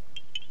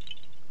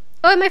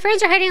 Oh, and my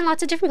friends are hiding in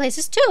lots of different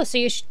places too, so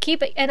you should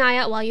keep an eye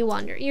out while you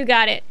wander. You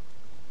got it.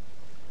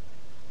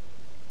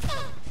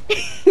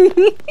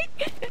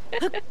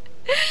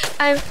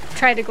 I'm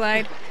trying to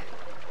glide.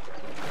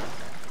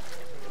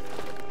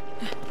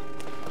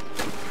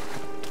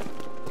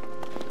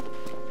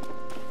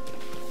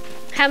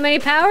 How many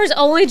powers?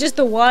 Only just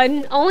the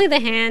one. Only the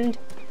hand.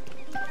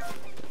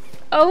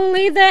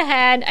 Only the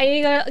hand. I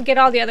need to get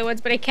all the other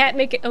ones, but I can't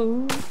make it.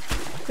 Oh,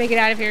 make it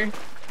out of here.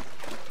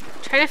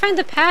 Trying to find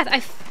the path.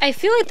 I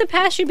feel like the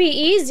path should be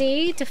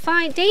easy to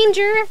find.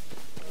 Danger.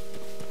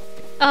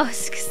 Oh,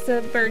 it's because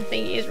the bird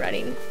thingy is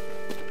running.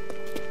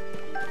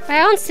 But I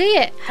don't see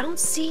it. I don't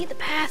see the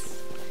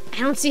path. I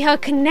don't see how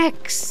it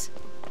connects.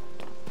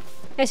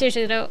 I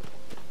seriously don't.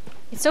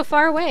 It's so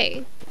far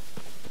away.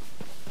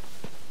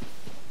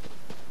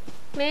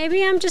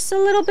 Maybe I'm just a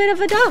little bit of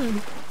a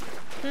dumb.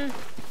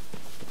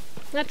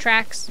 That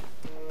tracks.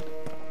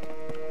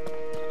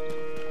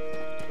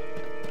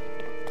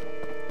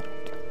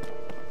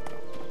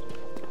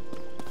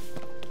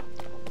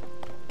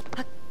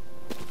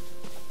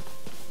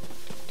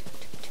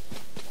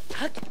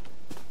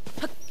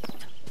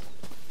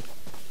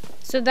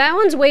 So that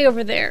one's way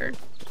over there.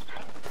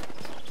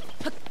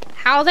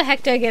 How the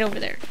heck do I get over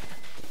there?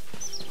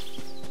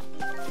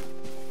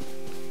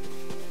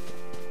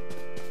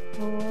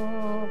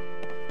 Oh.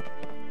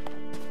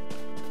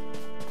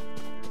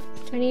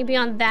 Do I need to be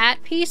on that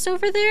piece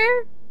over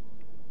there?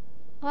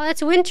 Oh,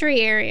 that's a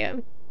wintry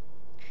area.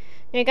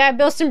 You gotta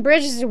build some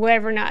bridges or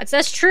whatever nuts.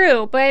 That's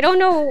true, but I don't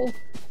know.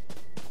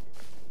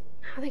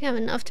 I don't think I have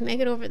enough to make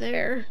it over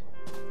there.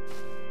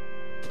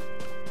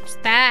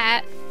 Just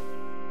that.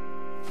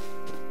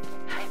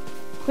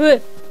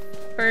 Ugh.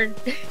 Bird.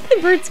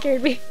 Bird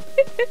scared me.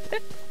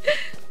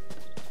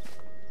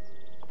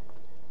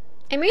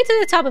 I made it to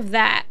the top of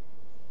that.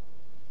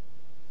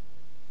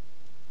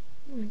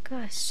 Oh my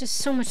gosh, just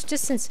so much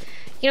distance.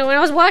 You know, when I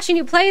was watching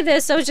you play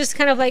this, I was just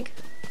kind of like,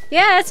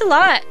 yeah, that's a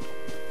lot.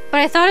 But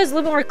I thought it was a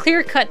little bit more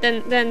clear-cut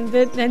than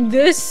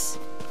this.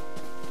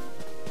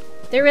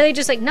 They're really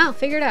just like, no,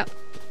 figure it out.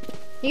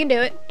 You can do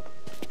it.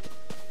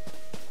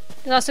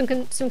 There's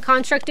also some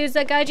construct dudes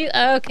that guide you?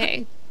 Oh,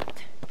 okay.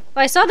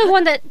 Well, I saw the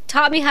one that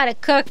taught me how to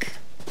cook.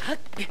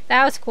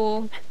 That was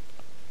cool.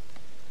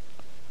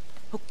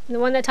 And the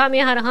one that taught me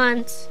how to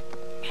hunt.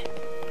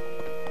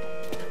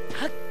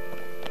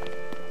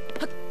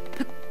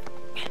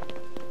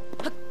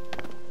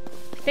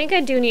 I think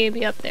I do need to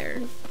be up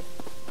there.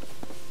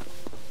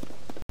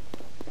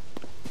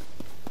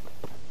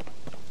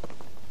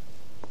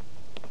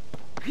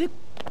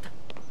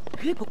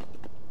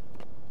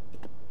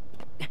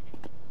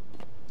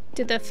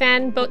 Did the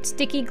fan boat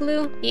sticky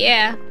glue?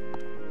 Yeah.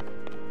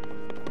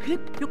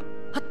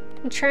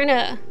 I'm trying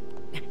to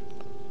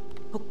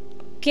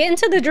get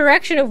into the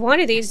direction of one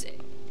of these.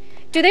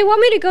 Do they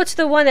want me to go to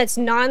the one that's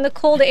not in the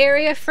cold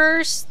area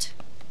first?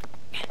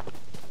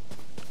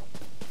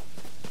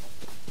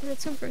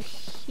 That's over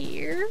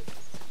here.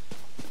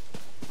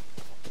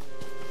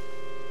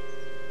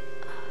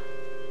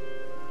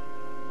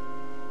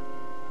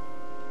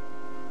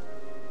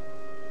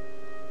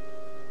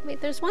 Wait,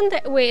 there's one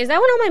that. Wait, is that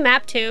one on my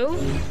map too?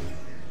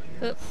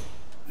 Oh.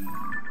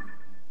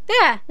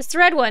 Yeah, it's the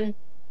red one.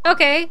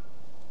 Okay.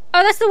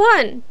 Oh, that's the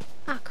one.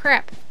 Oh,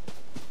 crap.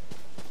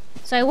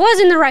 So I was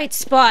in the right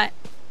spot.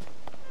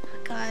 Oh,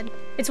 God.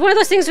 It's one of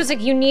those things where it's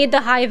like you need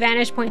the high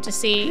vantage point to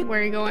see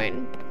where you're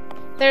going.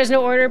 There's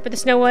no order, but the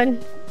snow one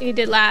you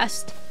did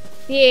last.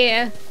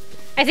 Yeah.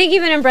 I think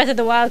even in Breath of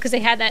the Wild, because they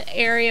had that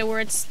area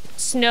where it's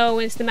snow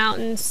and it's the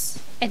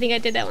mountains, I think I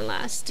did that one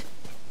last.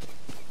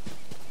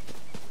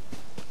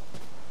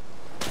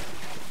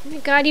 Oh my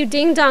God, you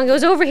ding dong. It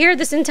was over here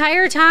this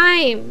entire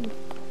time.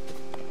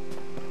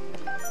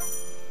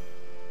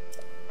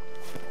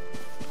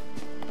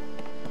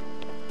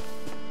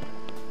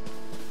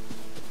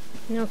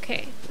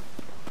 Okay.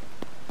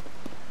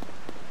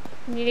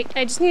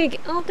 I just need to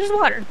get. Oh, there's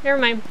water. Never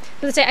mind.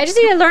 I just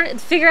need to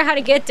figure out how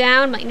to get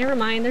down. I'm like, never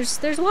mind.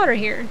 There's water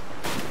here.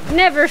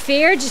 Never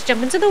fear. Just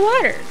jump into the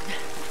water.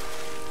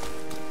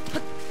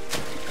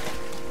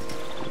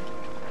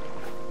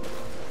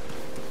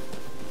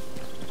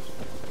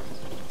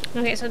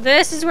 Okay, so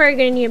this is where you're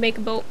gonna need to make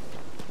a boat.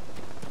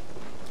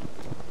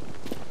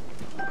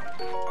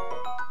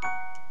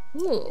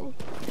 Ooh.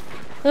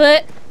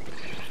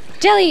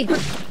 Jelly!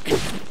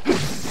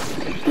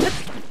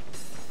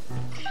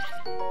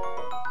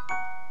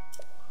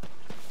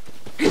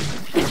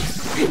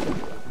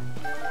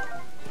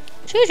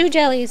 Choo-choo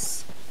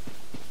jellies.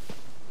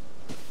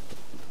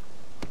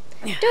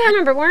 Don't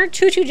remember, weren't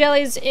choo-choo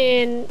jellies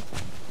in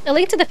A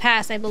Link to the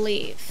Past, I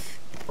believe.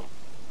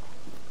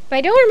 But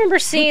I don't remember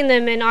seeing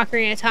them in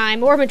Ocarina of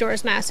Time or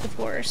Majora's Mask, of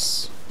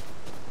course.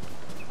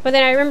 But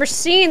then I remember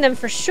seeing them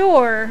for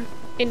sure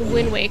in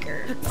Wind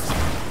Waker.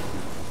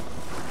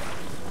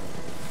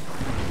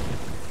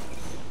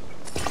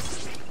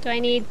 Do I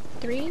need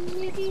 3,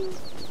 maybe?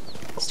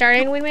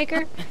 Starting Wind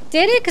Waker?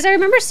 Did it? Because I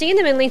remember seeing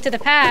them in Link to the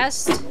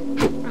Past.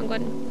 Wrong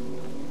one.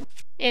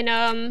 In,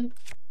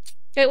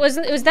 was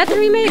that the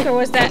remake, or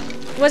was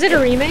it a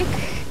remake?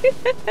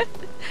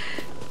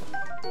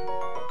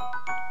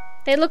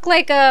 They look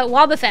like,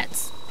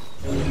 Wobbuffets.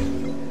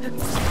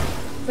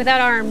 Without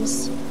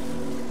arms.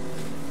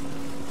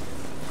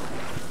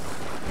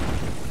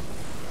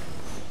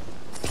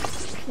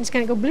 I'm just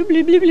gonna go bloop,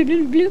 bloop, bloop, bloop,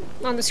 bloop, bloop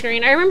on the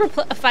screen. I remember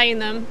fighting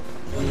them.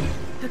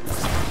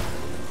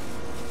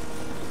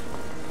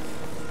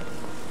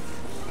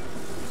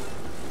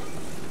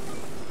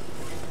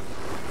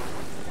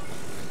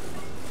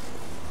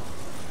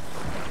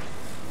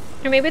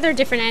 Or maybe they're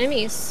different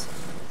enemies.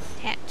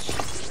 Attach.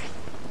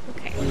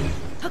 Okay.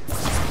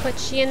 Let's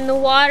put you in the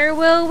water,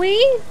 will we?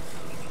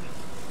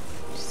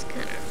 Just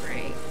kind of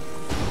right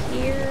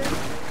here.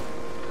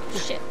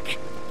 Shit.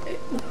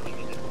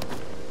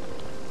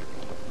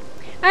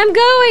 I'm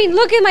going!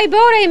 Look at my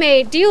boat I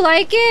made! Do you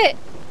like it?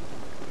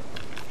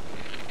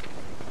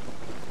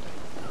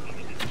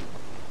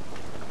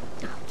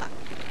 Oh, fuck.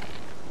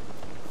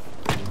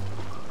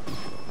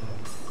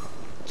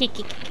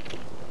 Kick.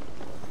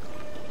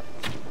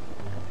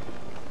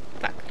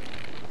 Fuck.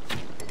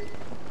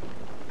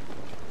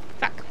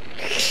 Fuck.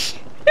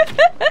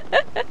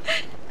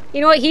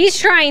 You know what? He's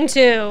trying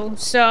to,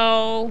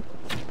 so...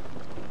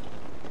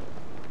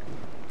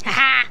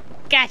 Haha!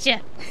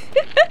 Gotcha!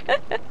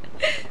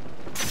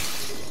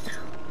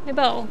 My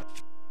bow.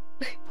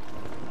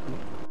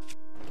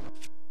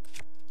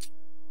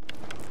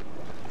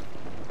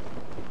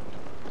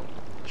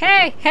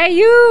 Hey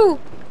you!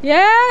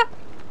 Yeah?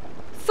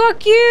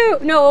 Fuck you!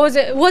 No, what was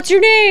it? What's your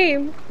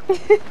name?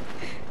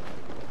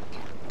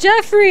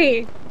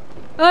 Jeffrey!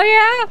 Oh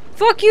yeah?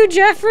 Fuck you,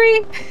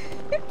 Jeffrey!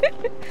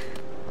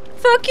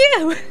 Fuck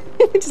you!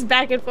 Just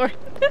back and forth.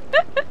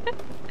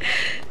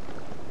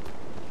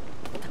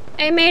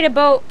 I made a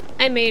boat.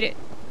 I made it.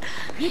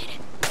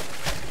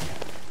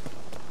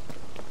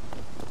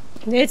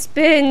 It's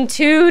been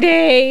 2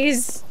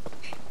 days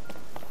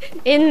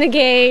in the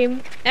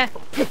game.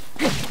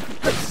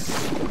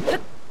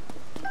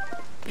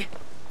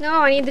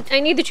 No, I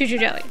need the choo-choo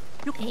jelly.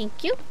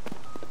 Thank you.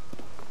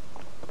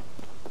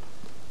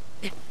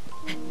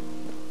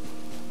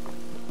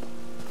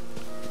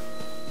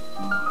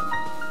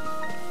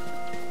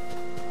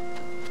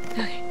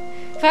 Okay.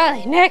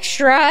 Finally, next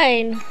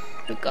shrine.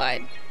 Oh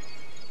god.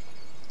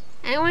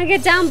 I want to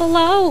get down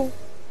below.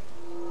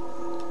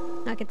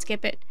 I can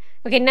skip it.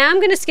 Okay, now I'm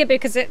gonna skip it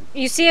because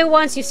you see it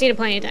once, you've seen it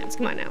plenty of times.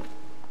 Come on now.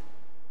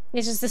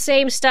 It's just the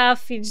same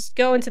stuff. You just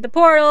go into the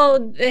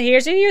portal.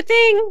 Here's a new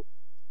thing.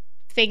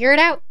 Figure it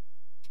out.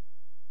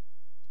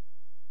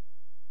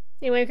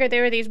 Anyway,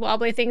 there were these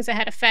wobbly things that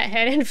had a fat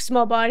head and a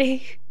small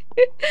body.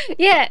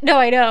 Yeah, no,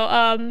 I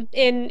know.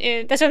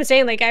 That's what I'm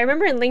saying. Like, I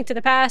remember in Link to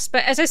the Past,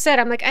 but as I said,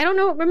 I'm like, I don't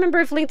know. Remember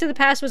if Link to the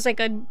Past was like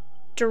a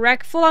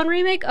direct full-on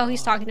remake? Oh,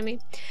 he's talking to me.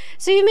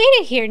 So you made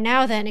it here.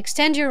 Now then,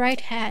 extend your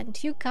right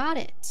hand. You got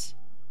it.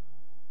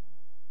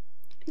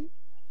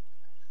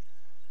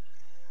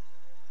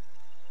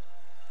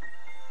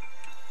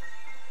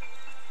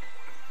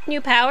 New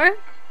power?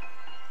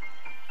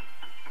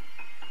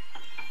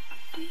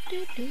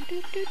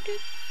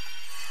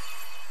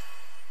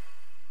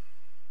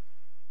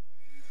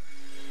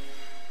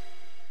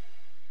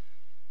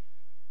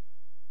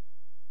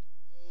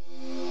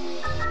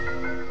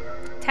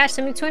 Attach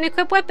something to an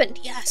equipped weapon.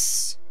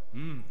 Yes.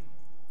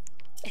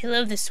 I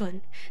love this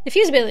one. The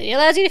fuse ability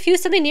allows you to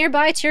fuse something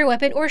nearby to your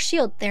weapon or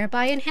shield,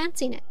 thereby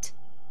enhancing it.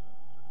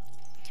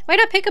 Why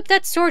not pick up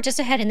that sword just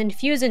ahead and then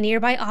fuse a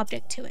nearby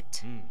object to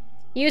it?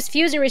 Use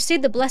fuse and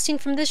receive the blessing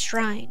from the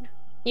shrine.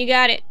 You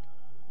got it.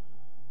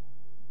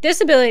 This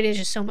ability is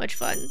just so much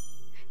fun.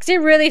 Because it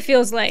really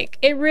feels like,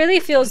 either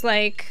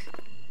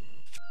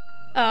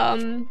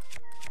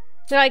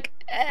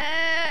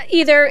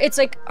it's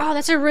like, oh,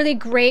 that's a really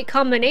great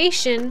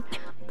combination,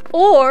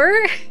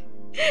 or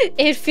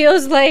it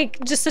feels like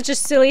just such a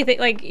silly thing,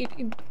 like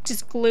you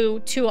just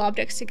glue two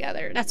objects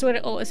together. That's what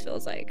it always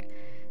feels like.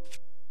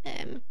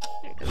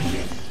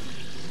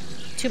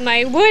 To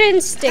my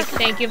wooden stick,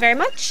 thank you very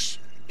much.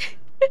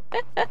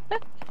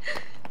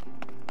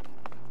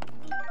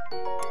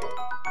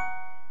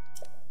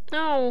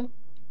 No,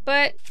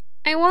 but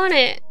I want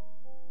it.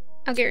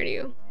 I'll give it to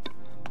you.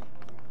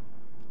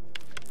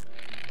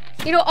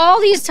 You know,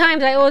 all these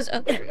times I always... Oh,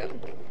 there we go.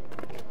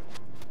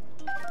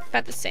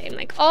 About the same.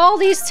 Like, all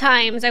these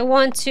times I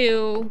want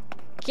to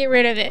get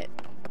rid of it.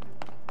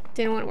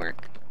 Didn't want to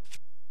work.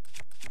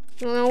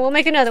 We'll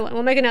make another one.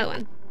 We'll make another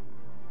one.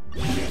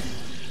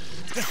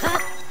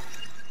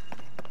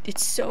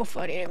 It's so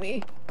funny to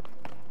me.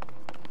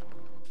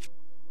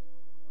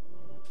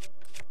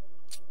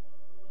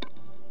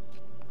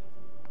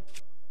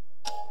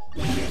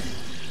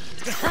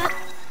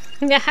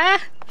 Yaha.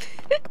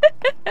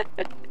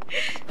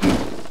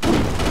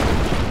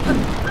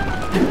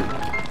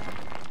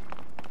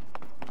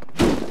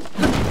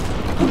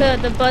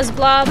 The buzz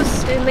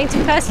blobs in Link to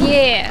the Past?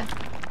 Yeah.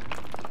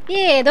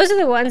 Yeah, those are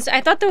the ones.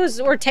 I thought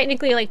those were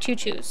technically like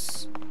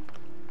choo-choos.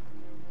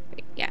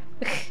 Yeah.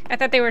 I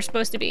thought they were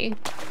supposed to be.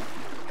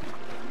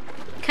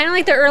 Kind of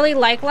like the early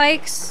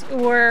likes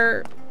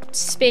were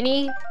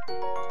spinny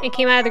and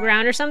came out of the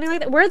ground or something like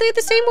that. Were they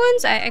the same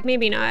ones?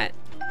 Maybe not.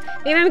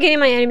 Maybe I'm getting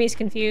my enemies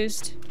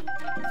confused.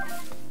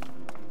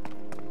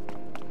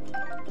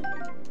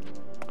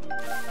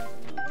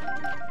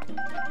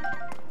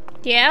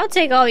 Yeah, I'll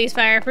take all these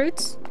fire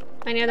fruits.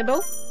 Any other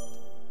bow?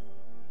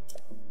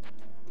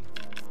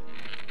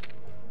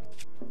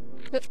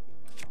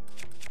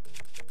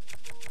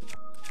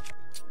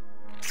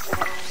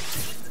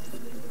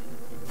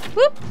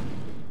 Whoop!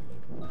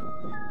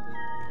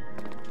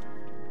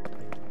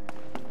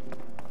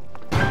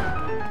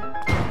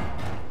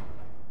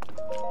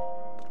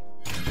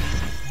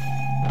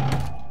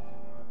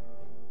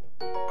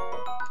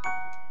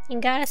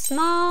 And got a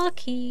small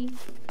key.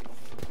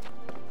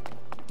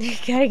 You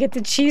gotta get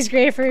the cheese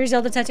grater for your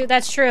Zelda tattoo.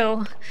 That's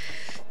true.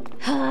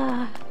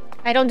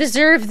 I don't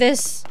deserve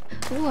this.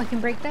 Ooh, I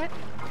can break that.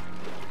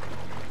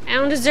 I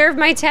don't deserve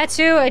my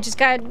tattoo. I just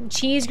got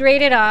cheese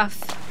grated off.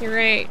 You're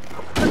right.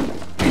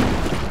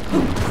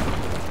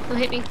 Don't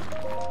hit me.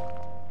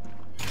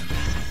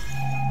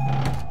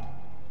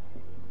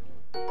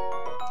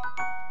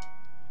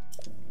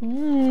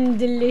 Mmm,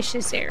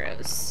 delicious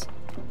arrows.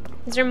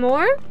 Is there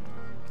more?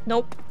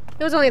 Nope.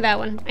 It was only that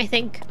one, I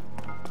think.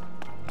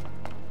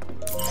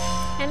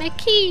 And a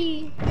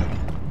key.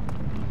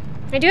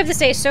 I do have to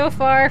say, so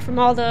far from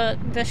all the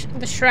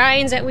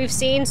shrines that we've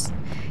seen,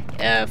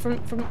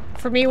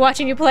 from me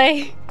watching you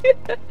play,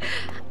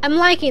 I'm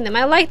liking them.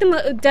 I like them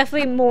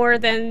definitely more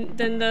than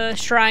the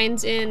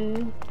shrines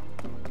in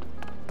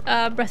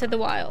Breath of the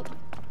Wild.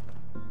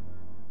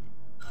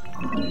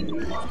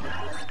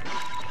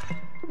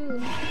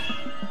 Ooh.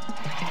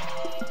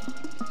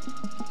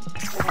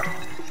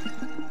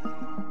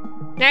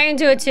 Now I can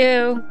do it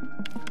too.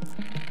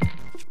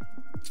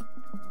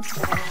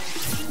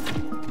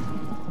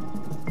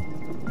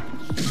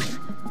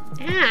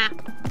 Ah,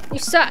 you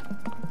suck.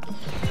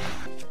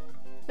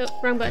 Oh,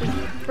 wrong button.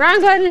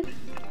 Wrong button!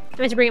 I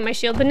meant to bring up my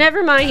shield, but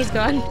never mind, he's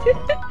gone.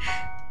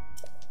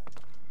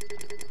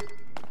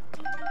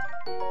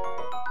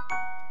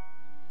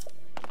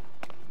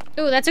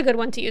 Oh, that's a good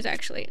one to use,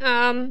 actually.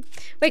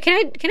 Wait, can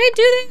I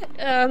do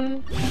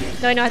that?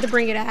 No, I know I have to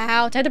bring it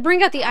out. I have to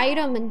bring out the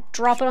item and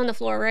drop it on the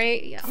floor,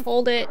 right? Yeah,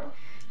 hold it,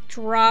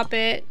 drop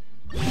it.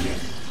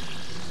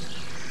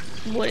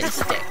 Wooden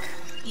stick.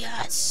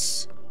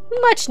 Yes.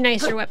 Much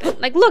nicer weapon.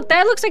 Like, look,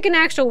 that looks like an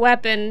actual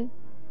weapon.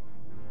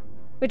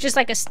 With just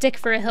like a stick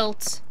for a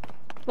hilt.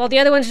 While the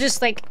other one's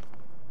just like,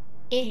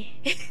 eh.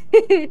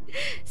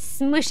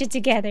 Smush it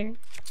together.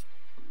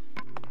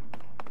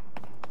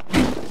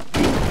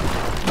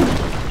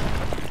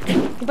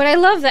 But I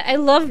love that. I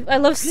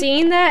love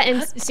seeing that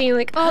and seeing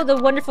like, oh, the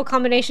wonderful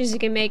combinations you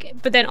can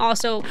make. But then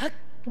also,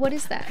 what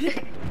is that?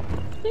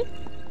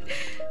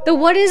 The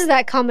what is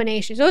that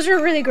combinations? Those are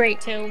really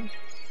great too.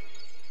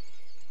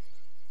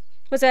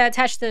 Was that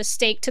attached the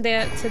stake to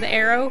the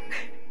arrow?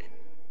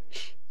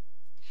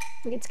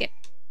 We can skip.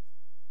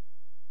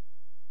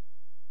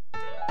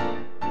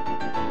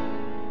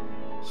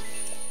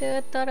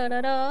 Da, da, da,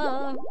 da,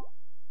 da.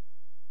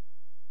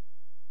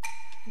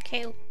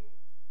 Okay,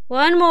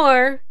 one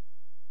more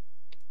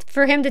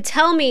for him to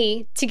tell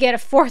me to get a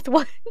fourth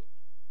one.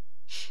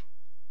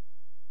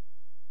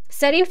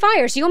 Setting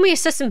fires. You want me to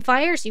set some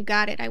fires? You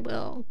got it. I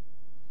will.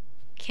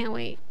 Can't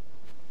wait.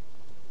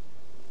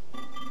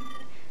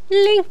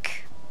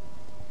 Link.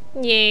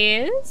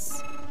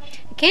 Yes?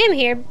 I came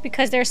here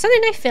because there's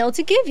something I failed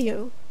to give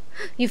you.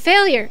 You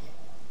failure.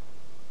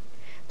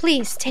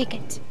 Please, take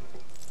it.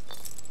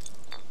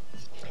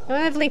 I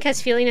wonder if Link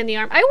has feeling in the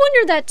arm. I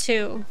wonder that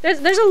too. There's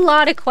a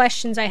lot of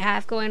questions I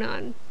have going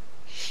on.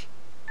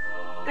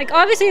 Like,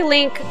 obviously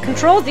Link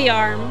controlled the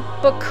arm,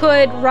 but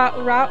could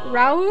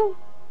Raoul?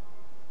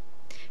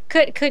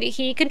 Could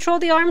he control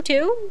the arm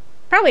too?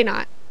 Probably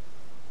not.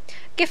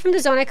 Gift from the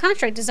Zonai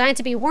construct, designed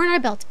to be worn on a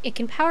belt. It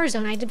can power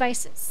Zonai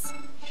devices.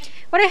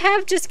 What I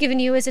have just given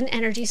you is an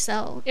energy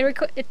cell.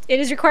 It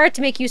is required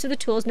to make use of the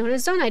tools known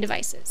as Zonai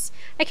devices.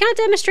 I cannot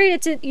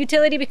demonstrate its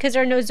utility because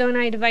there are no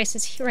Zonai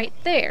devices right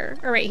there,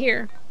 or right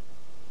here.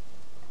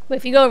 But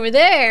if you go over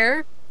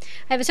there,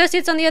 I have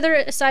associates on the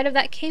other side of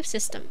that cave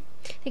system.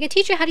 They can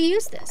teach you how to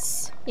use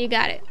this. You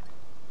got it.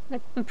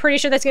 I'm pretty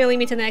sure that's going to lead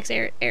me to the next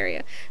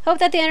area. Hope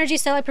that the energy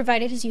cell I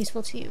provided is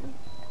useful to you.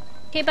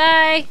 Okay,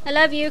 bye. I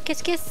love you.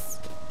 Kiss, kiss.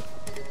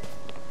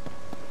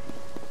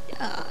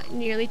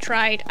 Nearly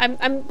tried.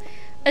 I'm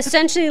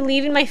essentially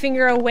leaving my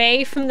finger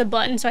away from the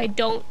button so I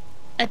don't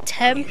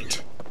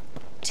attempt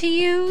to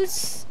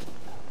use.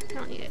 I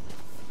don't need it.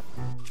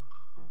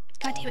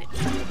 God damn it.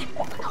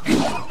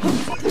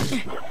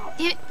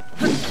 Damn it.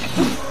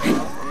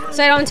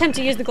 So I don't attempt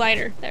to use the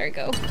glider. There we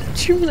go.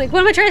 Like,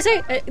 what am I trying to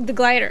say? The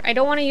glider. I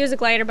don't want to use the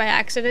glider by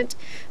accident.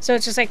 So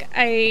it's just like,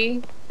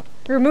 I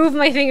remove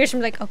my fingers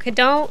from like, okay,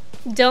 don't.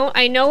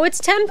 I know it's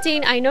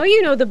tempting. I know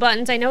you know the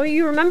buttons. I know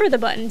you remember the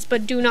buttons,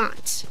 but do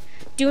not.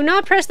 Do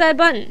not press that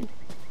button.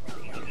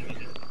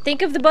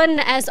 Think of the button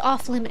as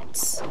off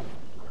limits.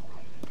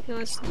 No,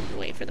 let's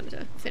wait for them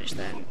to finish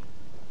that.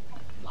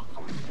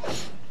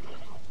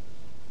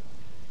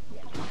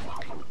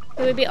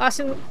 It would be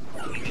awesome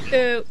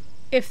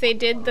if they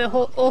did the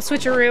whole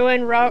switcheroo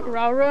and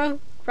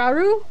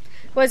Rauru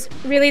was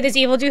really this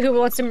evil dude who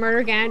wants to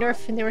murder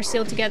Ganondorf, and they were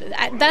sealed together.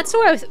 That's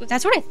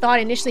what I thought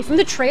initially. From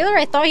the trailer,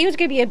 I thought he was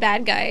gonna be a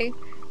bad guy,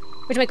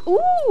 which I'm like,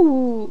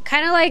 ooh,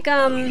 kind of like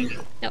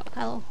no,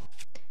 hell,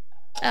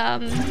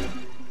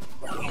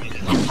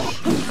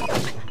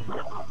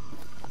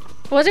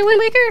 was it Wind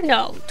Waker?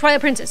 No,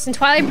 Twilight Princess. In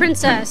Twilight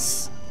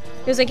Princess,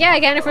 it was like, yeah,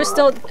 Ganondorf was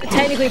still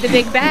technically the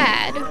big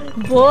bad,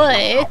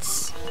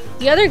 but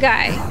the other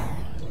guy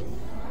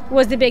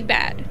was the big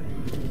bad.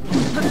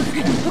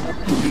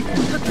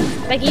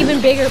 Like,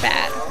 even bigger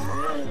bad.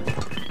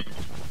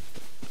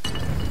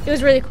 It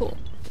was really cool.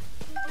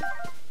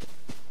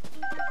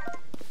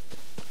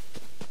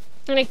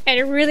 And I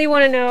really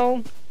want to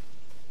know,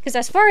 because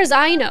as far as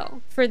I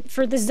know, for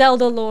the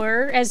Zelda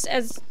lore,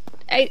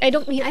 I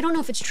don't know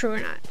if it's true or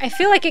not. I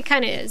feel like it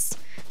kind of is.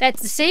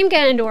 That's the same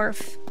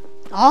Ganondorf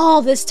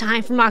all this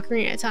time from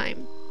Ocarina of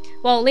Time,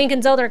 while Link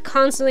and Zelda are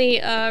constantly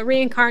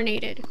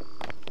reincarnated.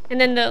 And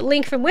then the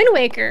Link from Wind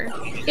Waker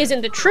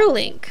isn't the true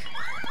Link,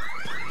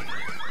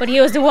 but he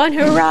was the one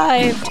who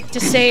arrived to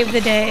save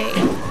the day.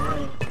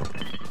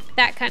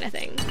 That kind of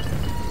thing.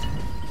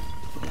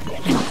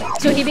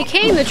 So he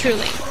became the true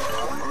Link.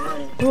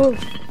 Ooh.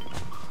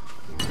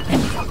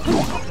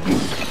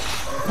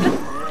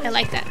 I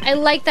like that. I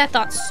like that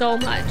thought so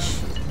much.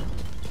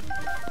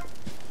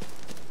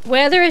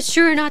 Whether it's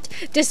true or not,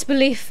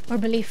 disbelief or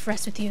belief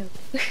rests with you.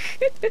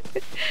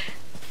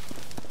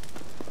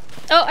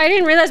 Oh, I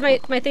didn't realize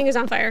my thing is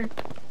on fire.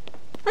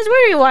 I was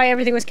wondering why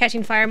everything was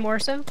catching fire more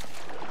so.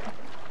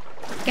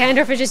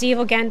 Ganondorf is just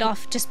evil,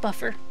 Gandalf, just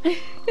buffer.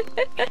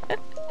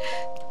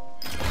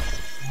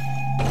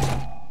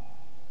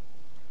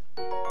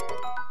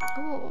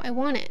 Oh, I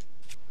want it.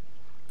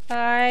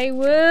 I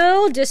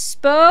will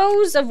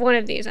dispose of one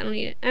of these. I don't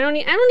need it. I don't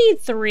need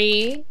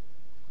 3.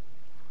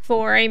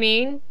 4, I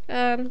mean.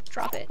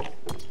 Drop it.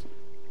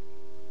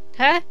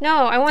 Huh?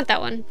 No, I want that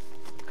one.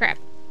 Crap.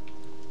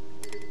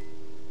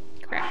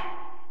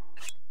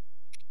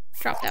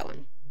 Drop that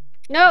one.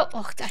 No!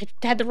 Oh, I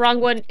had the wrong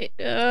one.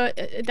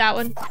 That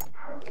one.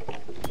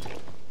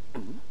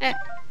 There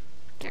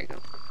you go.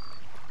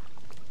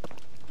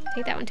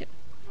 Take that one too.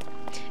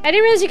 I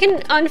didn't realize you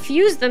can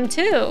unfuse them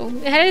too.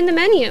 It had it in the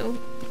menu.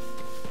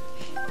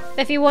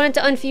 If you wanted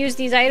to unfuse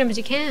these items,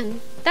 you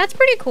can. That's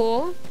pretty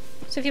cool.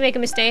 So if you make a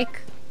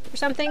mistake or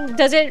something,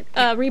 does it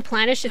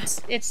replenish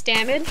its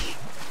damage?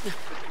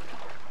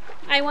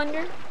 I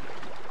wonder.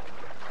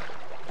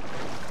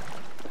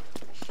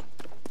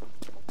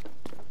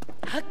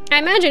 I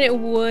imagine it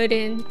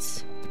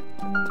wouldn't.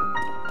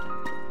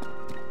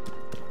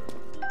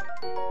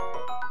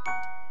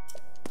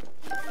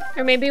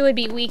 Or maybe it would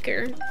be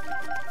weaker.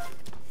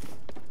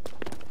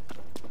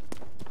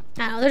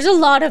 I don't know, there's a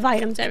lot of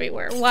items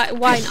everywhere. Why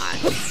not?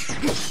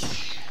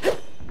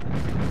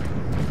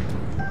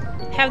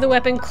 Have the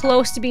weapon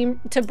close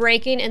to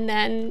breaking and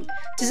then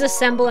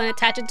disassemble and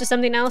attach it to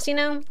something else, you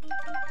know?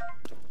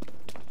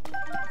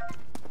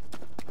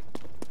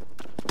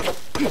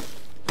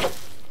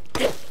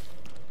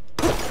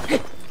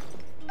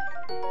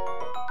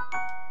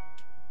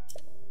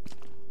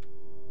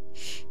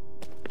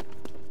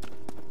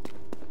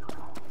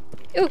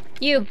 Ooh,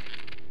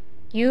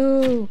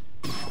 you.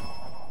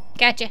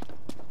 Gotcha.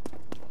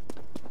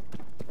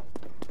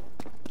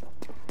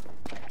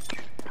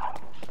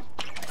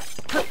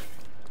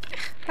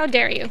 How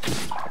dare you?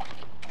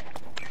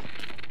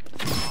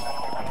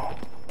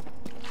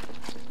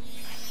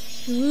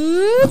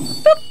 Whoop,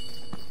 boop.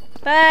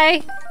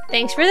 Bye.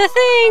 Thanks for the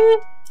thing.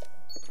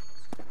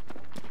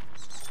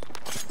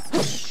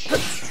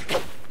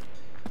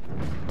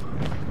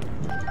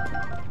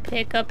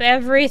 Pick up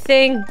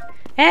everything.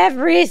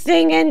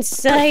 Everything in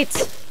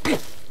sight.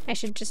 I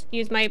should just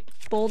use my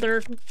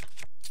boulder.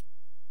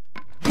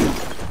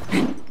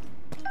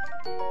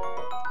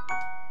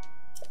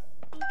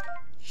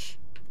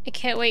 I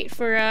can't wait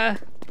for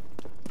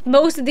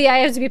most of the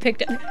items to be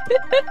picked up.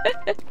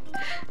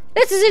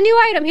 This is a new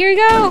item. Here we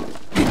go.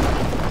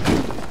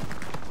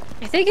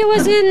 I think it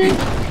was in.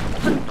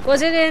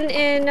 Was it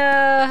in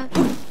I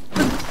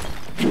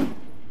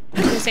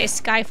was gonna say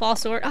Skyfall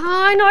Sword.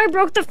 Oh, I know I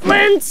broke the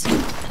flint.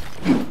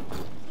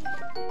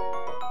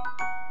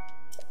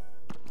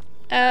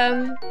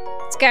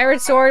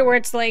 Skyward Sword, where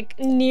it's like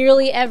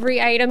nearly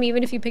every item,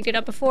 even if you picked it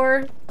up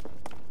before,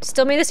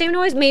 still made the same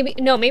noise? Maybe,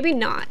 no, maybe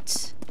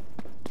not.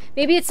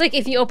 Maybe it's like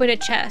if you open a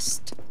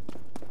chest.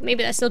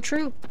 Maybe that's still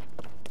true.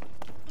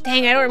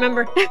 Dang, I don't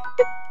remember.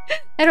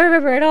 I don't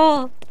remember at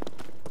all.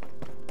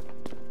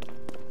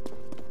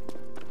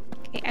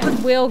 Okay,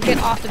 will get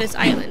off of this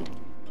island.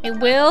 I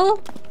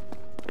will.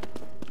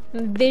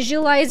 I'm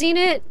visualizing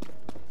it.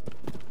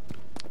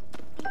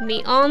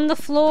 Me on the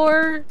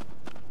floor.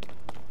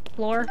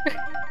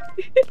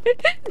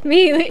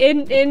 Me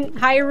in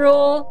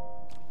Hyrule.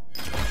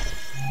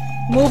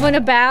 Moving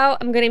about.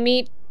 I'm gonna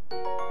meet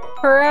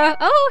Pura.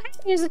 Oh, hey,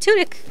 here's a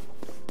tunic.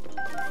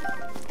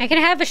 I can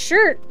have a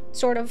shirt,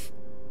 sort of.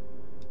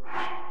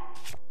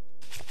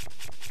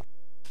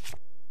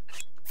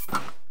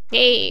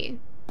 Hey.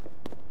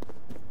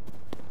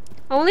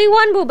 Only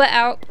one booba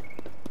out.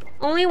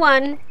 Only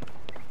one.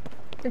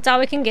 That's all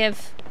we can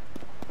give.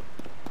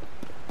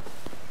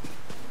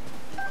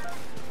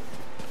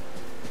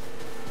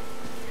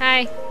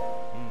 Hi.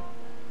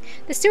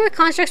 The sewer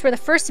constructs were the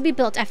first to be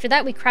built. After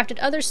that, we crafted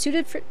others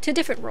suited to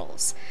different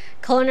roles.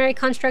 Culinary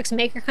constructs,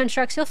 maker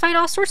constructs, you'll find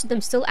all sorts of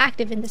them still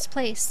active in this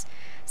place.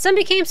 Some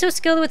became so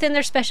skilled within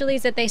their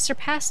specialties that they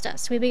surpassed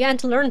us. We began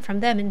to learn from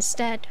them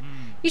instead.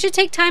 You should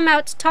take time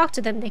out to talk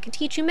to them. They can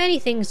teach you many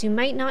things you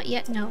might not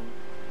yet know.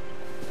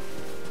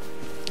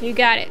 You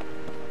got it.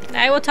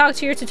 I will talk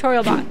to your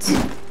tutorial bots.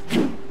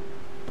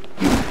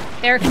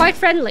 They're quite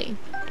friendly.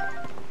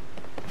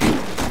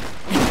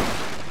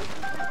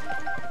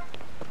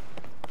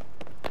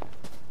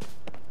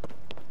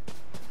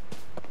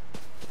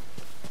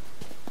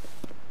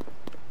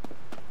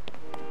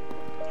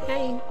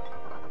 Hi.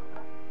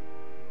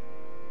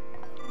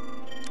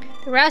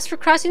 The routes for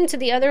crossing to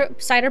the other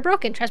side are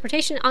broken.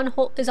 Transportation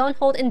is on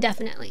hold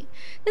indefinitely.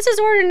 This is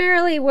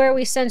ordinarily where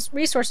we send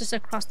resources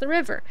across the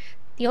river.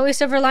 The only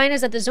silver line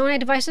is that the Zonai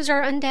devices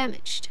are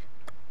undamaged.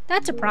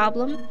 That's a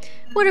problem.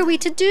 What are we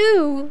to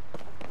do?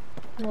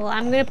 Well,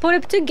 I'm gonna put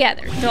it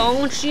together.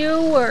 Don't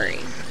you worry.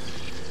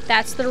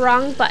 That's the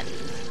wrong button.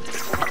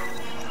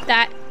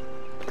 That...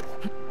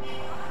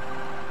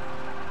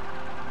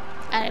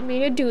 I didn't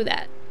mean to do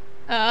that.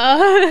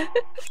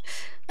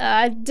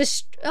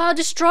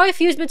 Destroy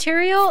fused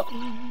material?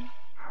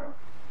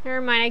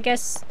 Never mind, I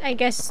guess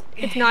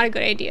it's not a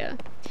good idea.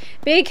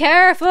 Be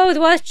careful with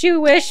what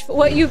you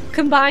what you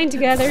combine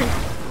together.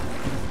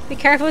 Be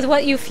careful with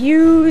what you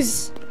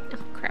fuse. Oh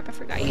crap, I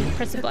forgot you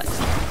press the button.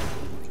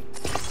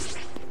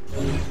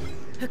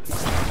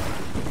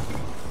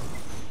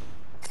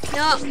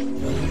 No.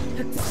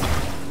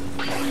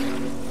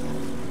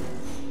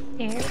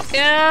 There we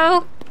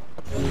go.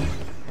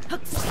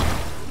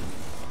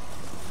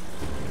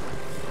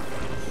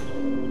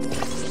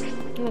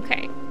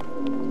 Okay.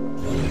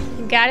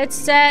 Got it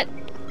set.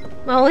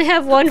 I only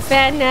have one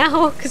fan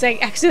now because I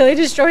accidentally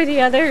destroyed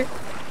the other.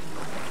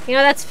 You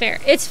know, that's fair.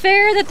 It's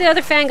fair that the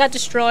other fan got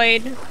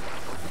destroyed.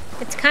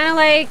 It's kind of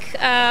like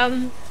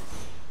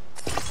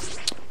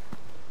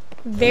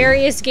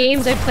various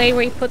games I played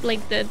where you put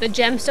like the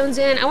gemstones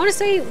in. I want to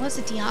say, was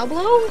it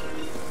Diablo?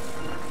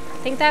 I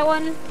think that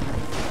one.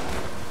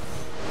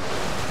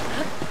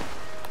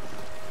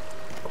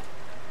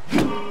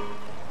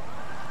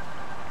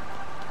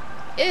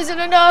 Is it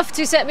enough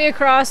to set me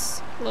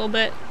across? A little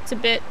bit. It's a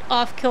bit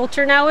off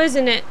kilter now,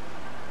 isn't it?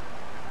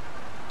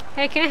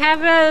 Hey, can I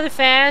have another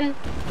fan?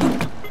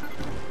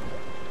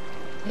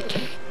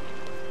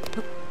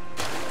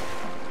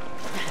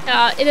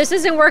 This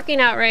isn't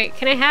working out right.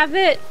 Can I have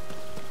it?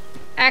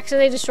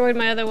 Accidentally destroyed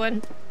my other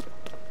one.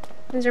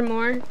 Is there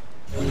more?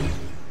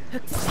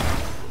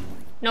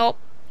 Nope.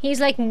 He's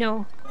like,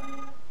 no.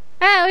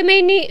 Ah,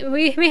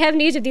 we have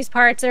needs of these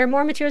parts. There are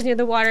more materials near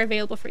the water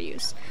available for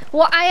use.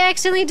 Well, I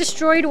accidentally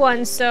destroyed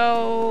one,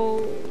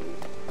 so...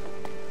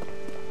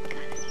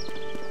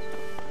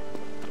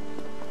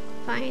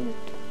 Fine.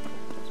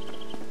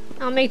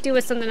 I'll make do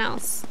with something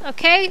else.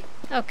 Okay?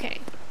 Okay.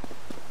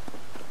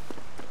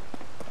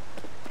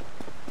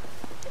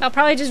 I'll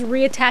probably just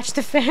reattach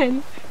the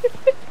fan.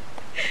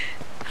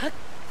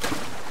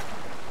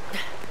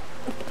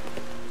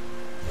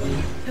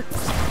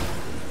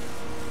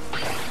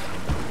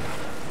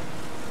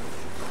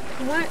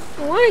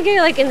 I want to get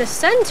it like in the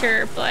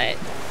center, but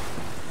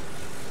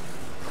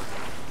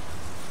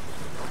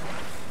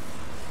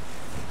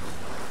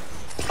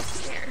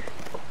there.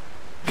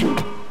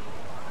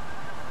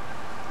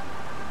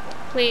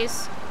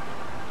 Please,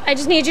 I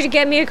just need you to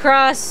get me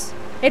across.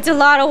 It's a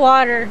lot of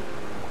water.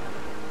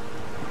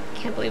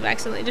 Can't believe I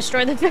accidentally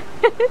destroyed the fan.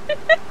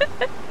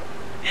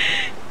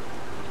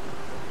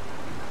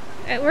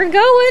 We're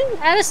going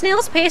at a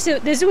snail's pace.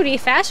 This would be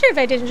faster if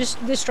I didn't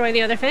just destroy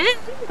the other fan,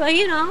 but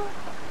you know.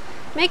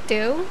 Make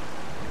do.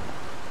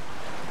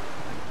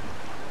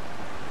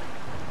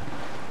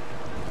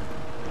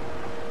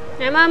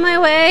 I'm on my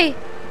way.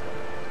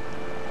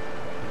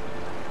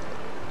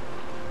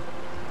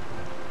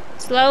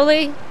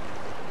 Slowly.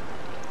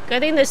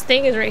 Good thing this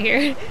thing is right here.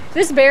 If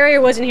this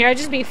barrier wasn't here, I'd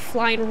just be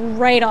flying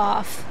right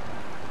off.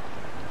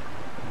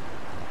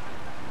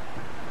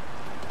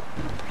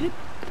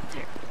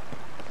 There.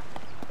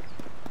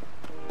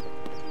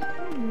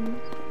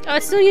 Oh,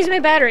 it's still using my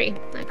battery.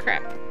 Ah,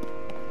 crap.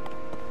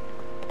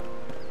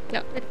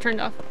 No, it turned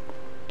off.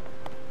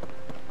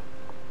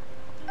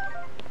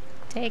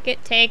 Take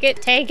it, take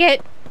it, take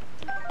it!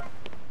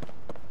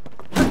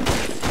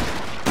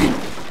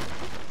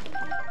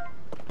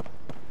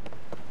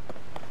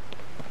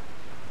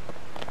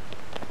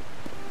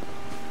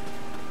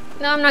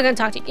 No, I'm not gonna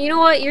talk to you. You know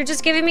what? You're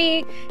just giving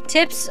me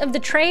tips of the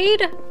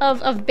trade,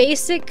 of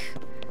basic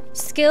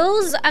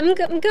skills. I'm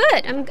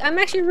good. I'm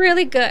actually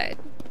really good.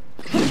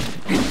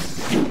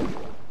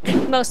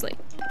 Mostly.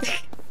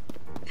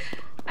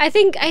 I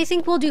think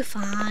we'll do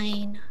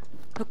fine.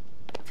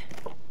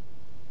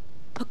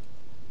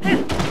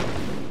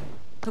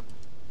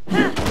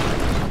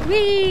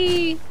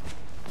 Whee!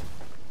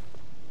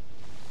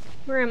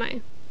 Where am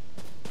I?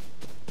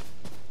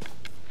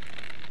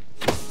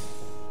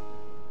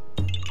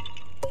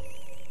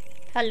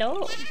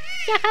 Hello.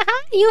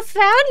 You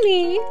found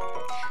me.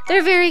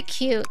 They're very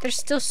cute. They're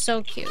still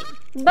so cute.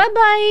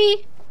 Bye-bye.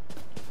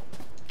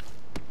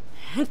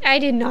 I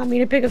did not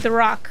mean to pick up the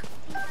rock.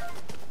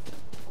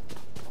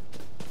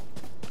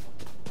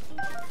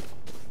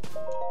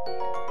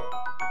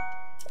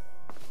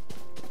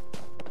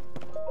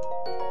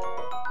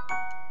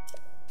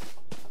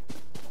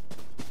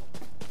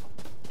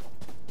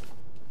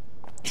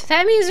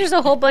 That means there's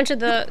a whole bunch of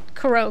the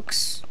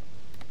Karoks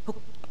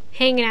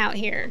hanging out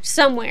here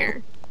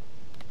somewhere.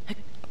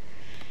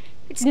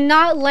 It's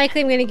not likely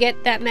I'm gonna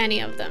get that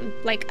many of them.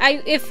 Like,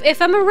 if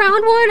I'm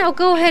around one, I'll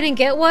go ahead and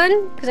get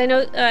one, because I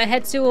know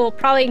Hetsu will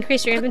probably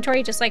increase your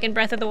inventory just like in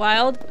Breath of the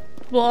Wild.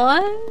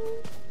 But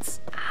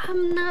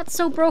I'm not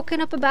so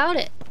broken up about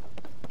it.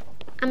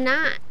 I'm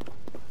not.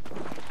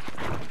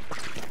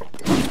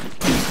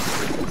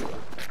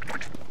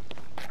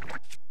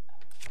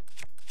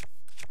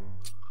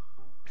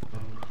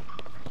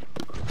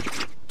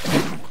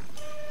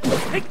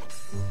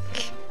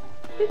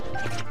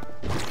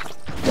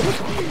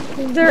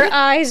 Their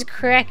eyes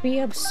crack me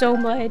up so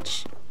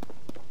much.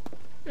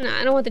 No,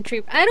 I don't want the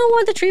tree. I don't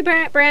want the tree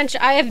branch.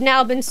 I have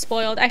now been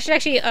spoiled. I should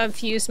actually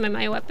fuse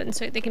my weapons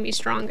so they can be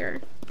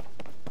stronger.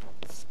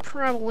 It's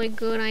probably a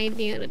good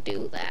idea to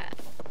do that.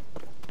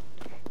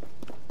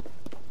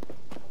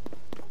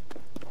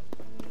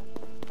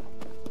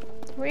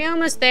 Are we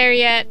almost there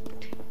yet?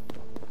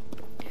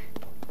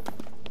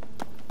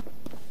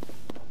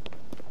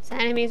 This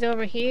enemy's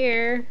over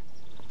here.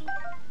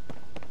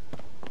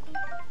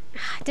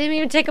 I didn't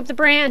even take up the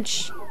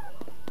branch.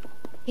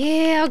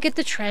 Yeah, I'll get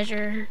the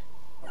treasure.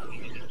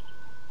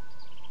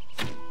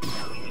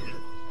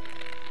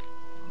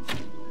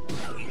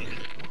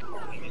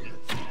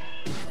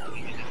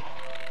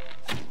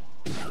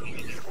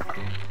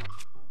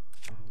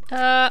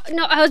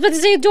 No, I was about to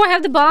say, do I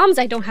have the bombs?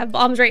 I don't have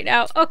bombs right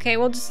now. Okay,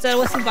 we'll just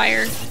with some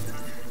fire.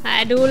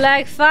 I do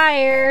like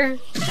fire.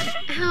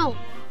 Ow.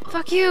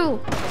 Fuck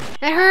you.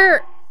 That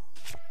hurt.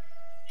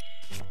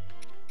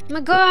 Oh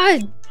my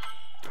god.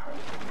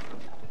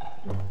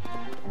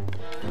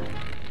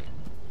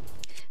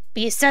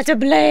 Be set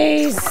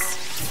ablaze!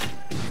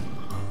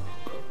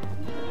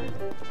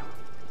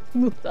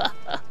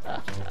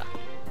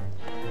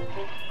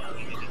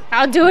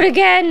 I'll do it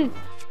again!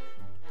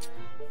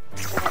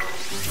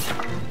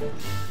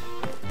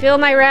 Feel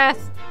my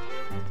wrath.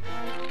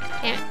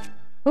 Yeah.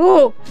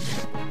 Ooh!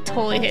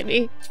 Totally hit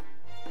me.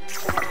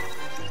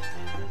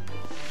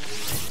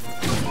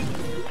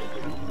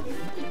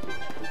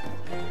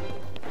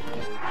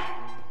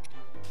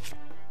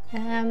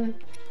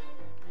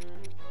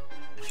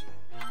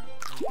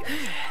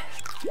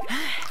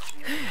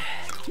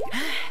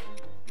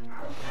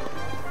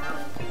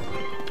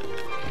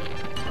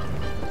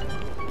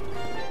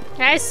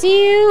 I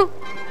see you.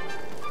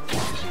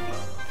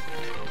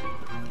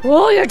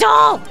 Whoa, you're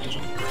tall!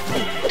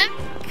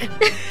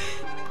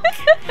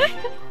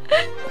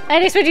 I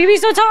didn't expect you to be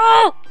so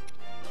tall!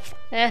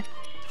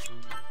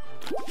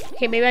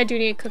 Okay, maybe I do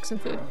need to cook some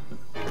food.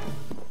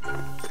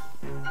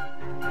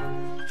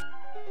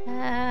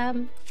 There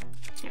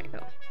we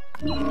go.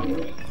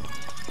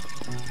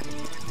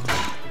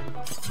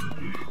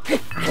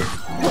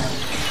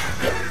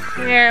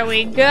 There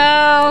we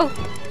go.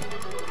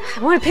 I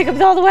want to pick up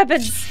all the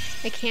weapons.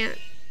 I can't.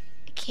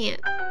 I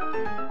can't.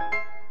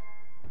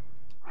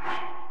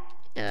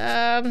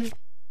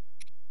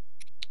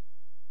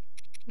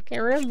 Get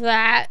rid of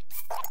that.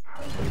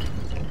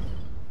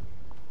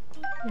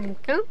 There we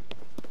go.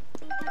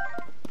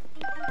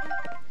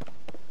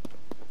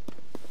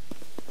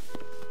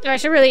 Oh, I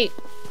should really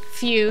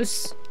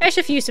fuse. I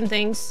should fuse some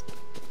things.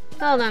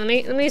 Hold on,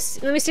 let me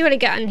see what I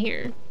got in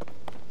here.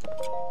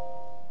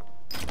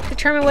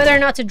 Determine whether or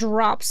not to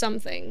drop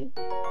something.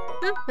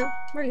 Oh, no,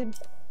 we're good.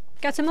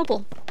 Got some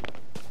opal.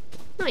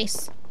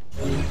 Nice.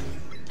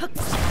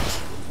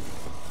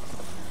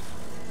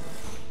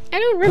 I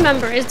don't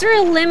remember. Is there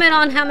a limit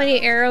on how many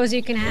arrows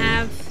you can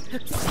have?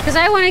 Because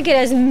I want to get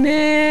as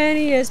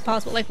many as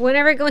possible. Like,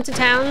 whenever I go into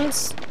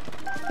towns,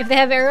 if they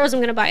have arrows, I'm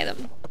going to buy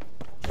them.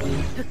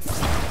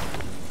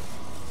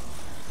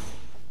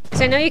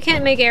 Because I know you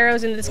can't make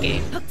arrows in this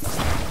game.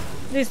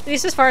 At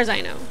least as far as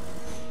I know.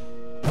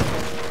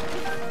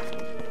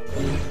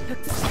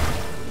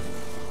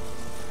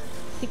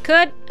 If you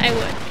could, I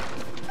would.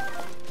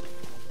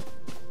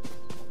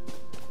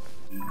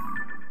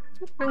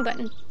 Oh, wrong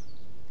button.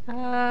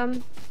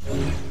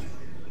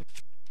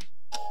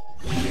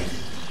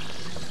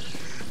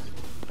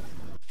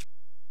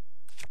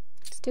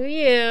 Let's do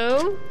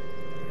you.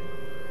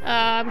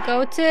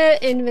 Go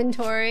to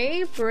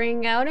inventory,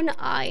 bring out an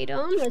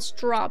item. Let's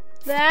drop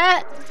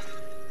that.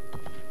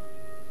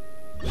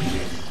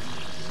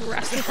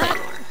 Rusty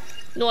claymore.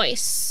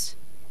 Nice.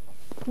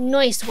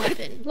 Nice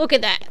weapon. Look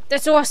at that.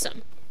 That's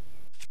awesome.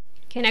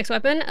 Okay, next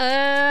weapon.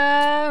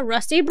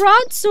 Rusty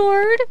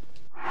broadsword.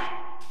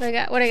 What I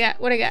got? What I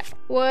got? What I got?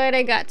 What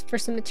I got for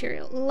some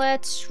material?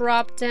 Let's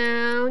drop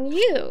down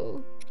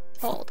you.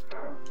 Hold.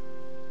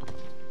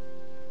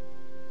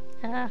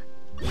 I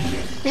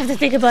have to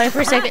think about it for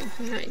a second.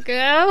 There we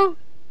go.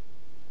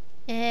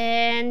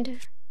 And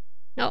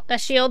no, that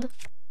shield.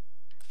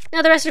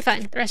 No, the rest are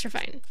fine. The rest are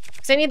fine.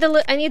 Cause I need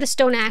the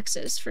stone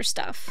axes for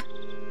stuff.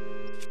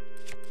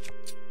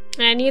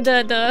 And I need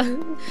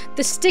the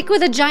stick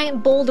with a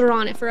giant boulder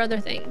on it for other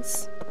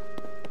things.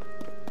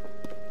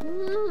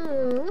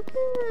 Ooh, look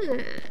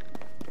at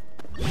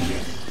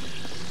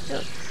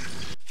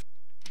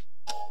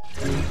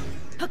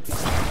that.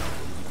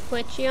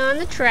 Put you on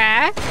the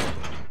track.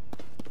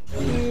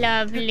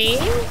 Lovely.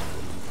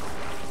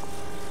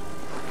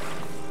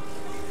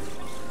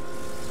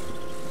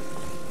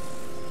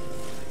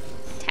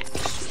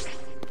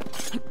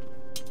 Attach.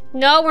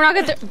 No, we're not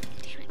gonna damn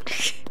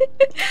it.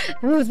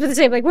 I was about to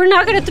say, like, we're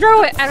not gonna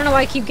throw it. I don't know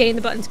why I keep getting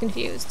the buttons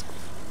confused.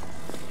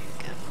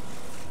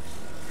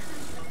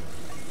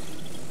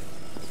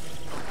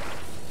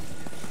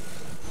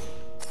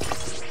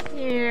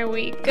 There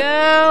we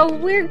go.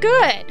 We're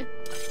good.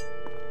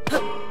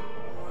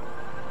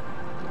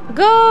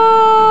 Go!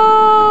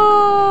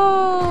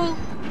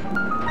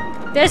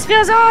 This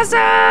feels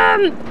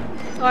awesome!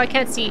 Oh, I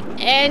can't see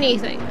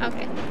anything.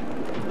 Okay.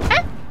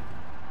 Ah.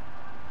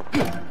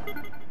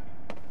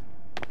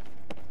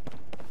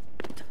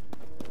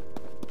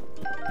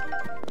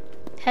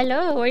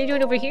 Hello, what are you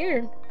doing over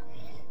here?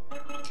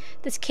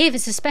 This cave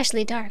is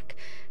especially dark.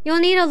 You'll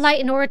need a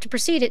light in order to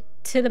proceed it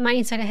to the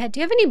mining site ahead.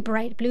 Do you have any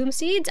bright bloom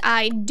seeds?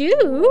 I do.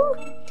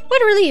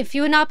 What a relief!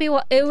 You would not be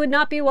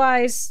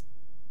wise.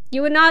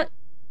 You would not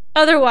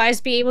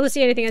otherwise be able to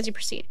see anything as you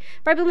proceed.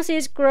 Bright bloom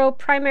seeds grow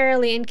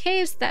primarily in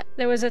caves. That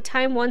there was a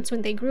time once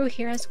when they grew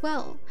here as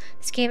well.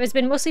 This cave has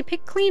been mostly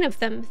picked clean of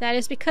them. That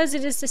is because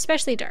it is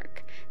especially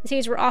dark. The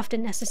seeds were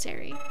often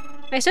necessary.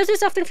 My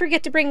associates often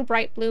forget to bring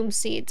bright bloom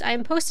seeds. I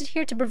am posted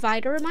here to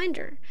provide a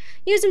reminder.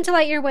 Use them to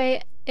light your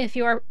way if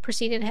you are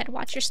proceeding ahead.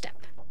 Watch your step.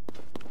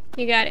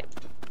 You got it.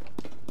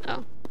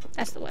 Oh,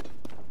 that's the one.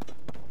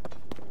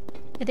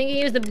 I think you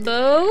use the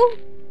bow,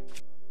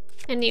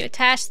 and you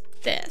attach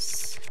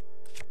this.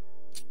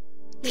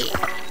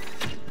 Yeah.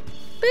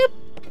 Boop.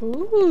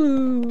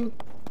 Ooh,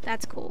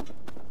 that's cool.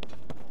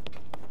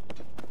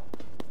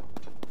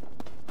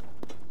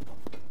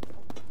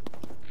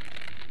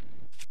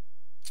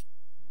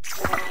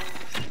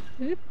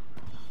 Boop.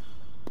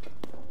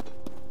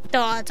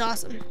 Oh, that's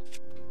awesome.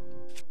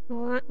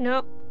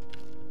 No.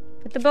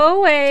 Put the bow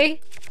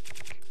away.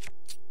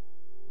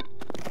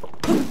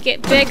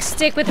 Get big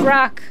stick with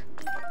rock.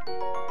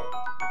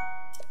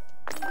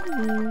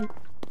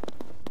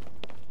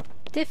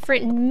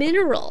 Different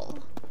mineral.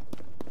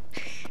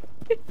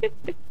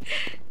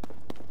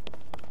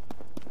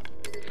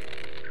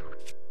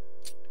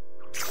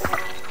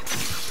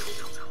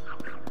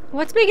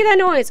 What's making that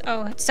noise?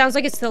 Oh, it sounds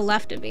like it's to the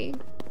left of me.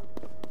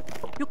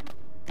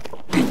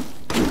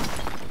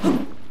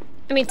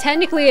 I mean,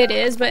 technically it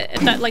is, but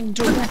it's not like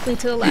directly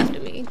to the left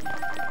of me.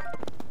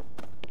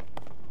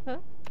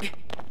 Oh.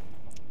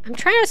 I'm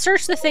trying to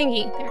search the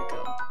thingy. There we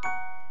go.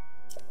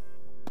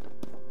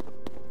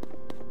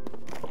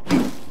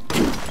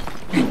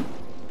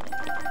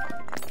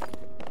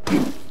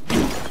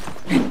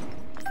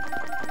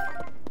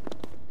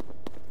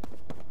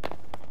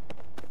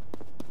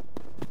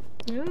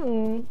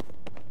 Oh.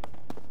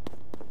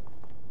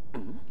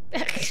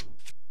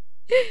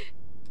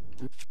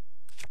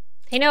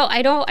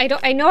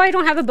 I know I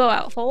don't have a bow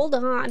out. Hold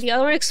on. The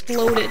other one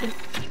exploded.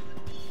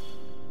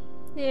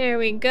 There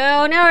we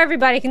go. Now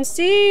everybody can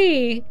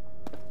see.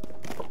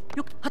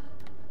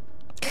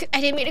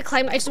 I didn't mean to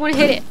climb. I just want to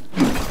hit it.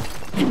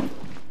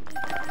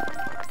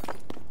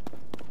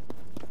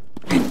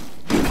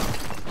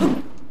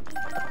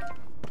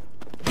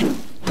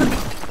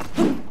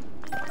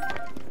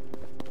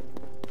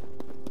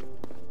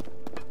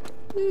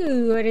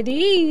 Ooh, what are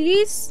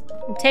these?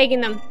 I'm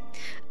taking them.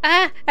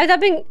 I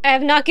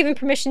have not given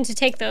permission to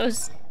take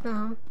those.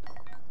 Oh.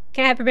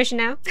 Can I have permission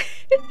now?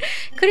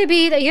 Could it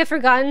be that you have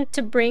forgotten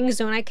to bring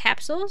Zonai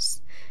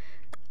capsules?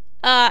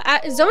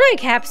 Zonai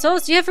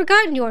capsules? You have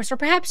forgotten yours, or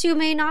perhaps you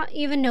may not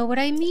even know what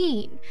I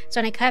mean.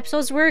 Zonai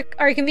capsules are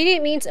a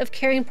convenient means of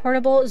carrying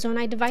portable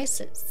Zonai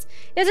devices.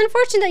 It is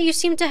unfortunate that you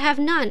seem to have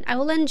none. I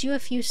will lend you a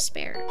few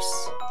spares.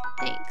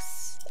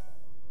 Thanks.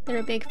 They're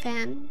a big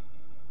fan.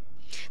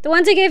 The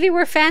ones I gave you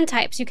were fan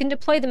types. You can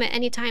deploy them at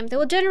any time. They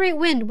will generate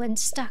wind when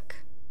struck.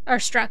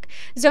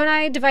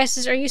 Zonai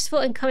devices are useful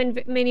and come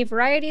in many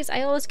varieties.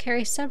 I always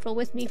carry several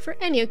with me for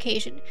any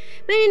occasion.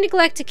 Many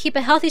neglect to keep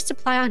a healthy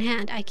supply on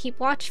hand. I keep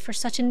watch for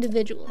such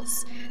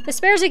individuals. The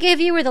spares I gave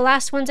you were the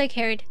last ones I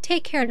carried.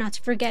 Take care not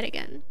to forget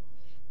again.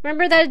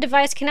 Remember that a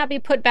device cannot be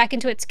put back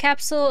into its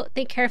capsule.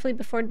 Think carefully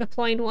before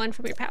deploying one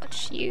from your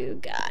pouch. You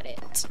got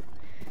it.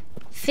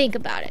 Think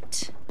about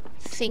it.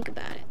 Think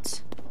about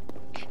it.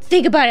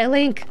 Think about it,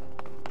 Link!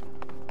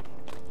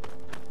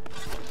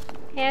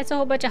 Yeah, it's a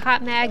whole bunch of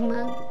hot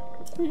magma.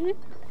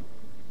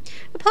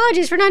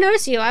 Apologies for not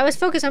noticing you. I was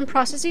focused on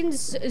processing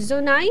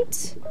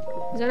zonite.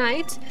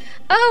 Zonite?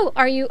 Oh,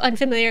 are you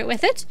unfamiliar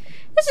with it?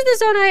 This is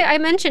the zonite I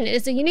mentioned. It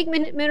is a unique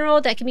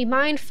mineral that can be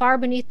mined far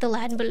beneath the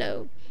land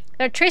below.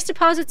 There are trace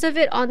deposits of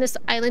it on this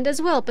island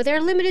as well, but they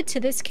are limited to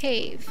this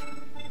cave.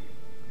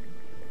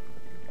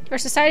 Our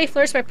society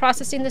flourished by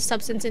processing the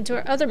substance into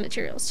our other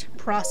materials.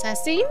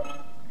 Processing?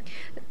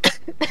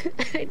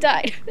 I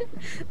died.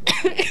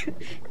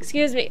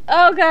 Excuse me.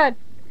 Oh god.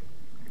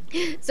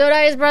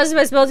 Zonite is processed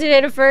by smelting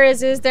data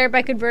furnaces,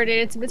 thereby converted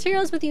into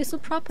materials with useful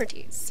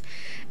properties.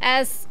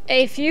 As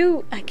a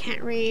few... I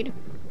can't read.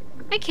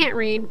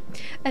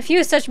 A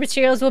few such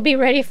materials will be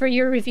ready for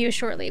your review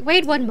shortly.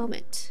 Wait one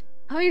moment.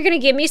 Oh, you're gonna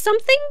give me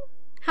something?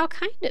 How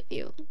kind of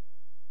you.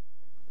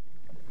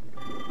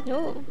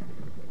 Oh.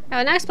 I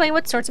will now explain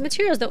what sorts of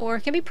materials the ore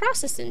can be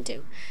processed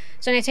into.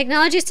 Zonite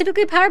technology is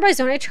typically powered by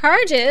zonite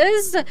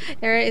charges.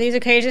 These are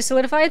occasionally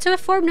solidified into a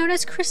form known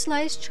as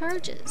crystallized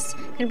charges.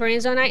 Converting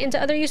zonite into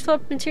other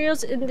useful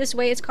materials in this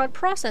way is called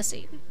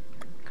processing.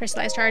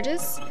 Crystallized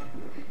charges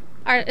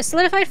are a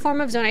solidified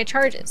form of zonite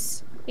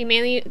charges.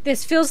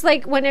 This feels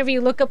like whenever you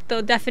look up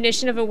the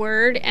definition of a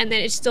word and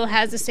then it still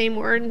has the same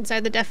word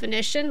inside the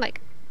definition. Like,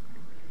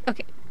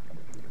 okay.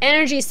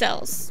 Energy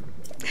cells.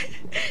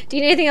 Do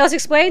you need anything else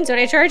explained?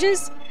 Zonite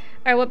charges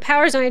are what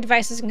powers zonite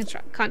devices and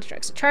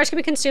constructs. A charge can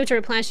be consumed to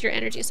replenish your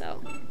energy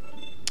cell.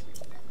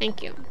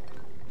 Thank you.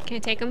 Can I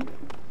take them?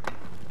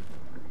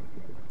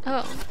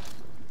 Oh.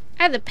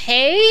 I have to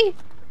pay?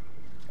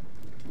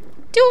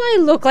 Do I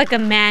look like a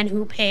man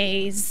who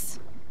pays?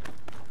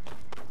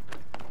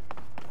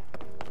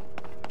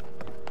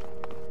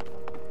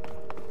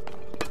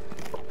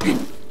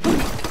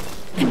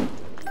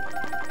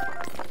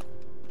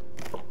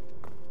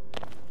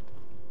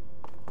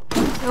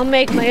 I'll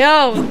make my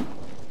own.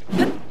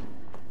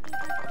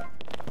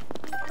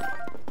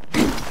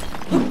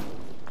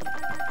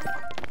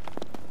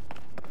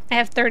 I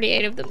have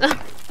 38 of them though.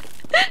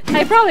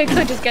 I probably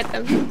could just get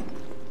them.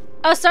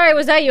 Oh, sorry,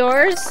 was that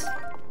yours?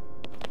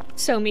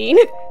 So mean.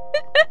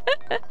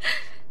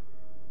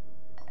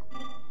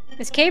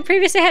 This cave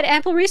previously had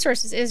ample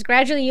resources. It is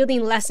gradually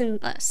yielding less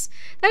and less.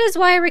 That is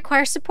why I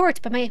require support,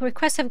 but my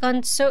requests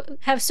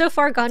have so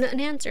far gone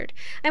unanswered.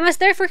 I must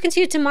therefore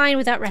continue to mine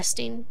without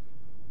resting.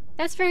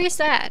 That's very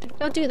sad.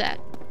 Don't do that.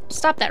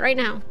 Stop that right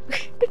now.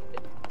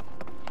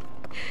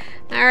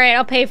 Alright,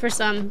 I'll pay for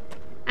some.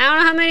 I don't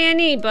know how many I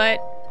need, but...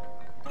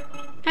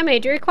 how many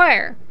do you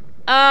require?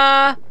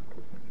 I'll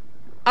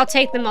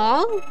take them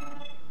all.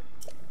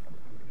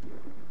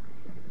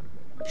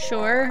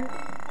 Sure.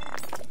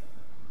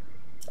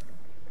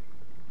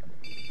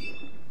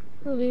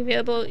 Will be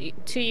available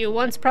to you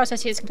once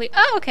processing is complete.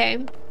 Oh,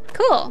 okay.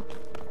 Cool.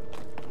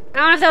 I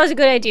don't know if that was a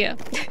good idea.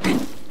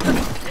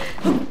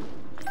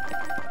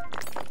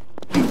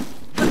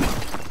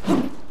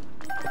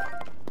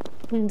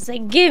 It's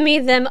like, give me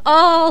them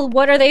all.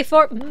 What are they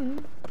for?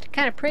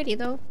 Kind of pretty,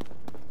 though.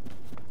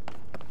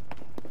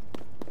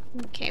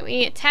 Okay, we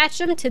need to attach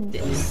them to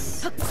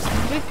this.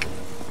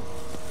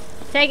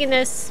 Taking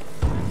this.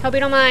 Hope you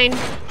don't mind.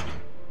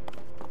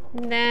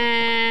 And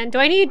then, do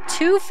I need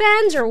 2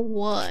 fans or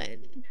 1?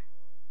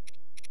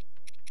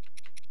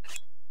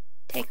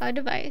 Take our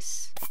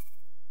device.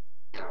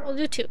 We'll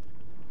do 2.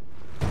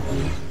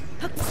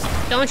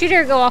 Don't you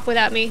dare go off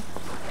without me.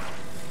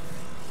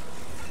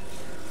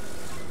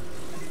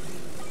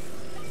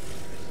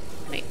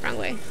 Wait, wrong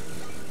way.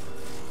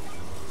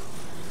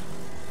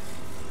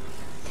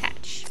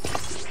 Attach.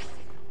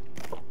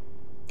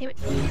 Damn it.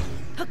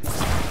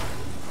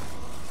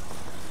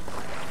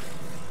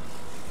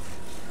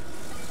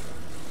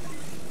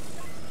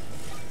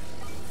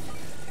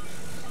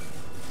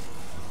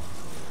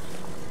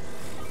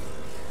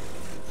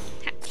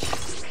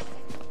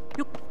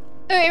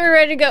 Alright, we're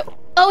ready to go.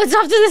 Oh, it's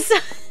off to the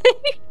side.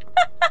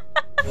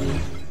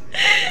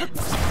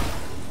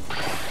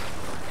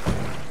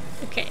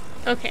 Okay,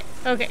 okay,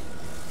 okay.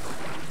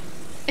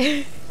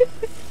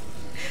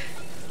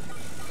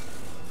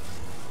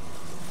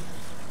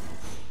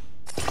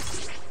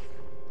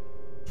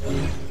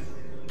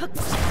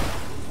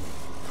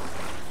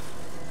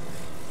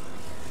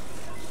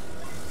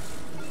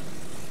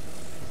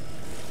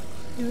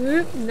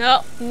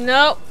 No,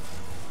 no.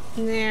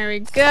 There we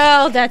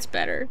go. That's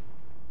better.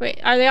 Wait,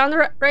 are they on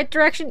the right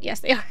direction? Yes,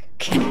 they are.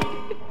 Okay.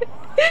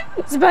 I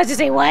was about to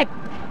say what?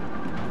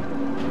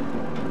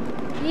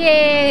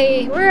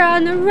 Yay! We're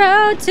on the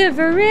road to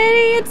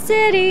Viridian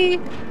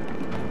City!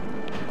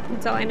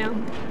 That's all I know.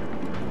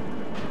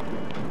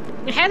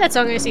 I had that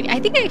song on a CD. I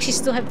think I actually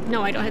still have...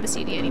 No, I don't have the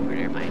CD anymore.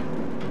 Never mind.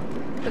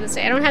 I was gonna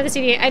say, I don't have the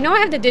CD. I know I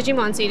have the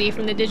Digimon CD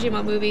from the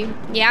Digimon movie.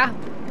 Yeah,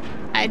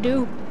 I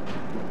do.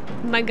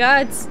 My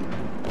gods.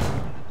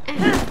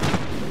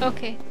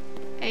 Okay.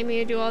 I didn't mean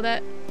to do all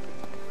that.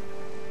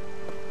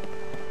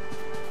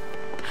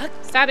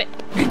 Stop it.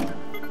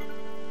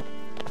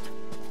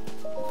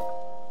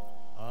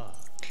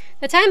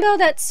 The time bell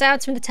that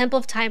sounds from the Temple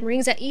of Time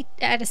rings at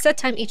a set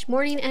time each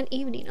morning and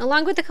evening.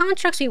 Along with the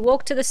constructs, we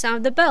woke to the sound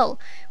of the bell.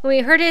 When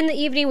we heard it in the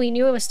evening, we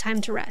knew it was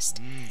time to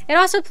rest. It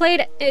also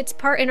played its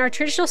part in our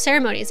traditional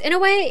ceremonies. In a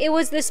way, it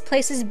was this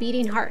place's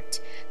beating heart.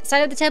 The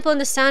sight of the temple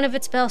and the sound of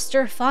its bell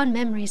stir fond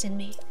memories in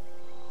me.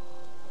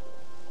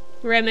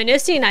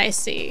 Reminiscing, I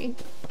see.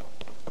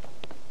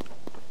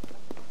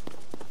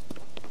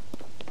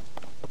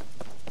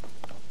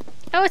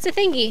 Oh, it's a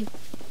thingy.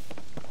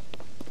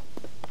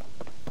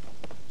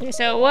 Okay,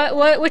 so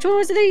which one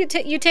was it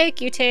that you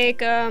take? You take,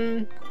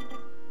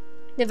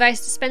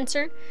 device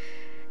dispenser.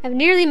 I've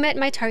nearly met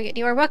my target.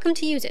 You are welcome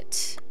to use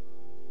it.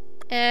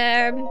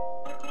 Blah,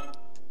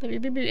 blah,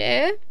 blah,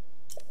 blah.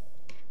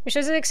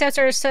 Resources it accepts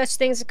are such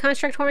things as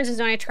construct horns and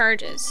zonai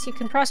charges. You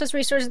can process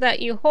resources that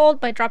you hold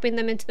by dropping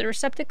them into the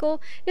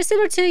receptacle. It's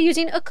similar to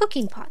using a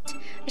cooking pot.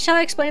 Shall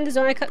I explain the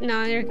zonai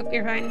No,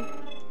 you're fine.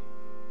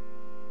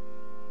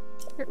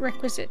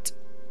 Requisite.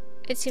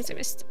 It seems I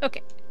missed.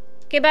 Okay.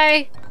 Okay,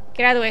 bye.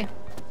 Get out of the way.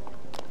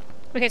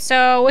 Okay,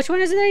 so which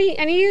one is it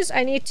I need to use?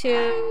 I need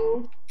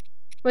to...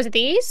 Was it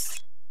these?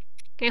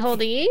 Can I hold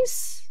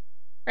these?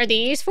 Are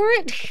these for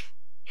it?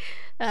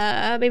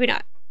 Maybe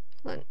not.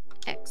 Hold on.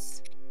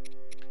 X.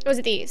 Was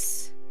it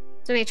these?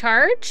 Do they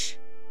charge?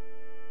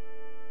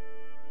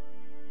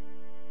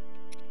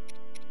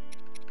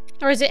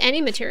 Or is it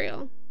any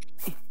material?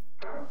 Can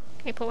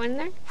I put one in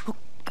there? Oh,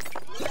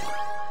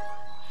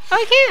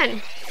 I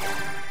can!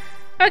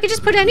 Oh, I could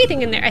just put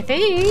anything in there, I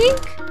think.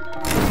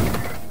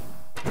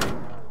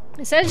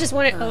 Instead of just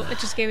one, oh, it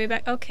just gave me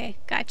back. Okay,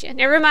 gotcha.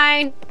 Never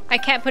mind. I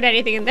can't put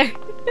anything in there.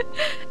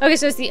 Okay,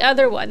 so it's the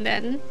other one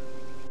then.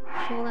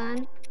 Hold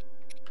on.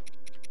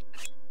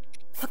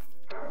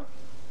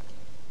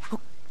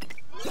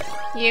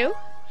 You?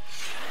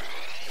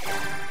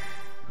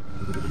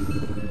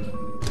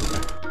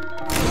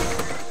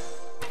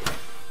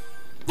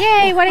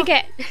 Yay, what'd I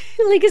get?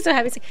 Link is so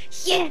happy. It's like,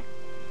 yeah!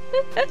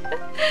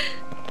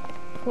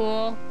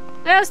 Cool.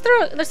 Yeah,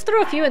 let's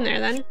throw a few in there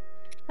then.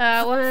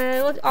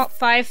 Oh,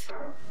 5.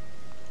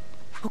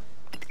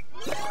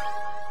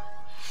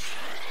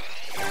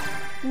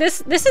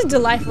 This is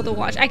delightful to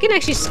watch. I can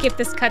actually skip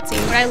this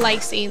cutscene, but I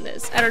like seeing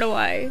this. I don't know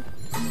why.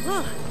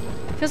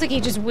 Feels like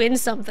he just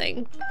wins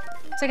something.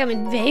 It's like I'm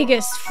in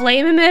Vegas.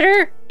 Flame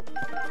emitter?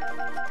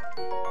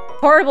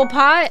 Portable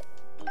pot?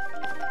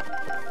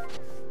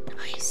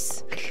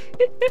 Nice.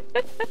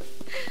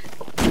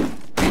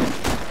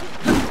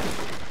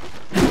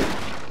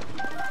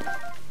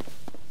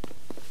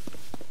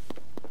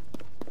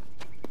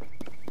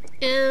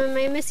 Am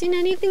I missing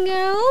anything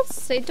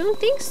else? I don't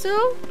think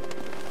so.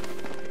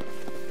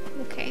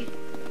 Okay.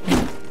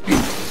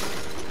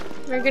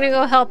 We're gonna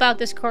go help out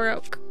this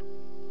Korok.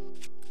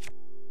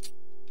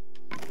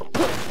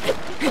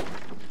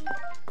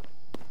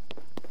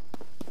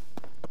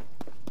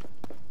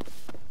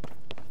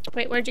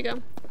 Wait, where'd you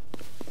go?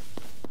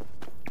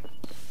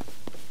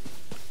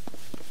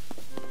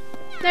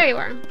 There you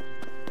are.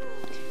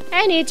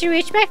 I need to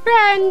reach my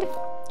friend.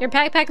 Your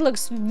backpack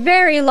looks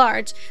very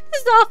large.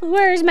 This is awful.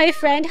 Where is my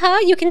friend, huh?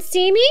 You can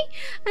see me?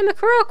 I'm a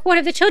Korok, one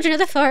of the children of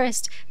the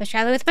forest. I was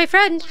traveling with my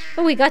friend,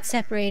 but we got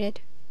separated.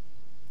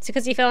 Is it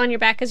because you fell on your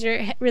back because you're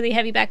a really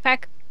heavy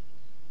backpack?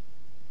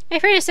 My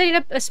friend is setting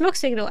up a smoke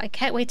signal. I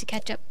can't wait to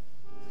catch up.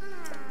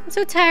 I'm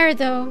so tired,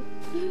 though.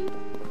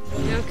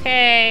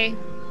 Okay.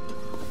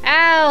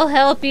 I'll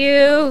help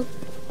you.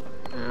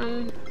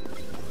 I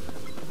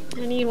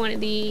need one of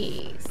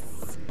these.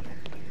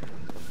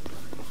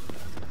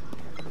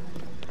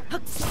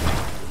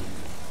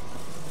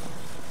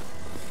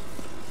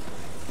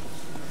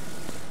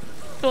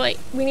 Wait,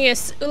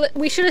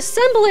 we should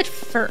assemble it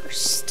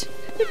first.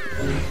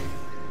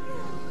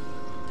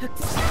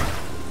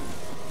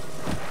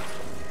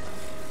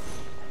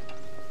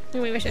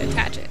 Maybe we should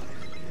attach it.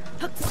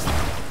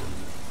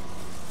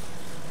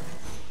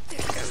 There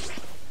you go.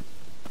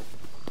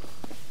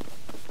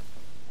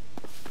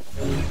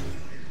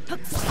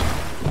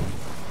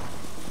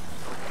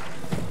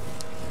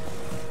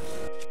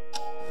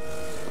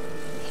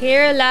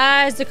 Here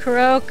lies the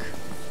Korok.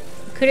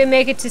 Couldn't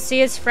make it to see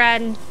his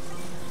friend.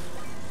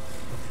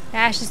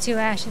 Ashes to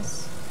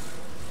ashes.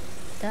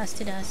 Dust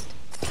to dust.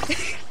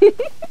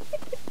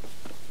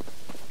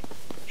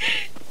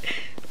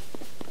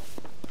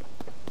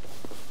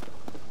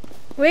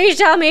 We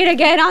shall meet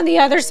again on the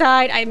other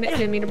side. I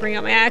didn't mean to bring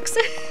out my axe.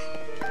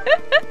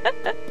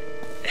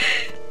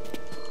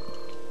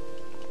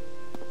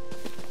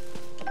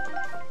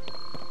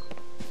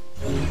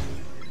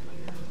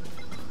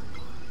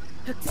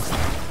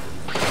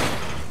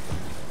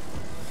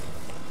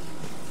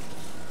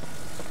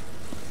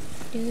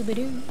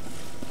 Doo-ba-doo.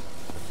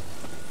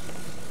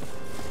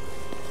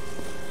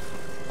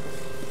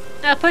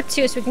 I'll put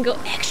 2 so we can go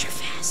extra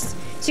fast.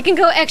 So you can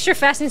go extra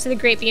fast into the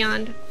great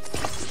beyond.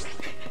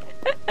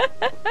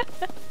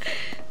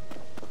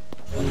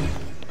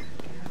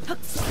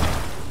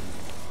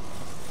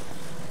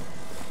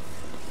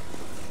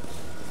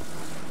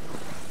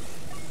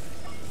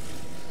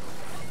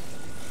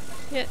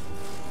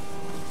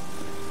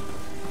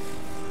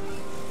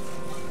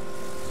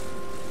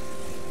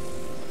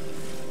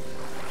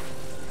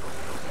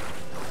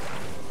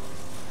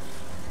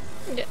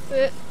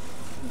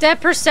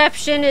 Depth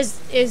perception is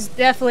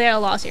definitely at a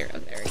loss here. Oh,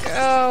 there we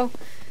go.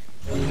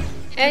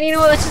 And you know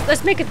what?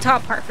 Let's make a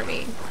top part for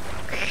me.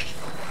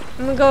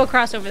 I'm gonna go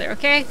across over there,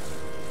 okay?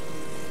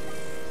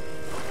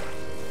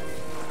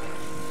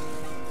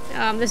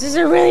 This is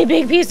a really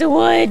big piece of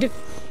wood.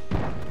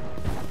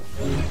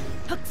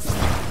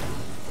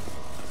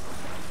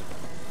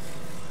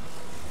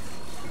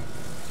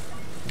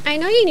 I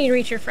know you need to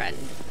reach your friend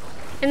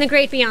in the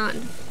great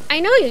beyond. I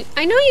know you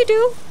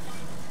do.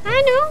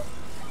 I know.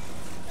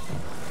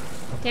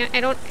 Damn,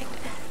 I don't.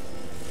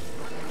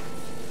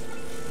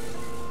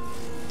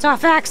 It's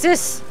off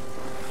axis.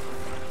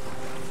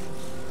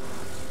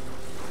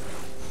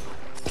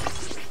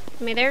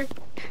 Am I there?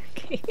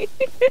 Okay.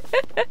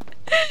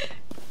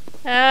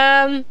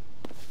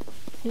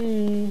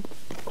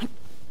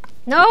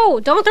 No,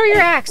 don't throw your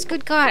axe.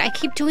 Good God, I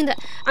keep doing that.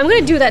 I'm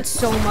gonna do that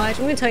so much.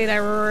 I'm gonna tell you that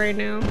right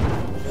now.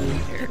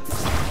 Here.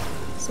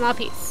 Small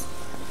piece.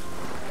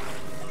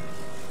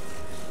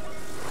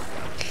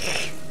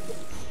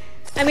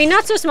 I mean,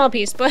 not so small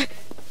piece, but...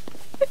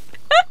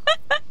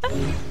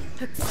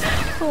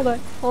 Hold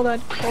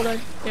on.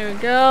 There we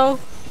go.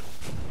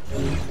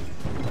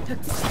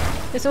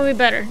 This will be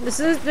better.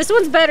 This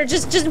one's better.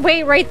 Just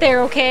wait right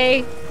there,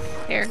 okay?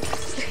 Here.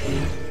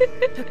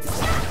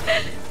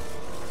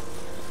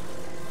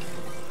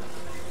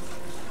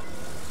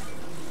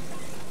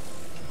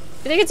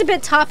 I think it's a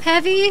bit top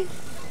heavy.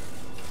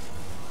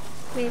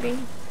 Maybe.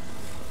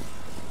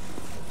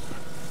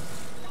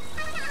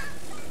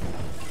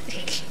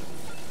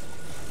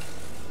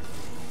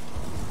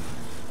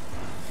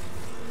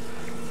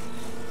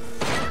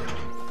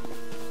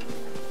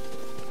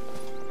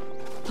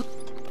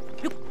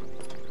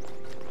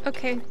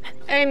 Okay.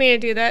 I didn't mean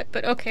to do that,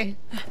 but okay.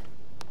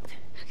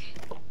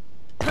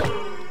 Okay.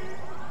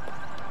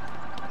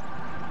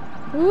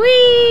 Whee!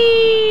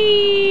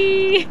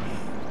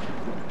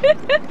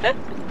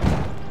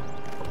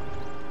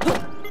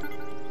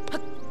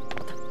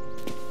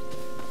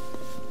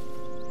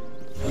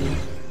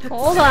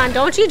 Hold on,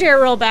 don't you dare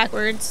roll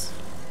backwards.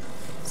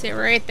 Sit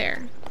right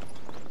there.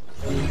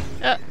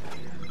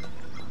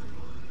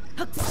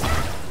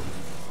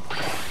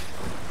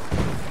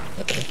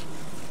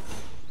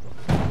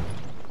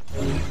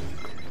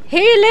 He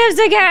lives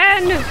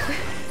again!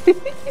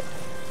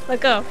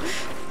 Let go.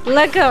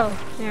 Let go.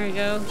 There we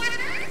go.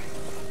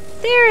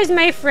 There is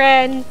my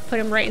friend. Put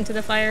him right into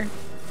the fire.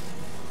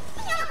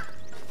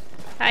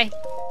 Hi.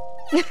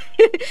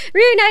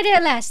 Reunited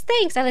at last.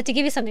 Thanks. I'd like to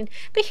give you something,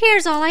 but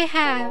here's all I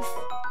have.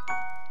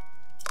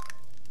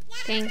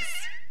 Thanks.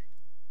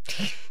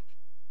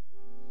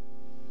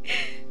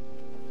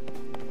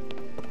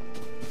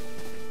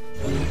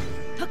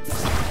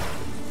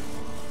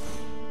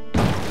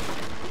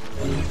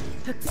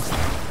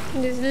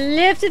 Just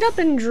lift it up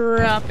and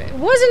drop it.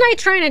 Wasn't I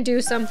trying to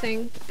do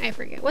something? I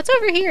forget. What's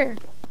over here?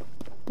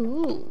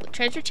 Ooh,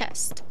 treasure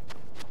chest.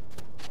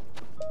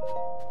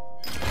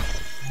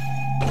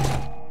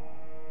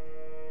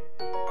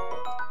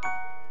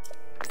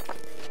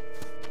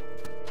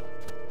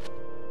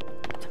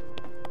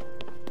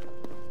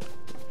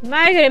 Am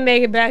I gonna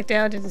make it back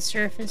down to the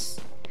surface?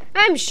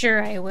 I'm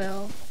sure I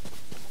will.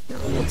 No,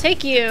 we'll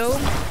take you.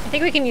 I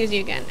think we can use you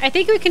again. I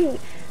think we can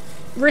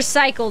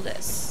recycle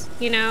this,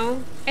 you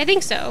know? I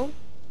think so.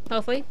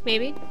 Hopefully,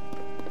 maybe.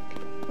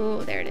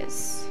 Oh, there it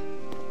is.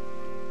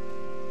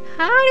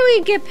 How do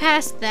we get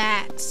past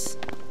that?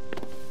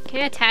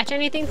 Can I attach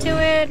anything to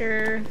it,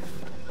 or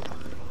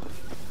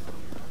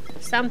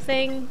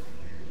something?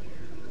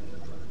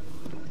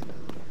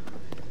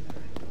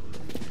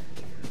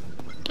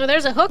 Oh,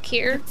 there's a hook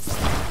here.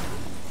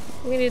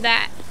 We can do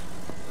that.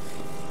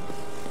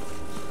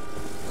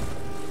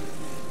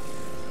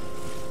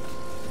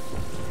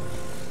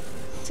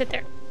 Sit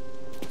there.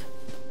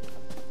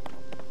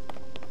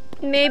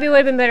 Maybe it would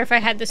have been better if I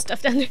had this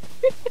stuff down there.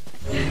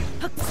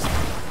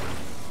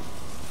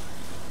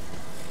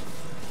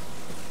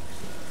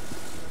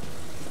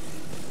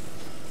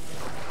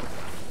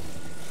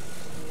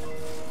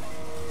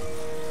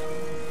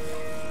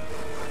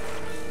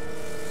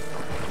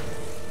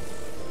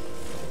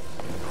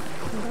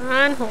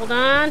 Hold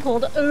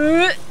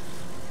on.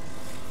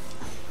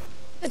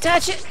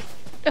 Attach it.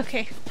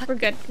 Okay, we're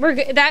good. We're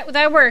good.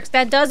 That works.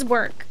 That does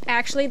work.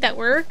 Actually, that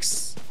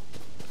works.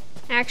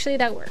 Actually,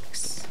 that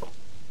works.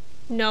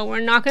 No, we're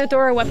not gonna throw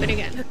our weapon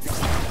again.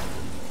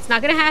 It's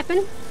not gonna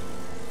happen.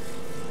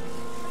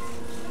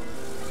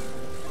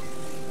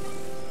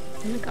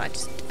 Oh my god,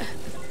 just...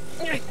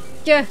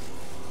 yeah.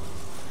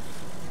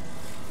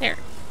 There.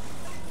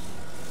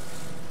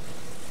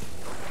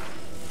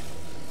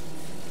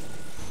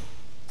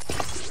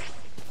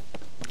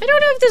 I don't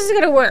know if this is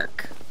gonna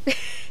work.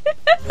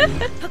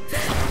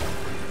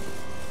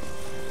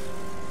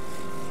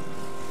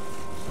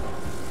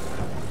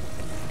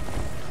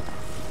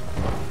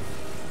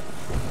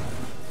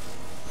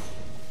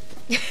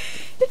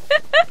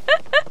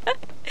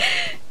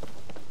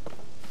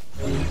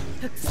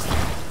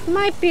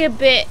 Might be a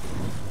bit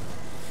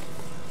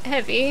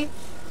heavy.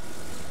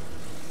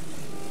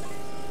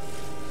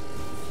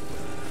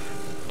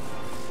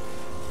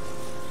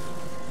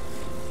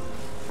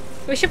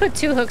 We should put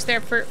 2 hooks there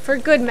for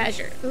good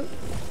measure. Ooh.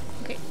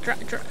 Okay, drop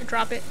it.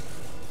 Drop it.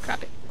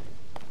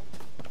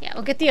 Yeah,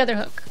 we'll get the other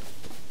hook.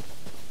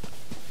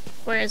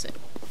 Where is it?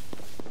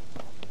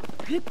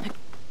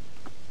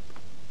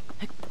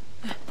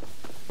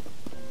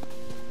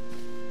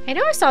 I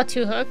know I saw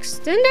 2 hooks,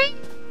 didn't I?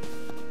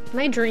 Am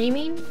I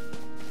dreaming?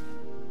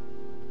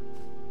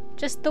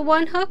 Just the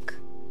 1 hook?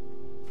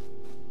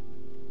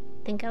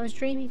 I think I was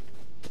dreaming.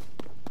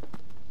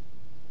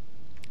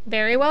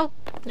 Very well.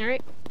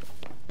 Alright.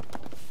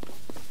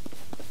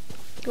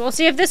 We'll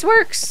see if this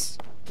works.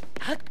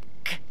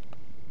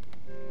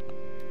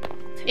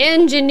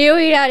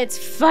 Ingenuity at its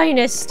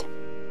finest.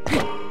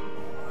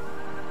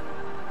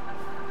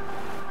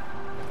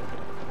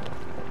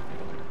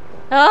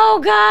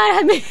 Oh god,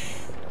 I mean...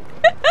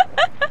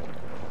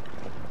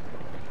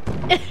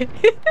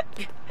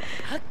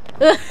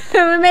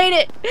 We made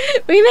it!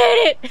 We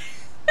made it!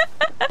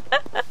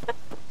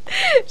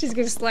 She's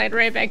gonna slide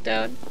right back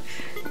down.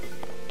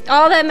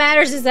 All that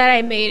matters is that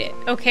I made it,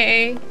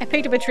 okay? I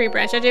picked up a tree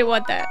branch. I didn't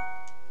want that.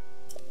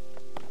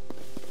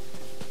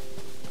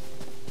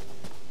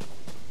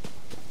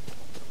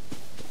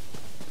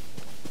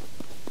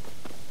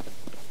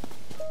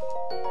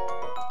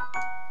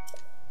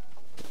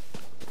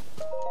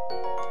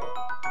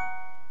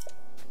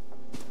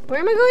 Where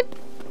am I going?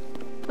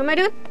 What am I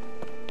doing?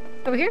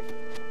 Over here?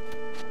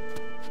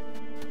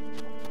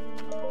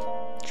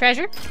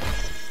 Treasure?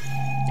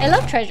 I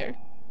love treasure.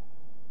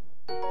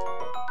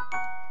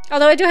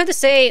 Although I do have to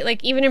say,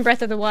 like, even in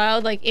Breath of the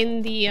Wild, like,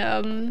 in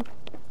the,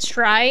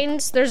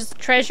 shrines, there's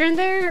treasure in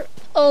there.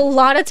 A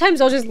lot of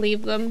times I'll just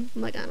leave them.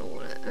 I'm like, I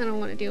don't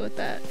wanna deal with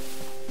that.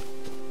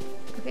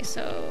 Okay,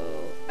 so...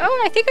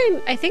 Oh, I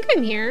think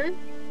I'm here.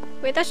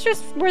 Wait, that's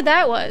just where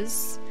that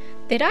was.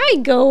 Did I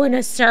go in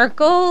a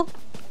circle?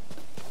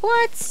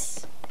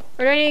 What?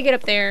 Or do I need to get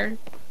up there?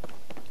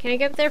 Can I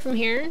get up there from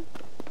here?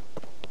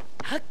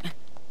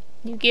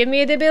 You give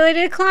me the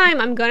ability to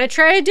climb. I'm gonna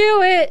try to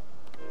do it.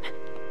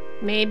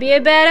 Maybe a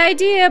bad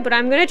idea, but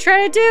I'm gonna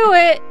try to do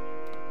it.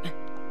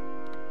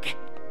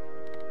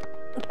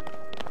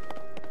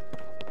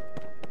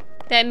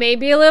 That may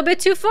be a little bit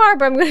too far,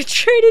 but I'm gonna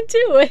try to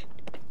do it.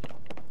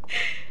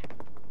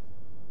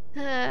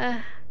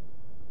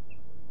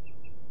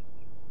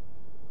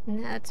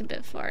 That's a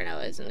bit far now,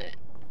 isn't it?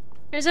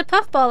 There's a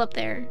puffball up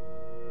there.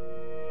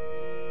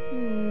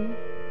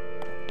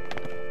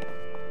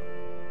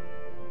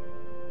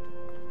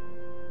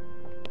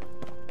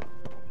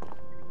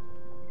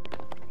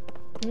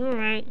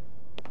 Alright.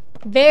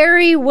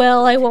 Very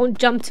well, I won't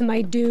jump to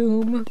my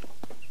doom.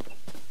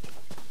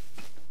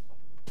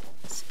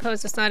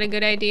 Suppose it's not a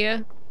good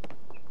idea.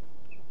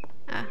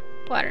 Ah,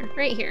 water,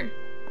 right here.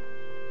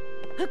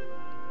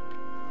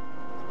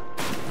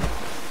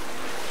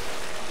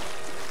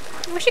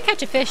 We should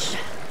catch a fish.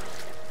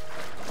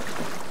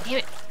 Damn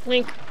it,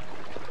 Link.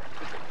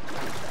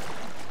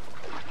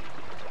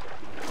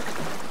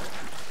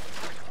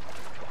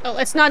 Oh,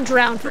 let's not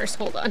drown first,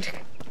 hold on.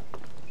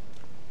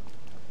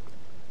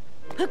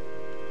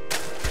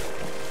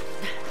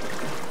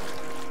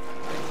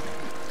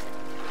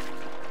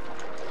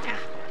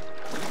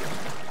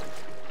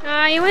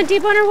 Ah, you went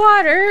deep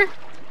underwater.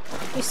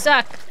 You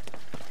suck.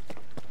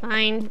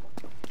 Fine.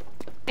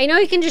 I know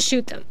you can just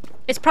shoot them.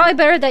 It's probably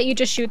better that you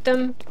just shoot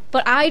them,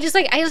 but I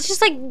was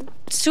just like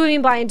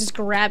swimming by and just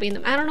grabbing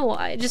them. I don't know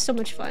why, it's just so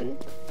much fun.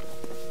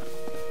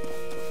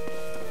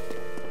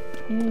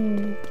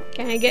 Can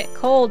I get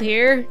cold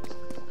here?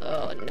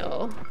 Oh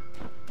no.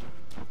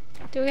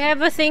 Do we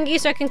have a thingy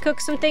so I can cook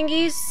some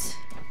thingies?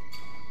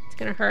 It's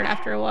gonna hurt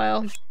after a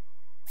while.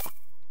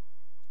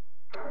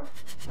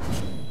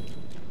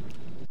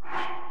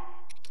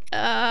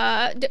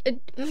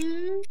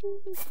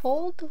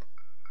 Hold.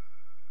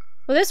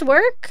 Will this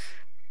work?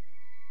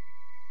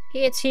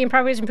 He hits he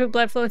improves improved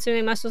blood flow and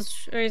stimulate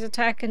muscles or his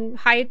attack in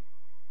high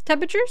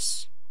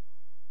temperatures?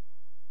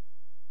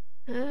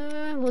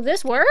 Will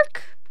this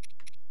work?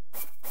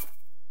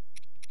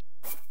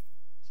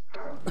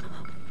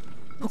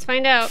 Let's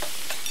find out.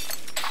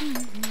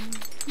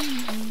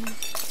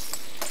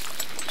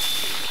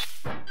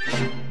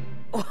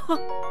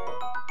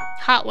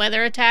 Hot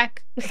weather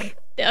attack.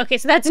 Okay,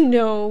 so that's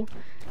no.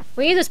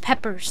 We need those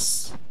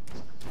peppers.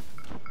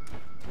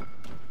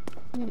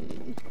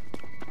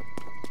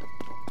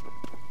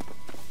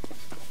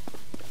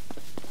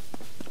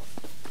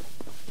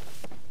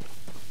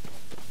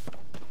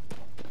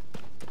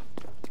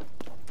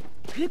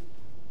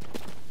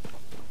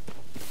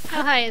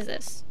 How high is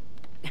this?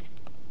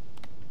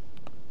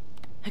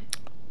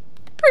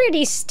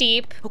 Pretty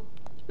steep.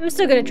 I'm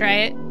still gonna try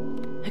it.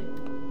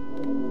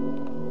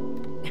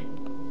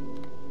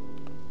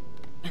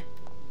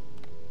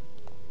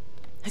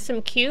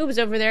 Some cubes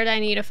over there that I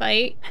need to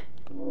fight.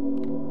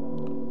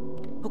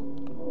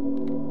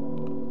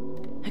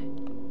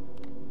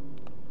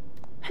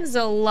 This is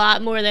a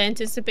lot more than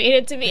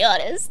anticipated, to be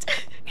honest.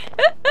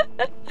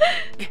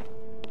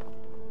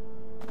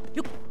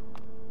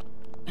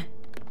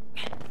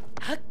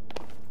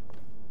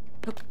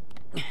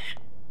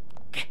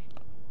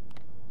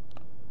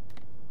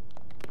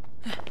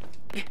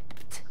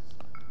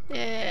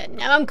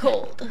 Now I'm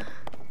cold.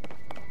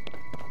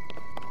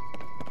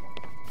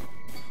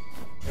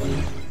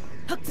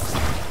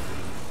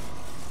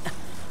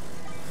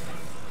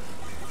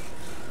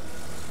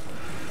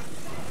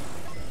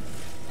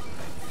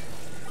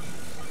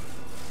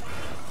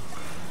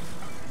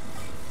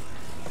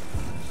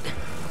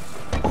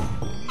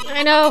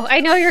 I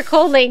know you're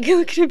cold, Link.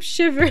 Look at him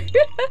shiver.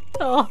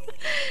 Oh.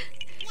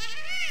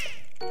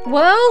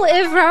 Well,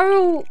 if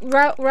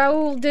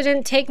Raul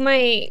didn't take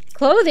my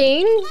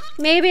clothing,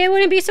 maybe I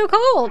wouldn't be so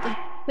cold.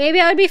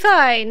 Maybe I would be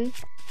fine.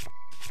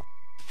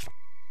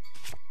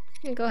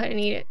 Go ahead and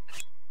eat it.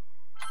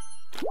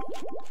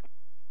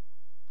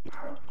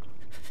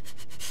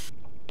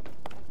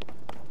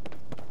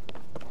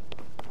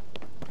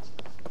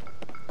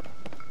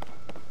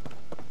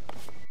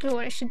 Oh,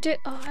 what I should do?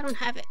 Oh, I don't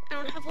have it. I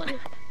don't have one.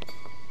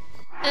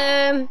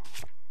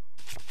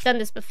 Done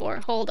this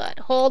before. Hold on.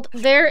 Hold.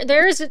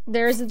 There's a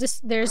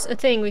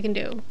thing we can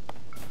do.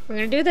 We're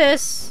gonna do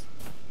this.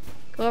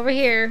 Go over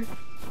here.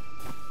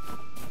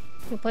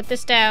 We'll put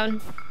this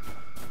down.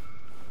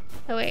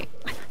 Oh wait.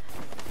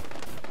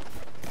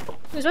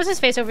 What's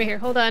his face over here?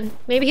 Hold on.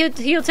 Maybe he'll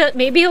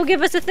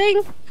give us a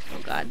thing.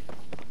 Oh god.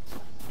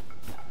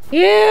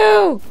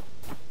 You!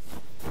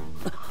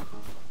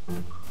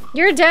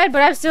 You're dead,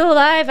 but I'm still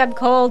alive. I'm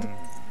cold.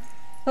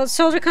 Well,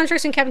 soldier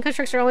constructs and captain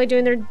constructs are only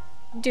doing their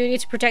duty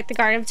to protect the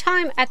Guardian of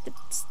Time. At the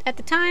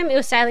time, it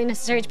was sadly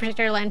necessary to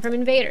protect our land from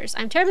invaders.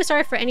 I'm terribly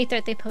sorry for any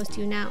threat they pose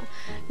to you now.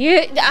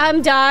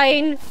 I'm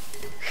dying.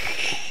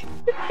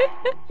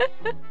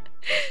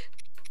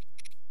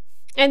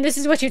 And this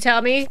is what you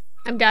tell me?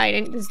 I'm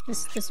dying, and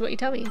this is what you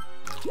tell me.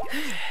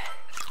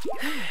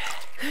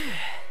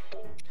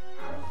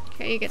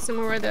 Okay, you get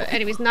somewhere where the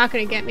enemy's not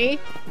gonna get me.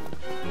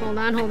 Hold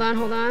on, hold on,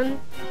 hold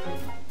on.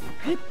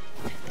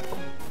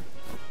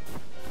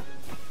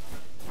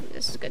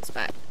 This is a good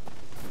spot.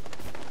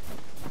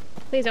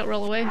 Please don't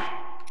roll away. I'm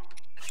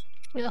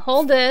gonna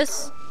hold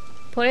this,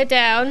 put it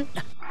down.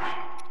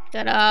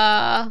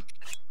 Gotta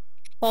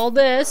hold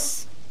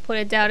this, put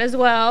it down as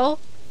well.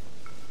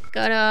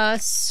 Gotta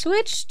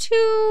switch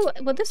to...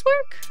 Will this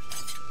work?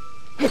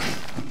 Yeah,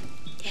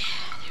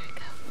 there we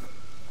go.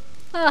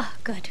 Oh,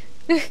 good.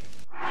 And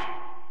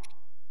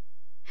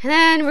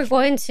then we're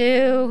going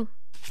to...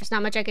 There's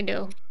not much I can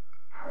do.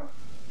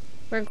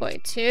 We're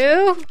going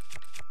to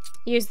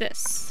use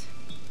this.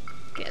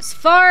 Get as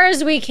far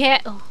as we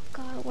can. Oh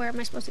god, where am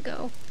I supposed to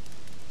go?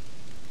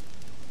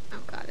 Oh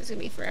god, it's gonna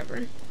be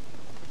forever.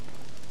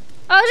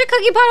 Oh, there's a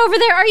cookie pot over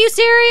there. Are you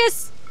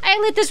serious? I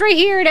lit this right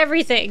here and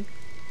everything.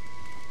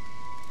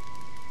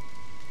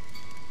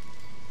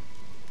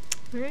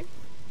 Alright.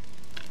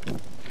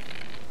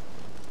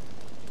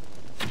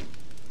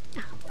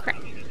 Oh,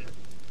 crap.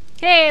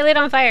 Hey, lit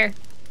on fire.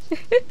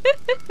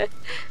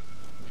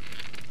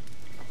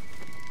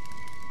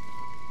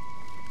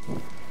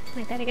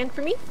 Like that again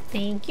for me.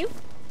 Thank you.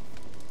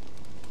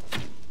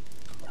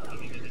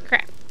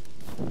 Crap.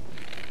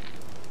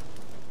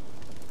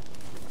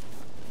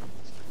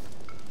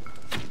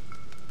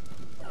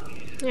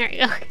 There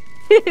you go.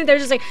 They're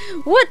just like,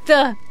 what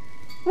the?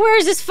 Where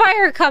is this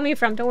fire coming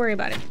from? Don't worry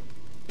about it.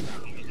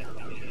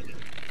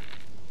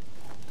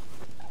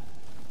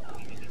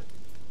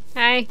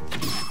 Hi.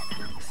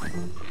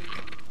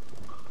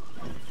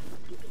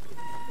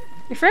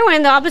 Your friend went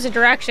in the opposite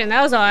direction.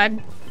 That was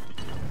odd.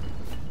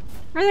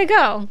 Where'd they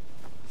go?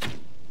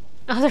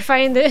 Oh, they're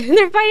fighting the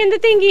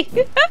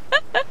thingy.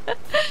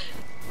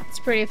 It's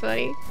pretty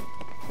funny.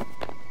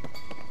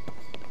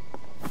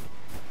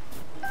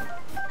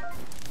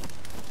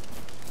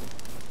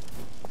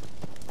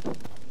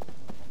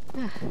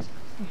 There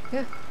we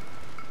go.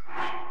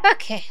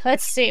 Okay,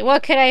 let's see.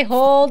 What can I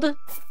hold?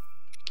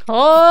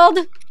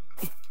 Hold!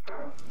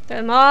 Throw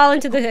them all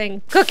into the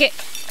thing. Cook it!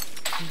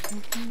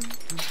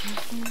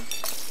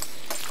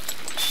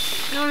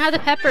 I don't have the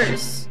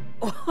peppers.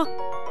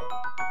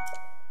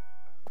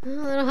 Well,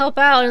 it'll help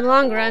out in the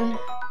long run.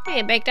 Hey,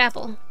 a baked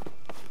apple.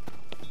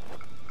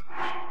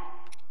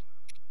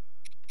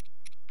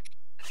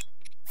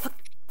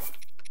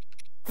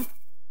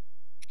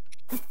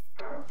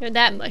 There's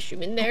that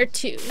mushroom in there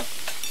too.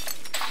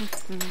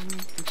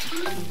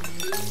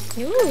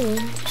 Ooh.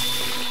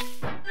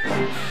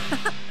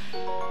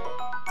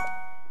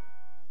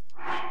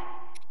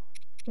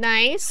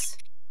 Nice.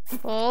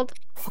 Hold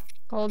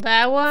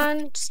that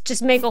one.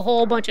 Just make a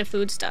whole bunch of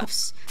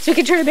foodstuffs. So we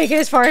can try to make it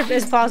as far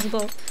as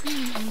possible.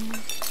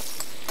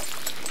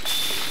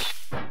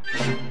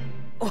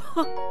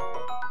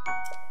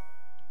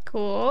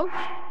 Cool.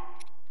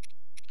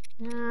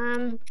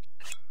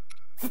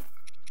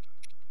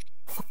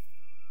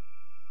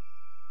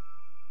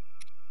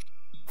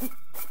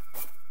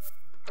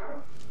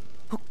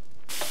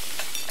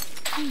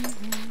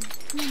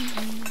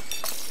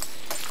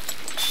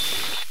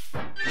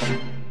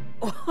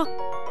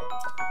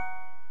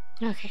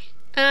 Okay.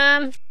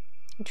 I'll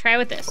try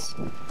with this.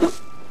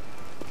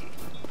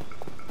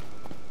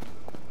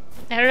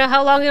 I don't know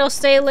how long it'll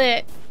stay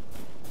lit,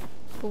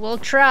 but we'll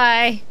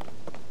try.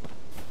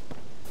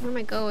 Where am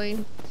I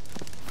going?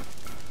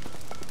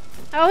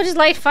 I will just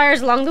light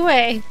fires along the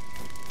way.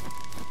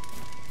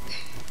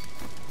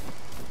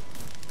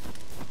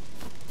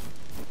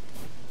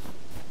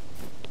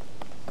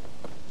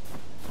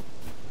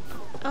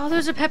 Oh,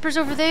 those are peppers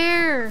over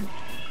there.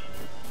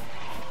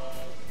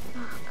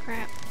 Oh,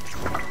 crap.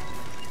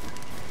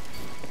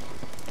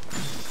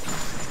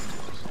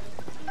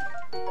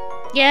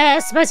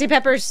 Yes, spicy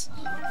peppers.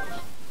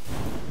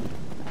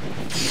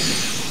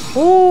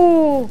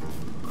 Ooh.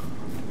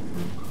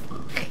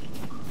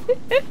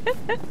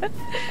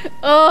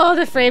 Oh,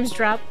 the frames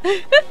drop. Oh,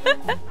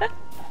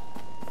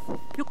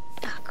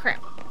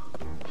 crap.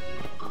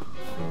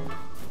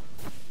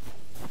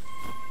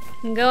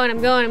 I'm going.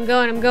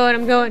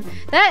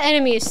 That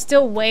enemy is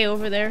still way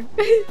over there.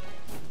 Okay.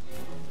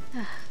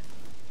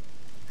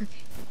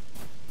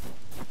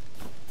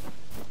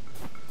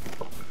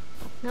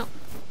 No.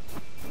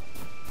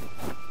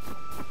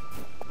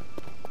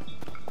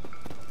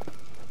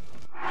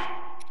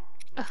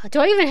 Do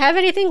I even have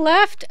anything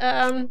left?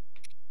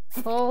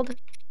 Hold.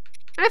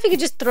 I don't know if you could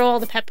just throw all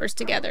the peppers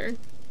together.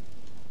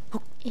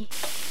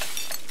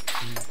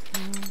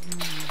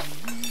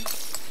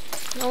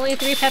 Only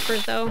 3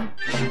 peppers, though.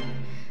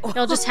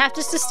 They'll just have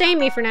to sustain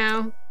me for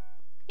now.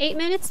 8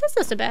 minutes? That's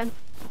not so bad.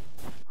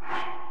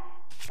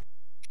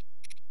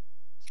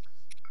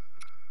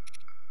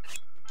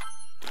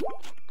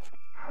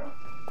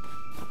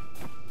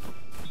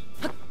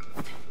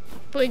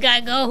 We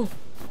gotta go.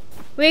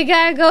 We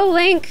gotta go,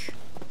 Link.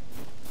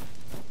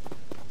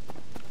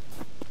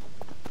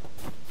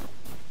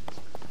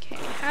 Okay,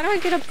 how do I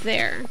get up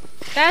there?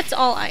 That's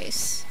all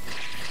ice.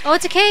 Oh,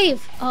 it's a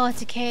cave. Oh,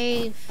 it's a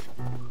cave.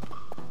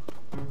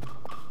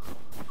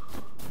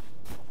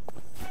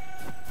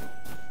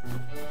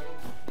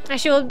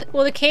 Actually,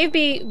 will the cave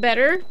be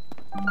better?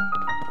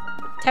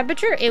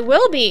 Temperature? It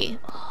will be.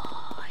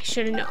 Oh, I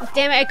should have known.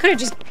 Damn it, I could have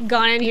just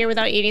gone in here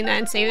without eating that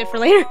and saved it for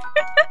later.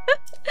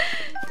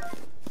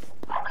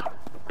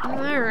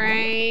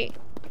 Alright.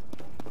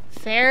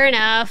 Fair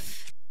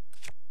enough.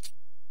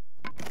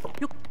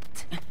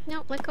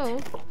 No, let go.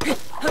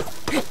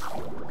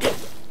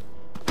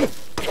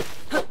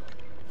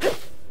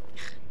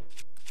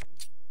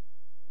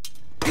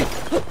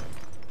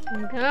 There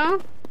we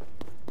go.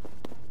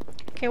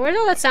 Okay, where's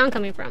all that sound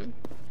coming from?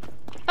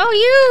 Oh,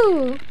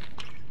 you!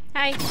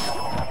 Hi. I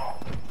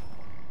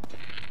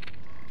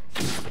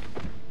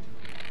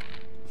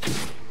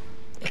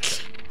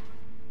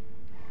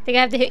think I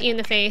have to hit you in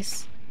the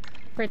face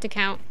for it to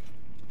count.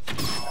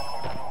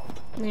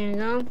 There you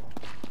go.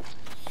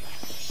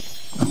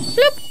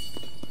 Bloop!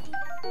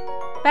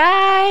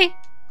 Bye!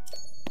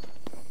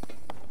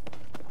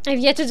 I've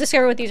yet to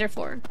discover what these are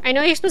for. I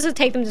know you're supposed to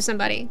take them to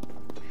somebody.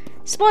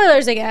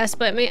 Spoilers, I guess,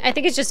 but I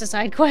think it's just a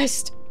side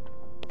quest.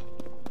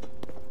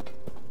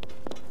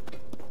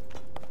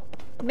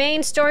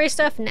 Main story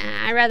stuff?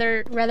 Nah, I'd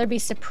rather be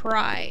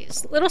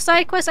surprised. Little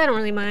side quests, I don't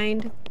really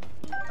mind.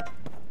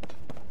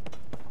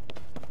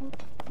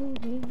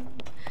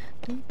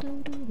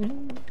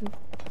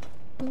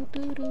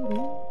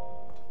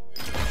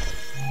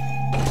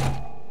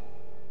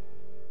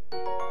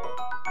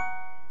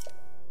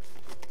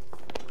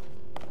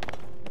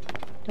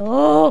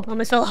 Oh,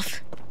 almost fell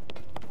off.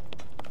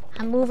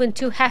 I'm moving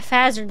too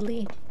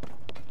haphazardly.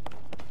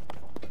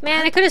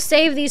 Man, I could have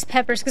saved these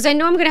peppers because I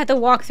know I'm gonna have to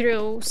walk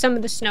through some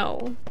of the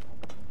snow.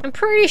 I'm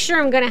pretty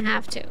sure I'm gonna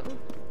have to.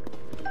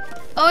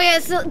 Oh yeah,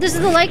 this is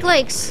the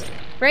lakes,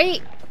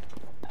 right?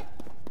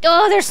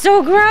 Oh, they're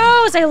so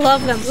gross! I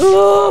love them.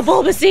 Ooh,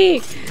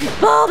 Bulbasaur!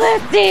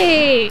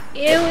 Bulbasaur!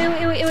 Ew, ew,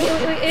 ew, ew, ew,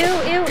 ew,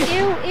 ew, ew,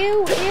 ew,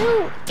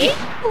 ew, ew.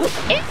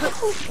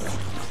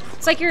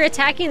 It's like you're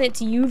attacking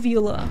its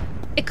uvula.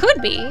 It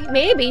could be.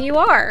 Maybe you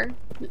are.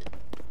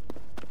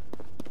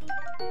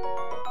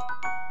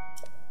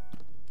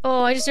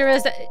 Oh, I just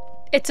realized that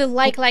it's a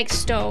like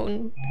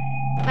stone.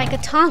 Like a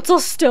tonsil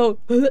stone.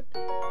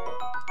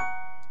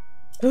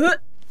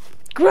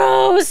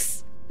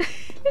 Gross!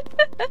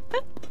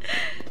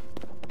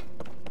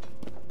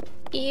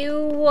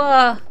 Ew.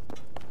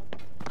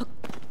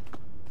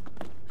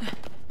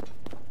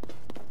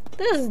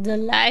 This is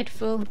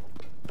delightful.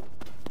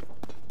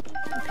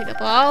 I'll pick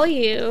up all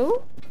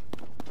you.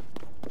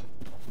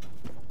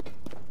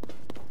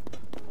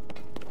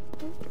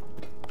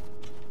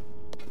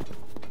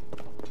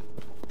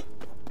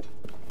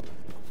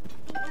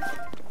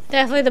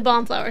 Definitely the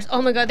bomb flowers.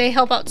 Oh my god, they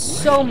help out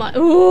so much.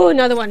 Ooh,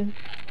 another one.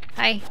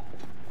 Hi.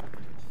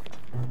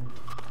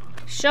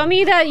 Show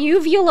me that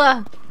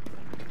uvula.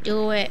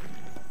 Do it.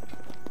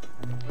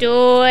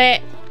 Do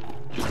it.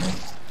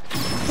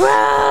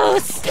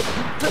 Gross!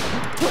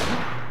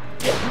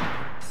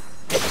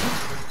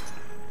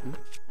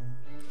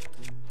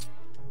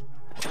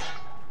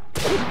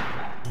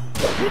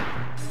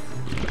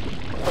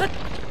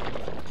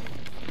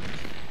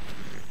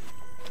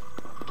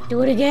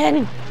 Do it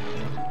again.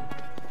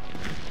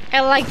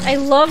 I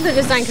love the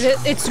design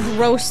because it's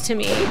gross to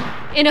me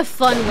in a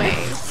fun way.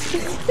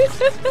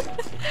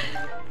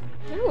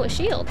 Ooh, a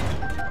shield.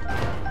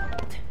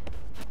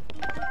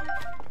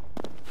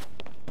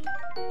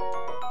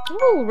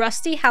 Ooh,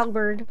 rusty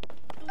halberd.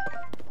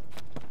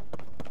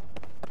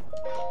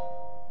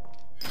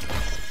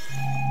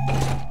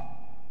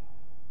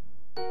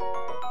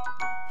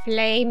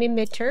 Flame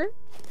emitter.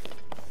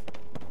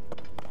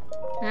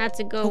 That's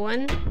a good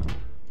one.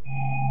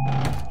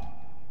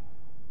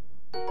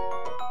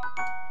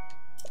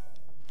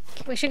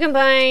 We should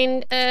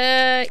combine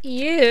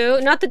you,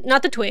 not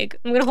the twig.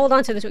 I'm gonna hold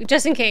on to the twig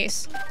just in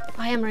case.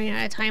 I am running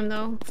out of time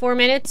though. 4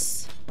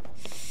 minutes.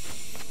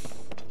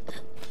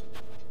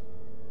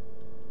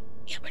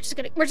 Yeah, we're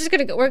just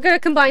gonna go. We're gonna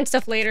combine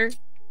stuff later.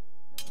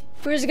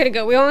 We're just gonna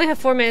go. We only have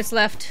 4 minutes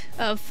left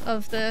of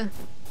the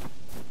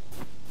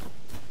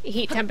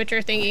heat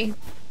temperature thingy.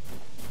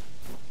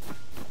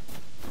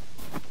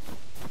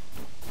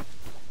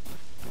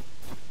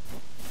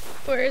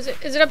 Where is it?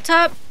 Is it up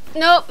top?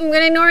 Nope, I'm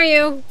gonna ignore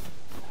you.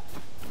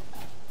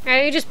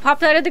 Alright, you just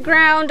popped out of the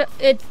ground.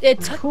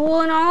 It's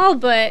cool and all,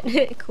 but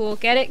cool.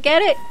 Get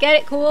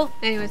it, cool.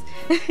 Anyways,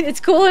 it's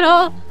cool and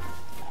all.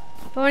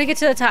 But I wanna get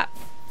to the top.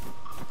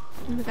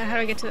 Oh my god, how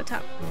do I get to the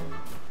top?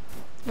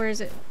 Where is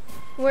it?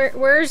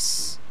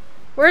 Where's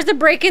the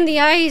break in the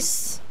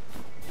ice?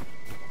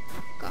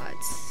 God,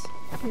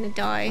 I'm gonna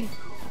die.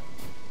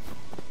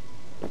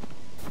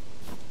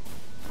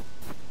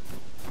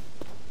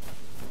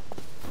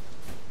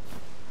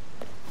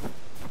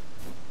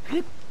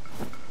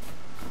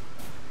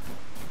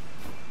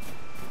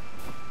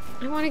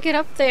 I want to get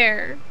up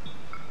there.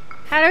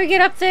 How do I get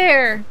up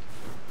there?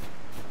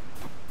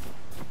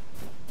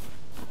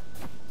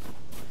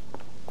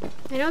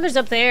 I know there's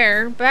up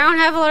there, but I don't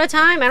have a lot of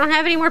time. I don't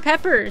have any more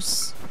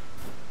peppers.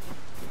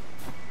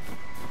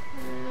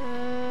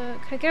 Can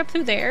I get up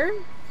through there?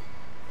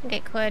 I think I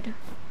could.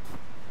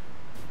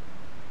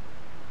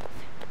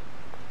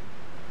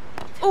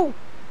 Oh!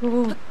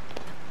 Ooh.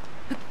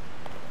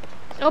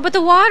 Oh, but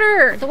the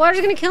water! The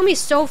water's gonna kill me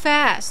so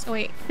fast. Oh,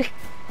 wait. I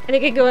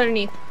think I can go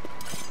underneath.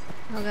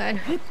 Oh, God.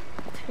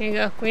 We need to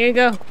go. We need to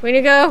go. We need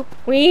to go.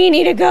 We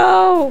need to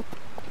go!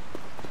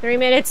 3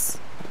 minutes.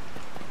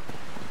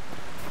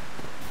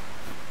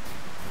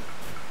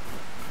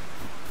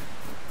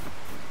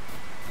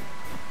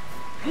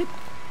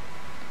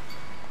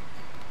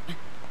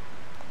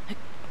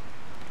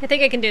 I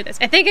think I can do this.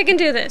 I think I can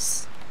do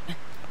this.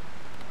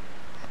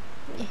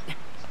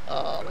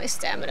 Oh, my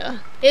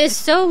stamina is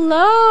so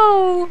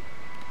low.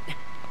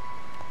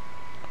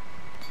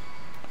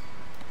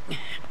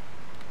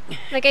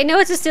 Like, I know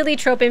it's a silly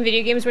trope in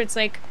video games where it's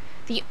like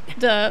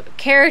the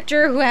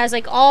character who has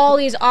like all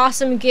these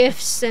awesome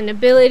gifts and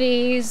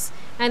abilities,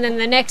 and then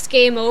the next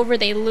game over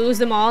they lose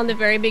them all in the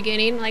very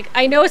beginning. Like,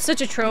 I know it's such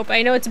a trope.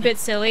 I know it's a bit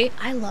silly.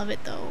 I love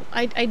it though.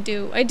 I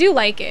do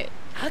like it.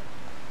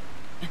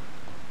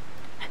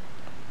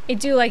 I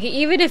do like it,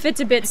 even if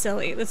it's a bit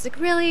silly. It's like,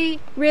 really?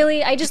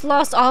 Really? I just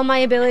lost all my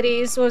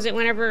abilities. What was it,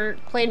 whenever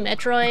I played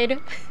Metroid?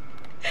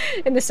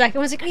 And the second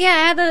one's like,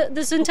 yeah, I had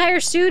this entire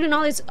suit and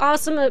all these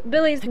awesome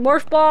abilities.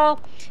 Morph ball,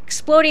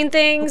 exploding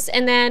things,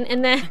 and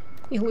then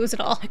you lose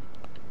it all.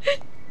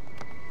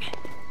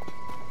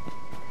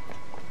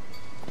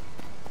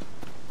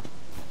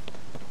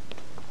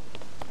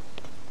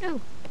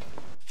 Oh.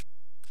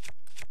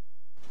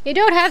 You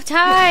don't have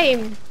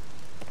time!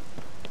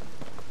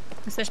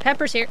 Unless there's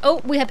peppers here. Oh,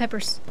 we have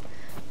peppers.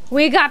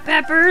 We got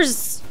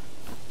peppers!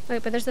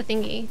 Wait, but there's the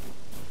thingy.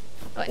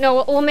 Oh,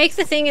 no, we'll make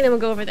the thing and then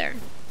we'll go over there.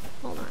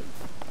 Hold on.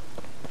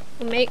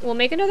 We'll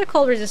make another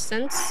cold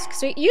resistance.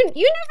 Cause you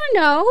never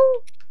know.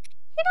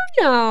 You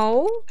don't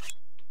know.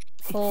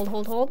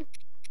 Hold.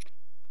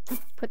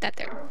 Put that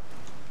there.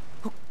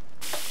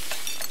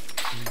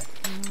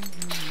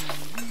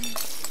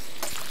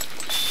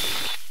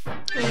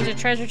 There's a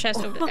treasure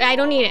chest over there. I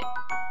don't need it.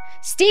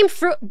 Steamed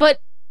fruit, but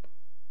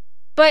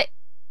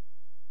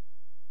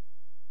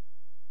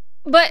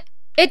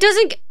it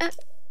doesn't.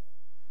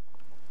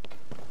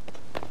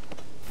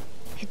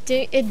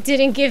 It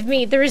didn't give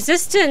me the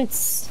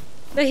resistance.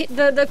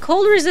 The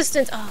cold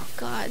resistance. Oh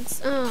god.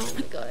 Oh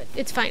my god.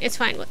 It's fine. It's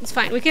fine. It's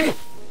fine. We can.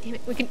 Damn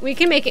it. We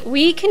can make it.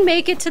 We can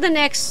make it to the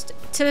next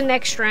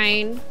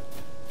shrine,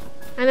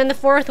 and then the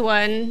fourth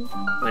one.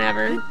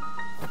 Whatever.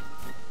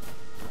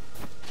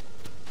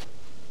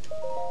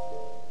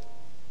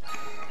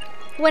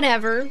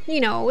 Whatever. You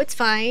know, it's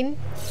fine.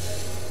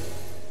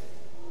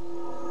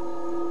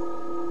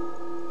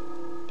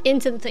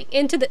 Into the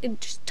thing.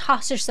 Just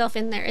toss yourself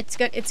in there. It's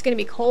gonna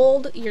be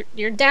cold.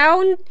 You're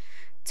down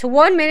to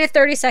 1 minute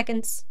 30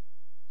 seconds.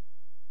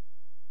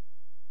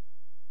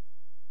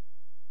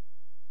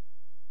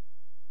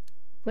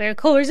 Wear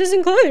cold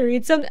resistant clothing.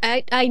 Read some.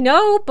 I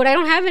know, but I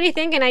don't have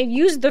anything, and I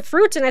used the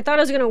fruits, and I thought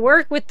it was gonna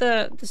work with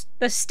the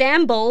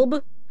stem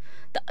bulb,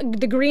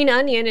 the green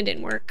onion. It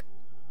didn't work.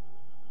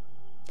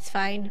 It's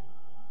fine.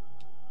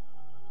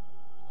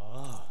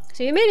 Ah.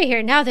 So you made it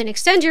here. Now then,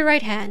 extend your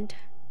right hand.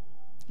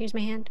 Here's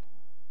my hand.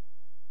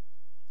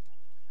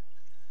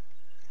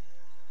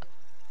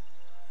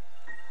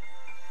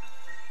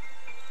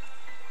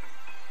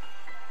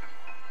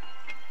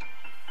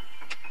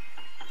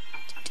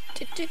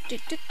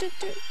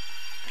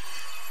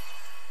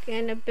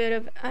 Getting a bit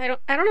of I don't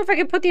know if I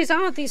can put these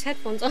on with these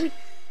headphones on.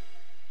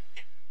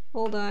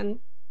 Hold on.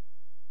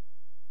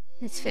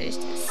 Let's finish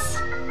this.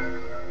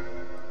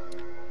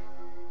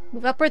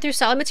 Move upward through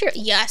solid material.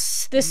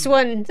 Yes, this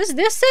one. This is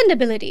the ascend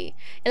ability.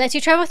 It lets you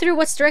travel through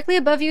what's directly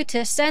above you to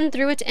ascend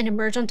through it and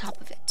emerge on top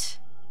of it.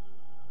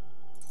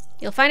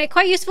 You'll find it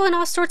quite useful in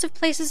all sorts of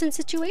places and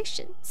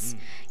situations.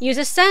 Use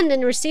ascend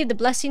and receive the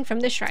blessing from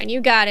the shrine. You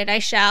got it. I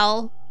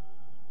shall.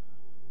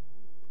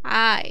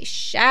 I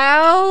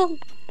shall.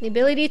 The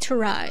ability to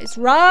rise.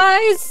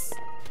 Rise!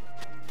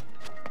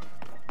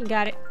 You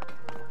got it.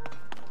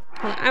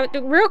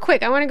 Real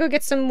quick, I want to go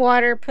get some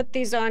water, put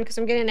these on because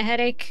I'm getting a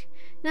headache.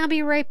 And I'll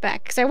be right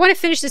back because I want to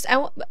finish this.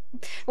 I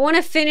want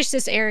to finish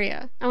this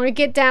area. I want to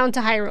get down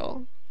to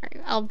Hyrule.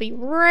 Right, I'll be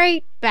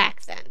right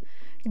back then.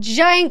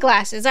 Giant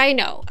glasses. I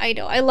know.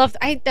 I love.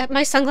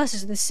 My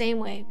sunglasses are the same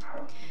way.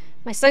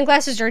 My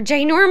sunglasses are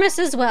ginormous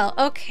as well.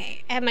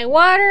 Okay, I have my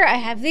water. I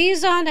have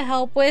these on to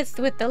help with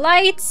the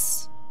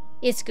lights.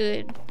 It's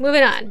good.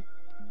 Moving on.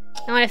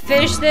 I want to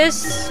finish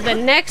this. The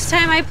next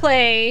time I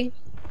play,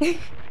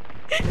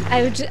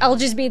 I'll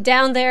just be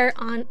down there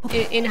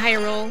in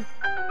Hyrule,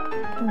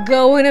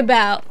 going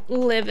about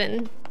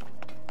living.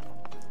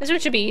 This one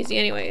should be easy,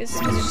 anyways.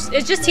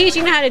 It's just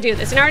teaching you how to do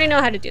this, and I already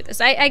know how to do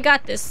this. I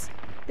got this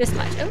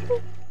much.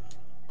 Oh.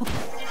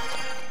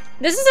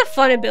 This is a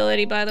fun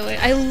ability, by the way.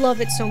 I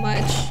love it so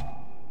much.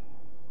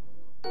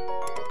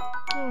 Oh,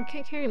 I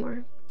can't carry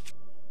more.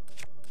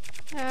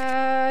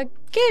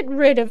 Get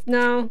rid of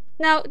no,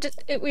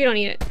 just we don't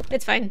need it.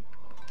 It's fine.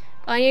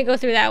 Oh, I need to go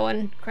through that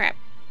one. Crap.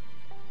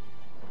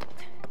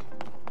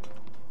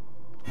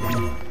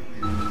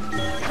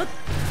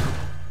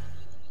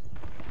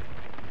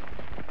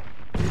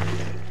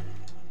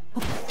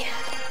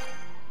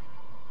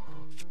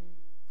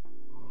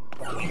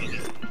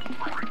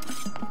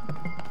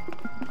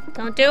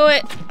 Don't do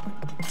it.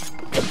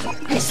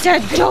 I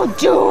said don't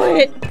do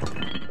it.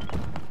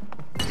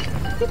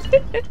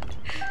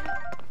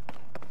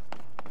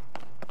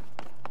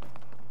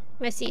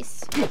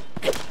 Messies.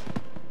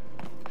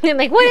 I'm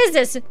like, what is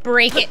this?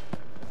 Break it.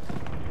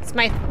 It's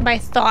my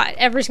thought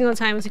every single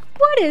time. It's like,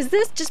 what is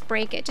this? Just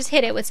break it. Just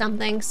hit it with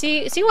something.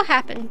 See what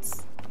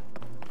happens.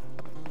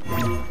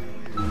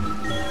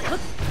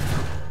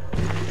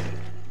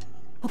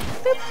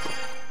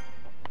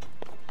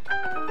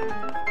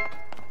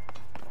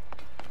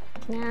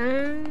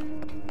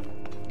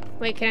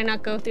 Wait, can I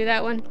not go through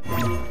that one?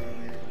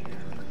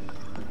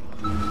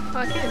 Oh,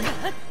 I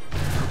can.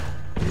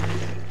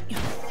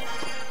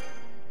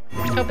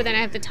 Oh, but then I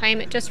have to time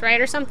it just right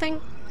or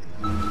something?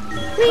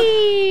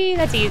 Whee!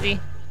 That's easy.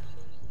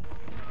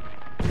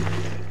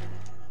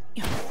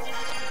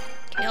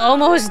 Okay,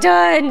 almost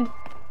done!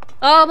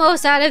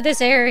 Almost out of this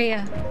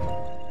area.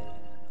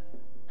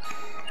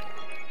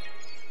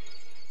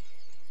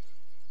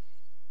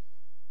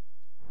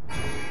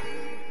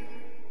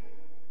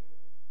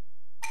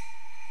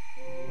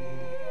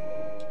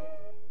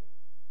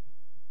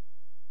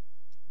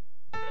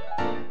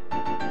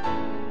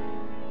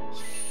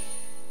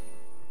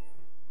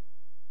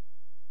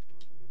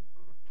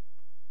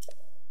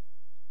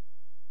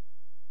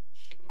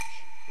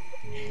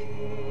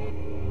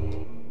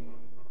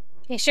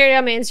 I shared it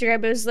on my Instagram,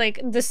 but it was like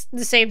the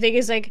same thing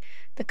as like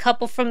the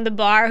couple from the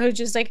bar who's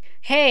just like,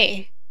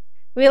 hey,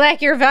 we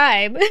like your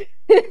vibe.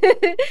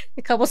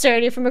 The couple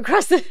staring from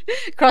across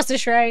the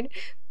shrine.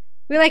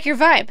 We like your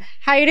vibe.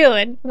 How you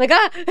doing? I'm like,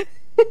 ah.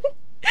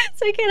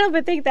 So I can't help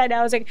but think that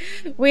now. I was like,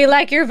 we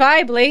like your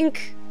vibe,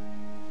 Link.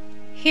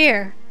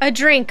 Here, a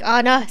drink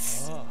on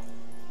us.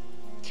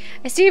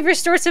 I see you've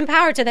restored some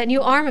power to that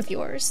new arm of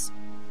yours.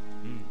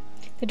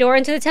 The door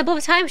into the Temple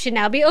of Time should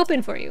now be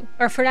open for you.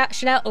 Or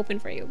should now open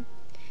for you.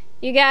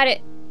 You got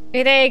it.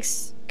 Hey,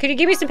 thanks. Could you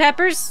give me some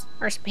peppers?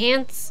 Or some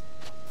pants?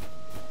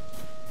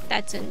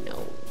 That's a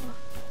no.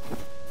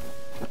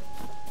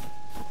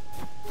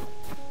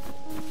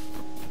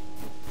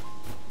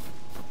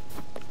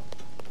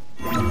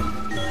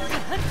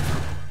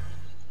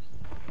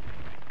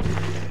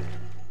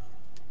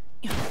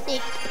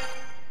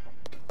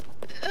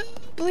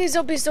 Please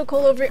don't be so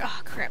cold over here. Oh,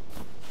 crap.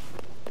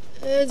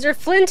 Is there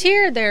flint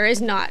here? There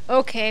is not.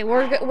 Okay,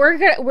 we're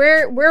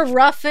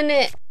roughing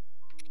it.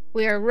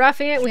 We are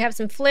roughing it. We have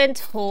some flint.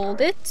 Hold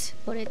it.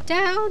 Put it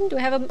down. Do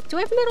I have a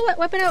metal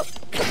weapon out?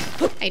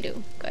 I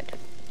do. Good.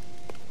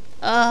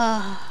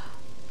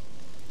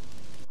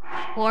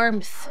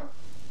 Warmth.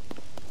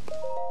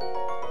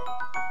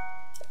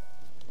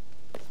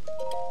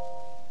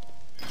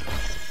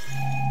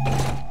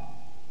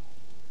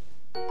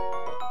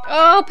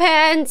 Oh,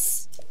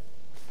 pants.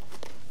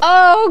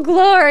 Oh,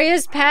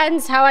 glorious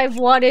pants. How I've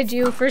wanted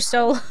you for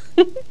so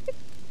long.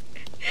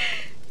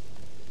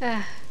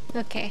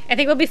 Okay, I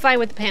think we'll be fine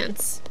with the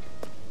pants.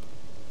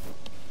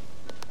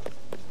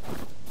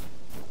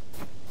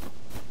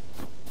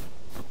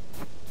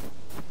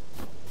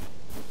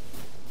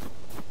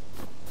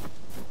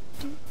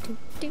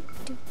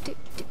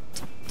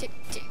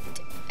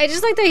 I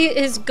just like that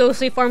his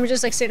ghostly form is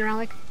just like sitting around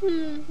like,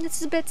 this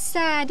is a bit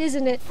sad,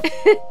 isn't it?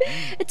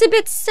 It's a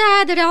bit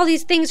sad that all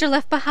these things are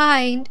left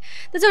behind.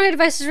 The Zonai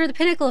devices were the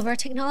pinnacle of our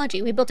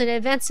technology. We built an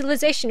advanced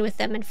civilization with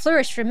them and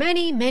flourished for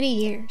many, many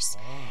years.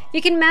 If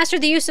you can master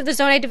the use of the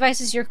Zonai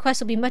devices, your quest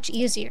will be much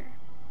easier.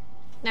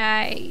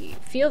 I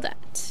feel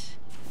that.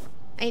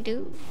 I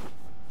do.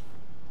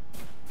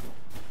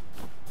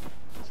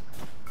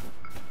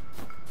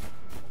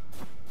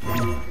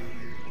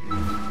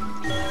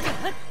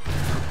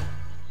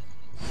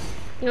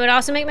 You know what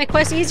also make my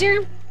quest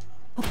easier?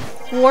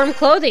 Warm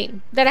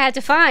clothing that I had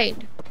to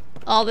find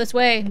all this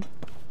way.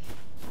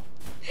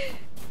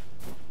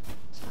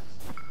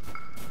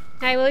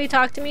 Hi, will you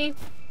talk to me?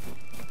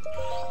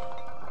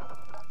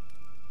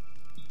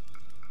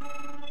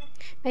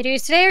 My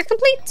duties today are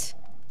complete.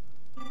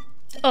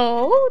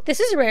 Oh, this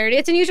is a rarity.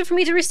 It's unusual for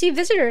me to receive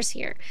visitors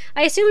here.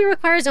 I assume you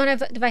require zone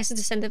of devices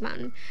to send the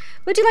mountain.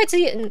 Would you like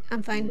to...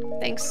 I'm fine.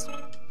 Thanks.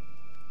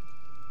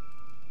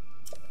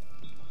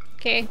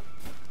 Okay.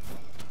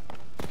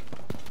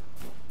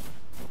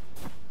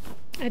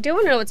 I do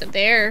want to know what's up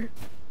there.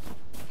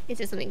 Is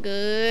it something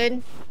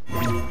good?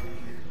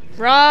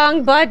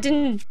 Wrong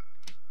button.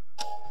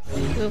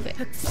 Move it.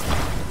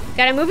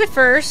 Gotta move it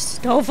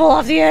first. Don't fall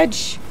off the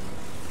edge.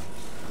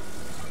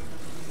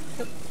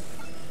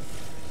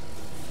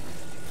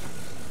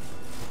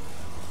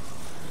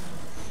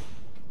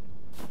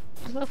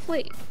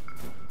 Hopefully.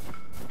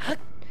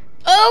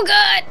 Oh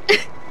god!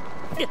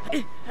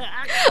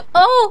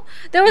 Oh,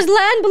 there was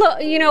land below.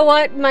 You know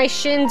what? My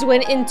shins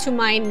went into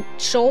my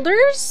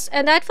shoulders,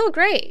 and that felt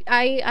great.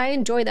 I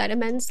enjoy that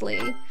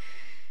immensely.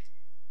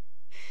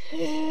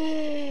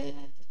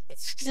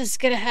 It's just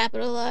gonna happen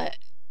a lot.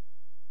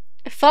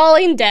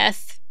 Falling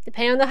death.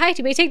 Depending on the height,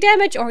 you may take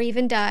damage or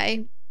even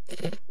die.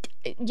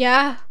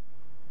 Yeah.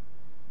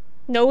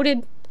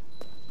 Noted.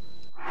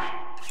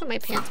 Put my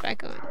pants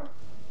back on.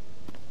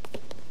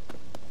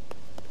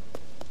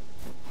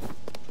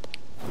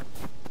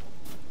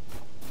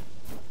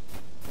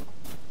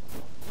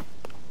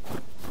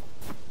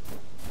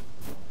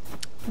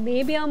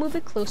 Maybe I'll move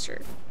it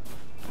closer.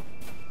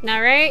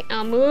 Alright,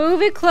 I'll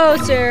move it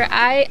closer.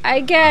 I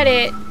get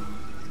it.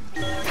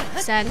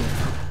 Sad.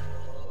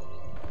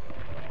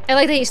 I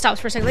like that he stops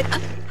for a second,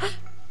 like,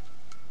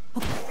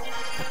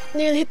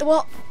 nearly hit the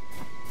wall.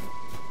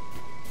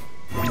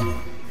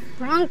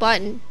 Wrong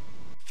button.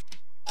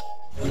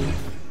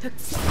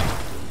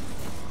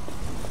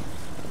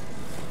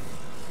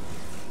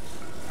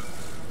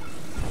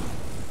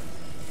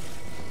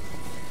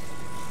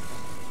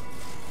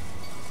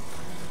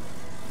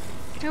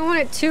 I don't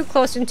want it too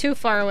close and too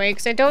far away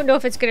because I don't know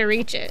if it's gonna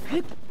reach it.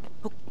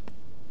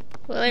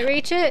 Will it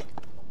reach it?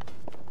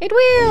 It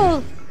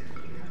will!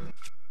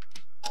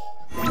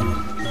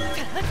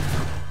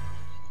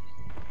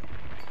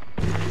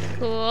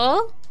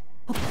 Cool.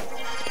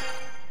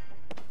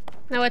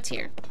 Now what's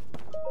here?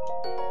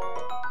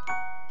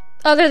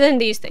 Other than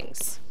these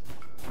things.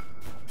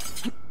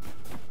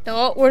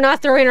 No, we're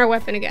not throwing our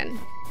weapon again.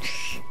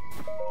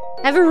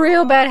 I have a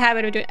real bad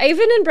habit of doing it.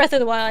 Even in Breath of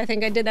the Wild, I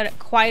think I did that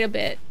quite a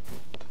bit.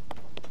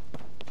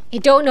 I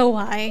don't know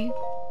why.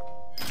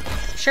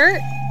 Shirt?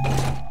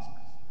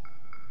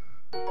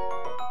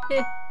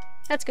 Eh,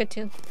 that's good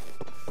too.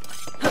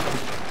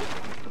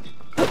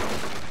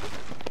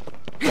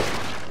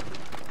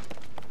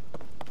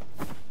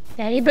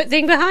 Any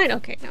thing behind?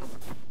 Okay, no.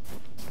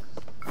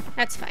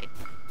 That's fine.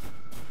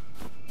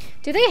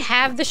 Do they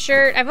have the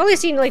shirt? I've only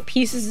seen like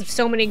pieces of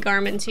so many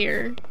garments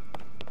here.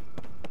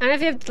 I don't know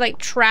if you have to like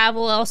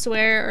travel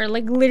elsewhere or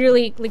like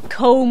literally like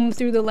comb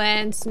through the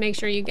lands to make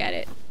sure you get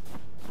it.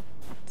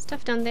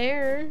 Stuff down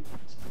there.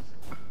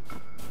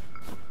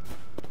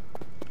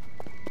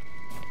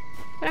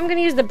 But I'm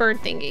gonna use the bird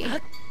thingy.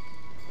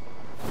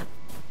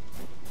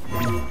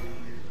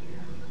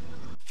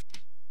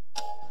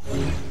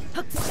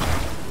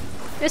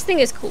 This thing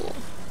is cool.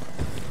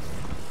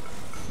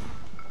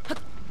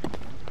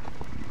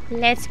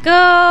 Let's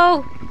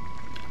go!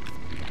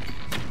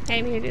 I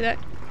didn't mean to do that.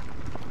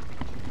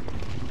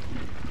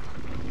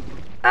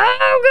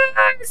 Oh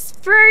god, it's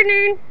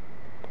burning!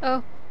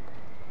 Oh.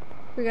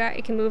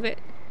 You can move it.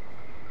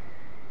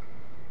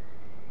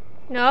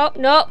 No,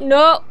 no,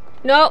 no,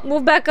 no,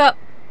 move back up.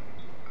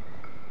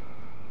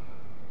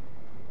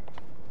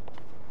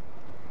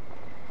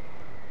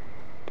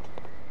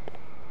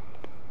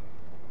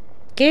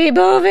 Keep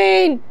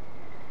moving!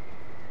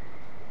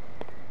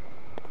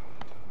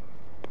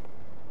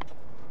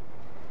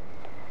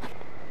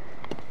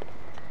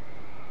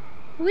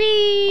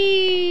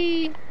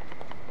 Whee!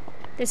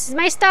 This is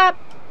my stop.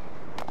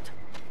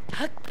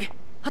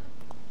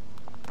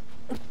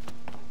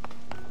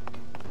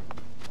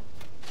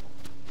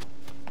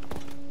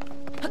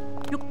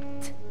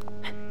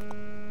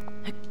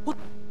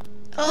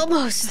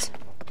 Almost.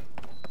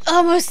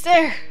 Almost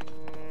there.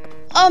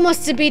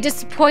 Almost to be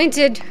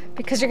disappointed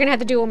because you're gonna have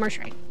to do one more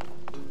shrine.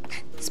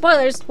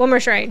 Spoilers, one more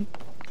shrine.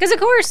 Because of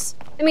course.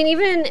 I mean,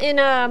 even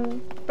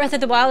in Breath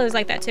of the Wild it was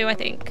like that too, I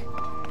think.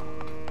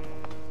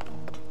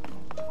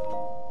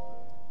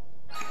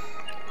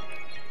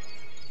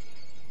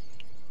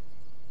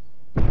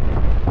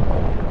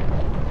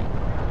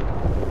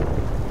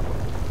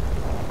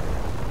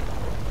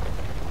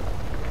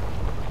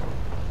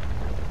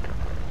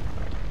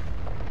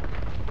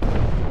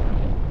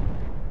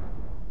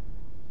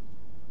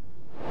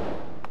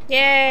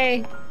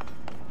 Yay!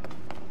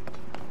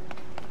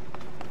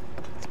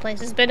 place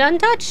has been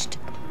untouched.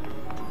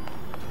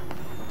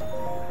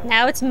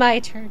 Now it's my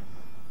turn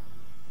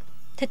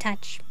to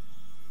touch.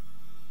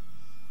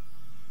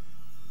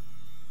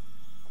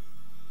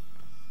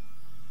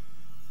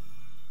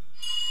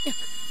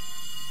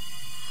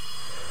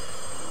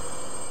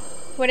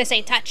 What did I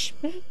say? Touch.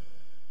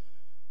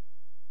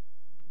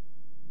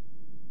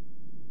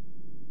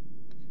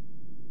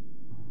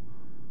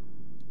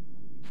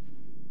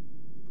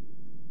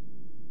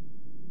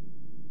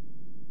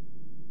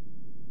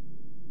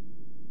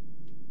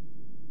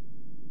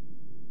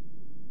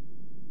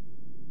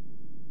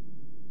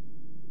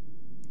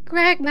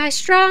 Greg, my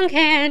strong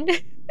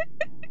hand.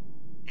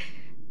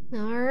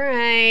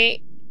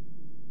 Alright.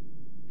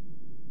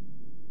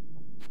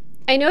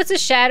 I know it's a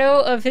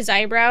shadow of his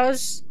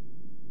eyebrows,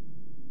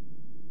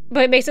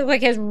 but it makes it look like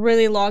he has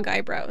really long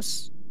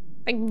eyebrows.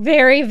 Like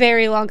very,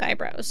 very long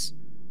eyebrows.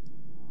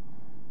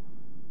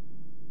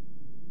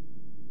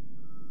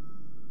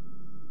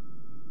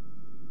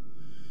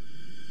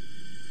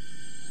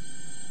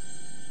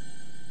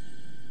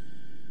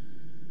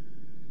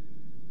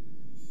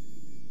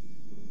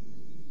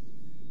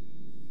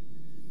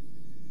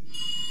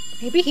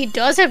 Maybe he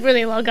does have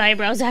really long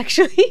eyebrows,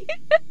 actually.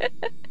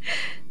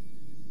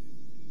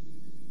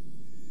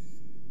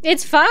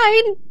 It's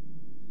fine.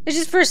 It's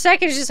just for a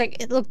second, it's just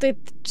like, it looked like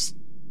just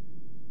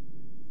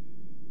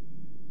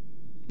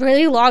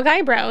really long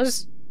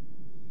eyebrows.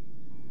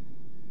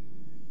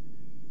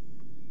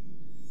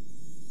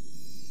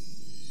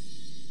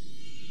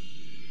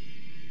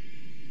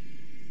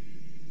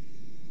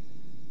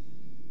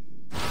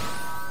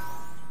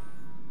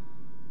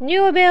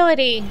 New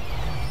ability.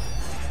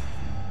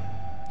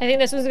 I think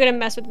this one's gonna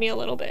mess with me a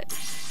little bit.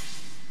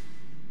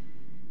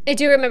 I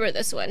do remember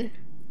this one,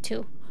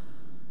 too.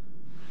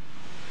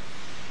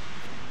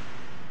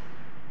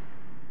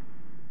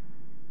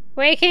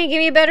 Wait, can you give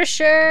me a better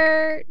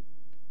shirt?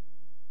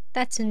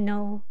 That's a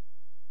no.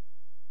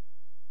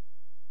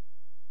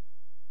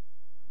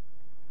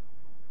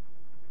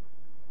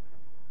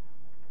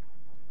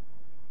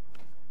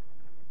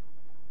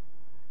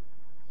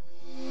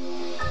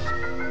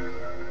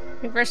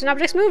 Reverse an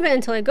object's movement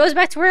until it goes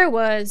back to where it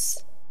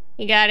was.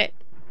 You got it.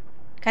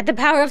 Got the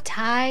power of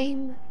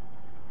time.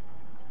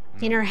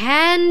 In her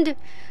hand.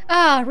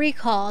 Ah,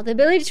 recall. The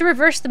ability to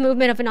reverse the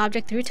movement of an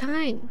object through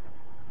time.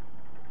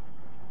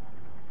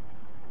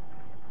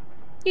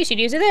 You should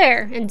use it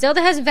there. And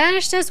Zelda has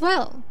vanished as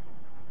well.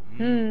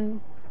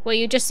 What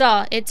you just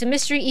saw, it's a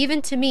mystery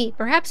even to me.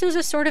 Perhaps it was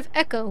a sort of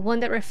echo, one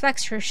that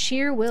reflects her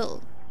sheer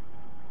will.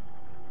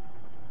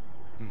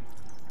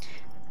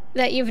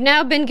 That you've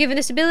now been given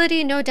this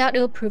ability, no doubt it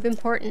will prove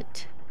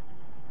important.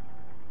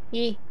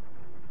 Yee.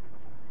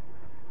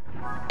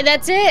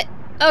 That's it?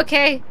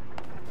 Okay.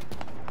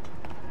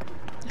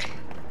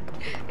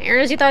 I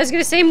honestly thought I was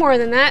gonna say more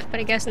than that, but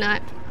I guess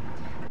not.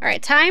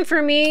 Alright, time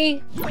for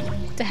me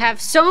to have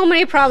so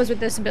many problems with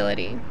this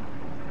ability.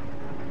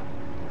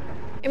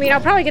 I mean, I'll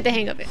probably get the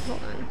hang of it.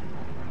 Hold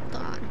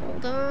on.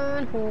 Hold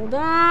on, hold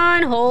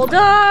on, hold on, hold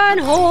on,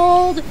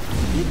 hold.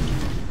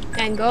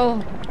 And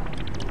go.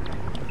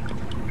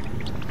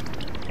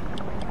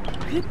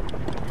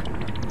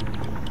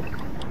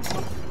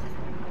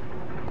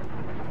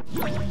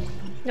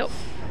 Nope.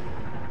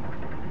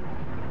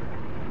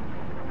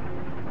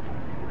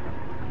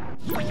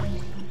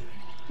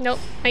 Nope,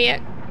 not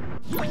yet.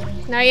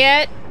 Not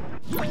yet.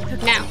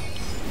 Now.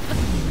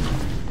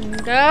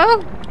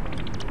 Go.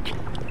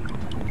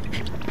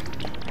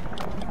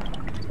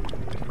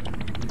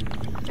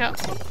 Oh.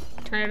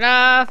 Turn it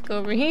off. Go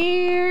over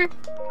here.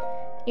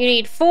 You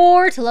need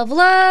 4 to level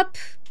up.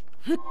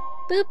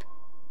 Boop.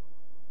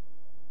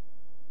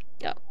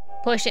 Go.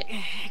 Push it.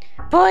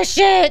 Push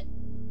it!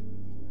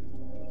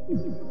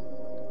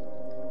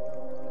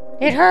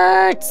 It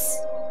hurts!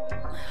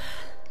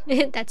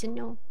 That's a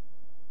no.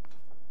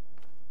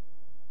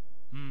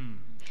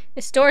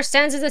 This door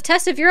stands as a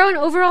test of your own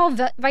overall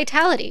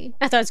vitality.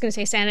 I thought I was going to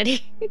say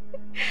sanity.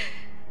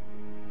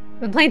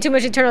 Been playing too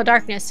much Eternal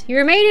Darkness. You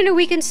remain in a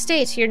weakened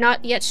state. You're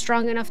not yet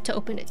strong enough to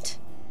open it.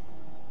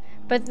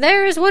 But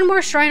there is one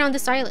more shrine on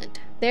this island.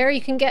 There you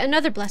can get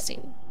another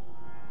blessing.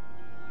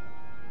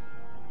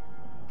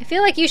 I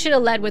feel like you should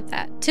have led with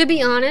that. To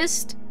be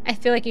honest, I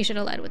feel like you should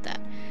have led with that.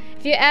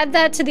 If you add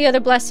that to the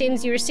other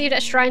blessings you received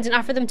at shrines and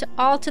offer them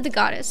all to the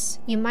goddess,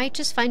 you might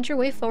just find your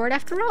way forward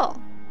after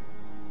all.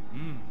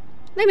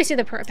 Let me see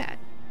the pro pad.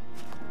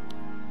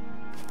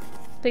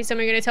 Please tell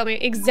me you're going to tell me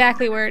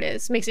exactly where it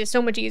is. Makes it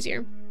so much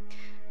easier.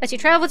 Lets you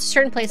travel to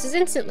certain places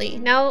instantly.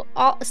 Now,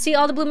 see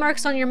all the blue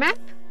marks on your map?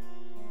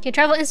 You can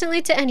travel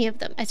instantly to any of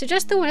them. I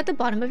suggest the one at the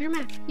bottom of your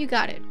map. You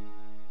got it.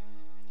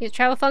 Use the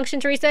travel function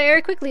to reach that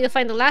area quickly. You'll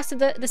find the last of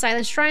this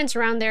island's shrines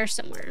around there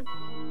somewhere.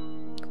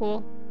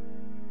 Cool.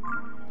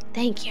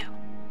 Thank you.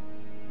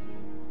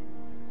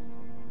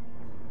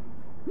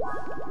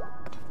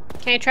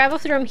 Can I travel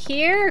through them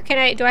here, or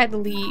do I have to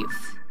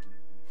leave?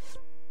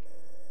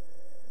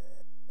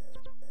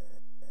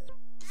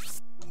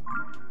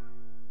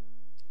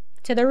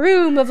 To the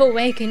Room of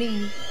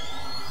Awakening.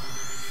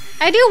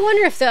 I do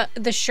wonder if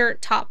the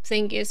shirt top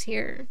thing is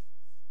here.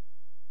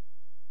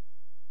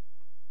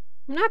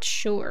 I'm not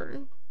sure.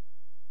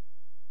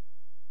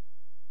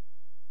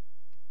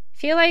 I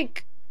feel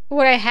like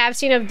what I have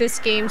seen of this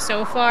game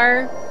so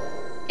far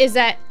is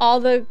that all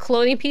the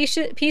clothing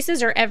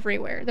pieces are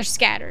everywhere. They're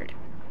scattered.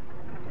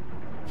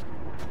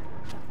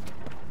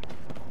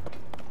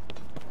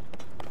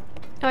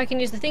 Oh, I can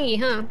use the thingy,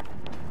 huh?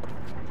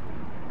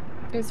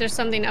 Is there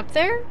something up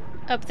there?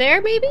 Up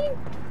there, maybe?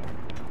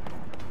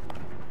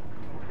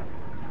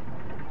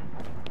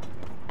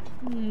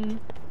 Hmm.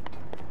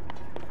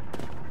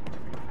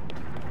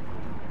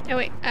 Oh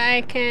wait,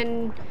 I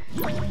can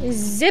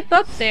zip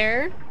up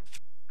there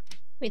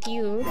with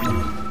you.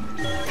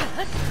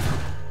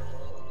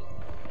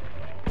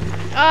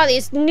 Oh,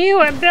 these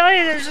new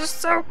abilities are just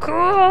so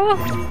cool.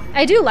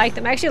 I do like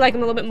them. I actually like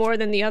them a little bit more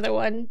than the other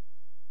one.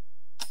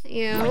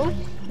 You.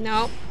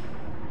 No.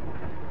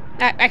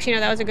 Actually, no,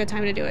 that was a good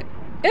time to do it.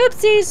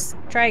 Oopsies!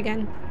 Try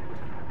again.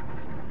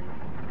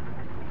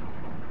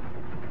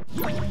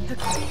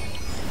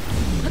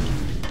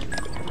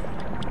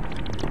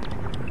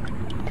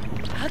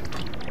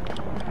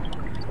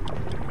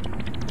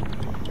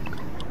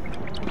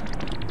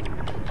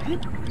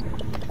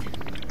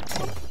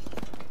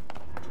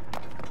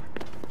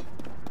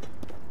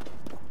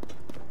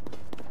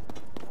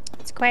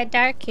 It's quite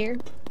dark here.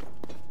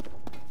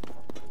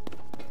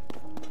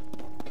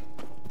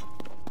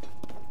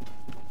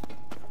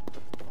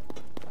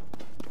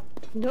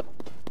 Nope.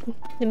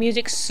 The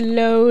music's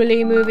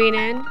slowly moving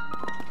in.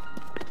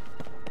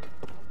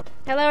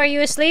 Hello, are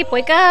you asleep?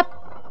 Wake up!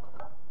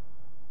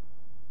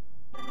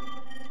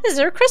 This is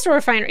a crystal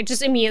refinery. It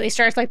just immediately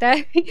starts like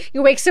that.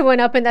 You wake someone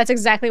up and that's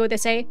exactly what they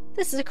say.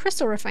 This is a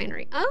crystal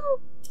refinery.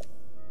 Oh.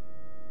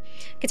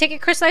 You can take your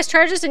crystallized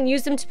charges and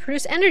use them to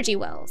produce energy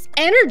wells.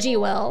 Energy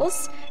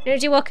wells? An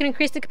energy well can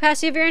increase the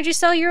capacity of your energy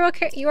cell you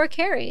are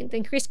carrying. The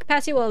increased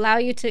capacity will allow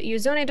you to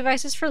use zoning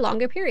devices for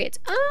longer periods.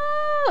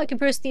 Oh, I can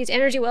produce these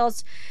energy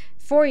wells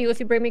for you if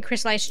you bring me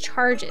crystallized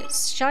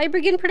charges. Shall I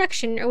begin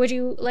production, or would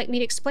you like me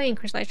to explain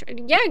crystallized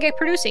charges? Yeah, get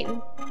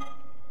producing.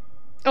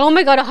 Oh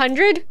my god,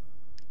 100?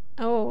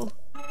 Oh.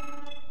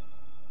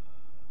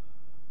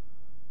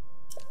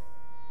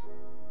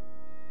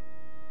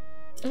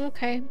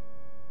 Okay.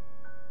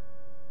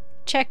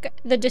 Check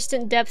the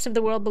distant depths of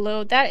the world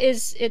below. That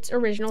is its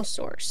original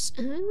source.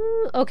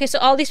 Okay, so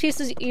all these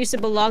pieces used to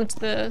belong to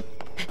the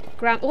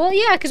ground. Well,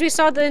 yeah, because we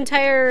saw the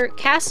entire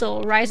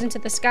castle rise into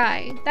the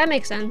sky. That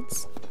makes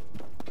sense.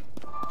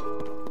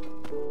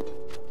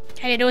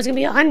 I didn't know it was gonna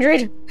be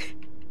 100.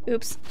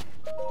 Oops.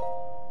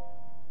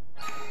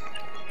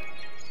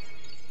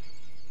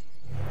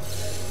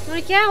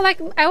 Like, yeah,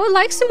 I would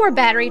like some more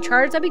battery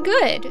charge. That'd be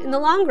good in the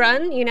long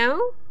run, you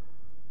know?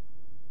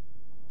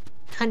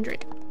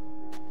 100.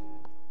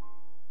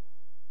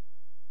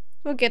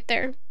 We'll get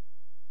there.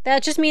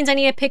 That just means I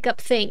need to pick up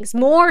things.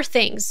 More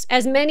things.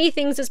 As many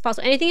things as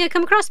possible. Anything I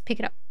come across, pick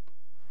it up.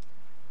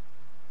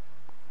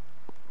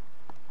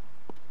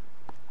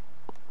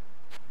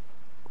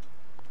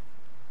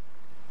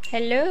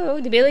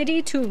 Hello, the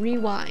ability to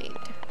rewind.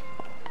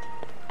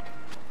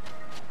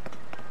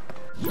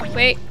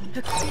 Wait.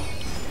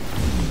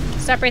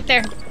 Stop right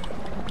there.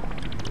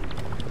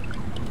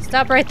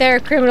 Stop right there,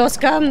 criminal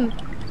scum.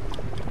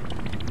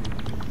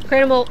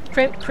 Criminal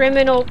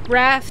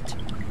raft.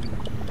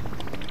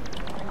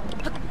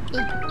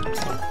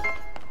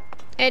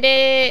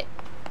 Edit.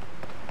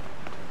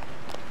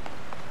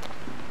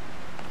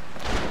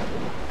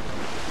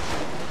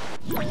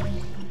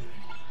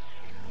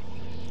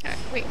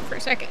 Wait for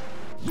a second.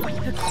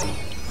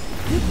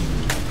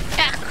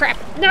 Ah, crap.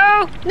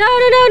 No! No,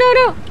 no, no, no,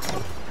 no!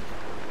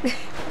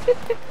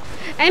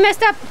 I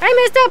messed up! I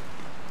messed up!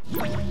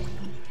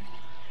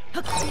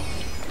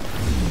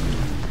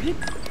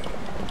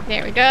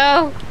 There we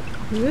go.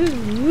 Woo,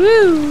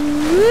 woo,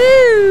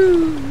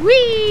 woo,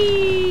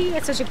 wee!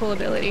 That's such a cool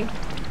ability.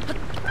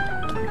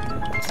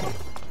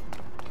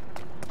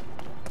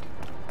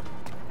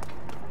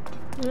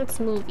 Let's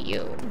move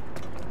you.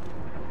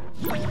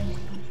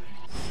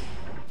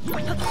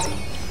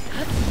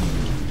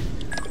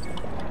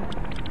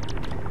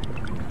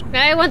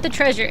 Now I want the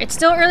treasure. It's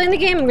still early in the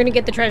game. I'm gonna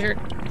get the treasure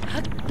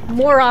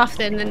more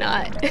often than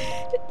not.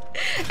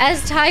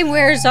 As time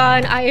wears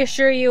on, I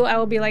assure you, I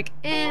will be like,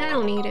 I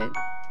don't need it.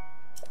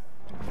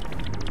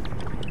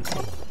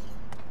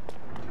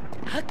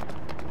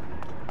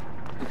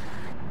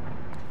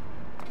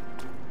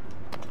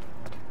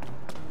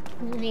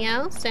 Anything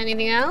else?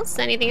 Anything else?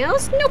 Anything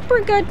else? Nope,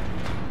 we're good.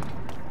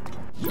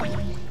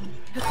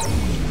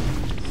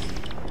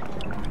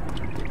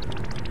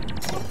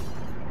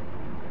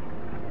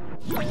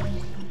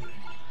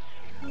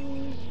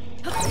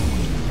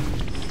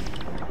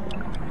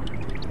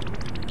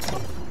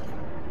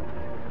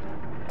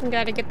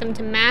 Gotta get them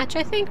to match,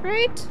 I think,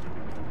 right?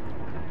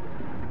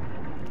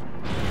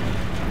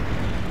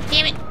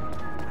 Damn it!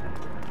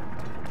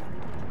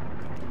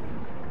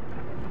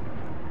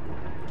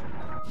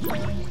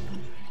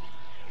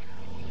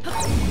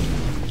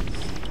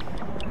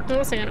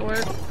 That's not gonna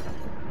work.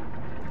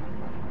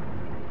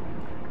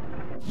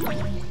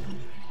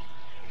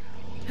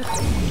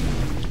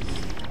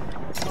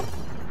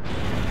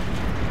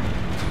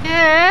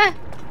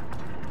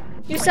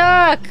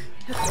 suck!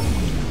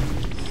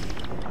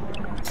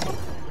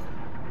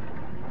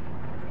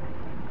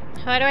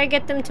 How do I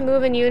get them to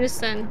move in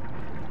unison?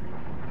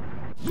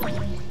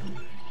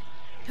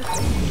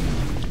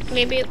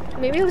 Maybe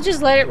we'll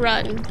just let it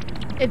run.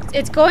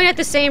 It's going at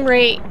the same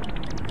rate.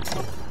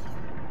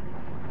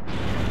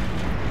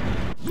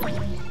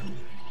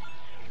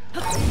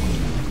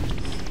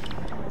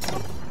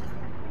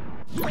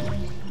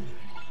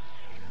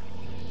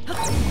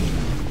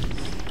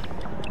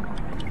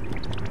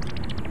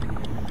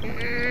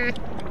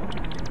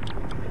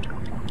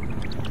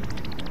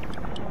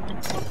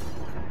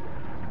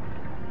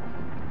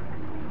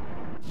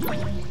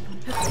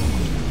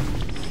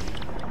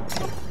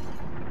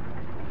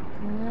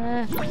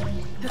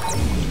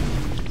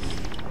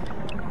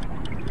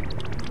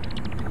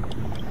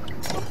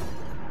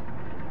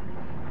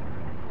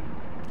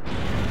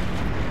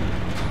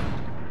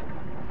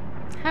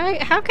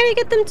 How can I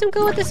get them to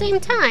go at the same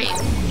time?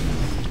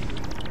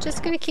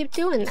 Just gonna keep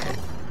doing that.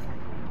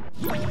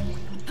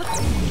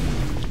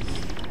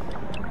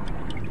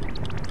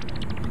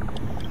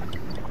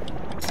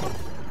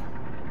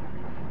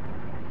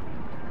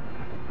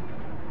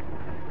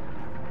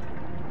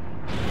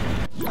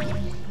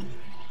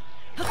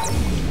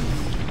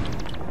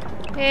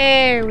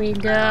 There we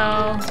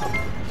go.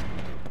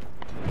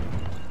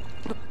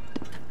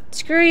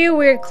 Screw you,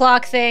 weird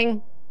clock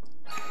thing.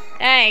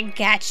 I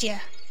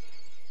gotcha.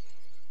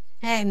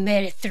 I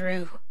made it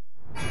through.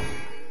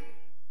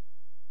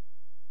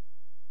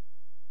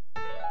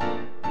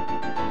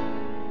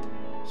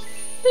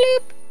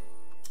 Bloop.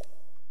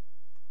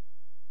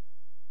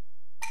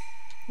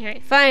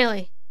 Alright,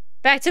 finally.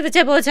 Back to the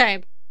Temple of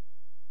Time.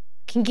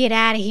 Can get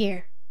out of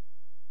here.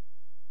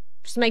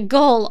 Which is my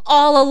goal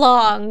all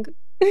along.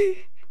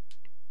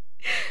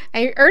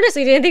 I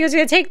earnestly didn't think it was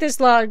gonna take this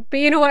long, but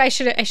you know what? I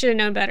should have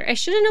known better. I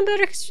should have known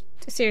better.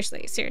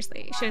 Seriously, I should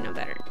have known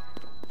better.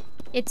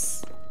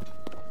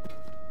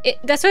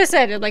 That's what I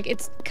said. Like,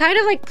 it's kind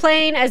of like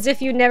playing as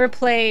if you never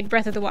played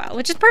Breath of the Wild,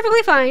 which is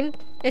perfectly fine.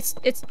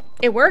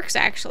 It works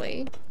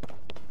actually.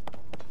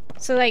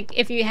 So like,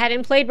 if you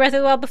hadn't played Breath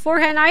of the Wild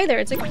beforehand either,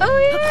 it's like,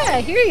 oh yeah,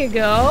 here you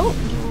go.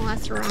 Oh,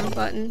 that's the wrong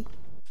button.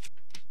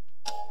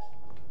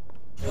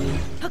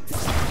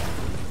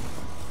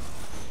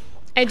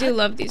 I do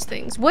love these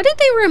things. What did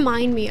they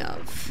remind me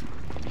of?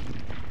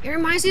 It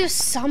reminds me of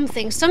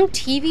something. Some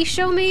TV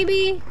show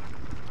maybe?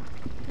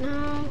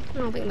 No, I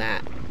don't think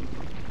that.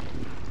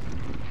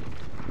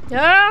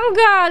 Oh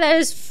god, that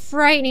is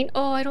frightening.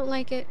 Oh, I don't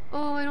like it.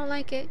 Oh, I don't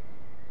like it.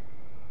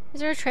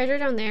 Is there a treasure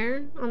down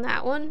there? On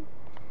that one?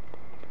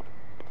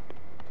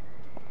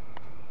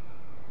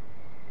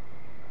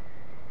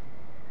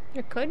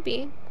 There could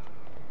be.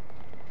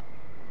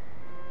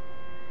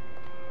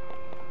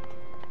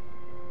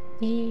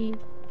 Yee.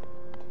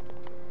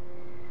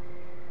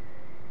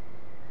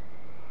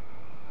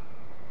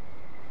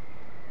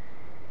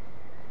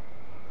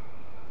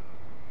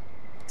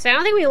 So I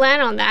don't think we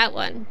land on that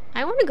one.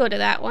 I want to go to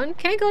that one.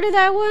 Can I go to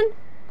that one?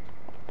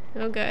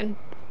 Oh, good.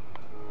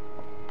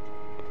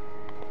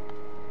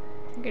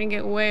 I'm gonna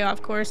get way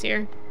off course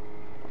here.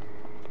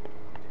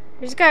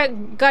 We just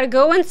gotta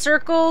go in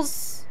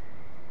circles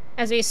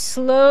as we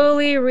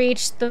slowly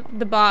reach the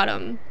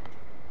bottom.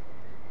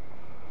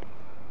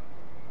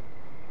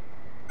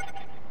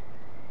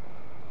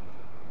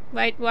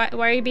 Why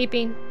are you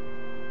beeping?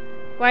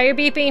 Why are you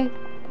beeping?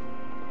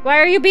 Why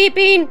are you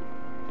beeping?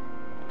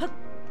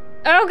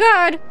 Oh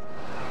god!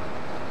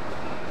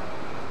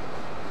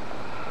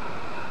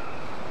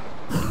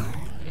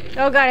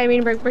 Oh god, I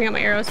mean bring out my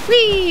arrows.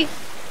 Whee!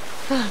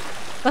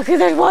 Okay,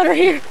 there's water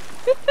here.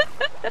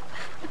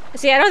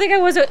 See, I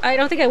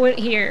don't think I went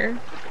here.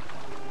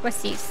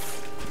 What's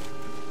this?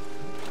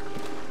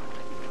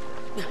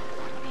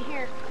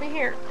 My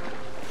hair.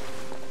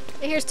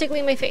 My hair's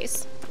tickling my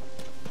face.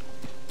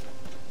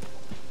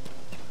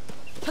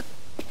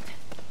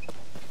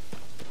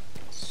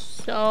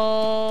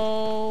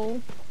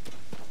 So...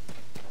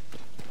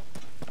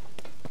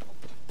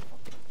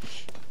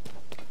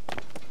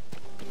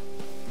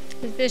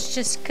 is this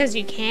just because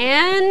you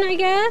can, I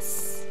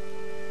guess?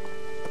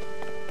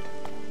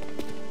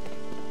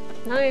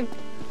 No. Oh,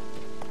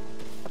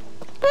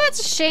 that's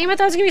a shame. I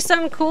thought it was gonna be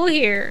something cool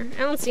here. I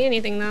don't see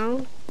anything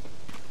though.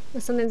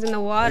 Unless something's in the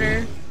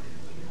water.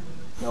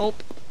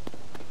 Nope.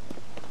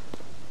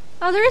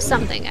 Oh, there is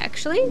something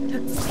actually.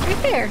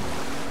 Right there.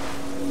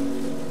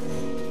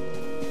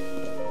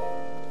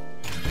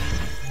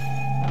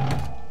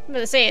 I'm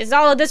gonna say, is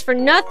all of this for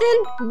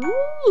nothing?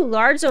 Ooh,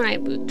 large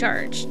zonite boot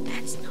charge.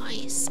 That's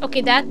nice.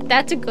 Okay,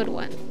 that's a good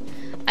one.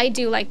 I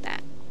do like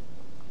that.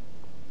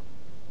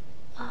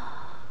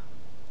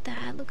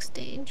 That looks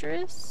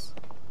dangerous.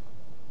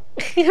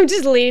 I'm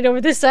just leaning over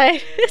the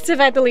side as if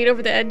I have to lean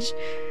over the edge.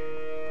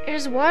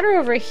 There's water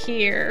over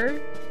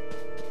here.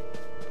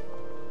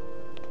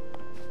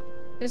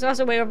 There's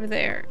also way over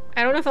there.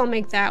 I don't know if I'll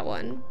make that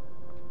one.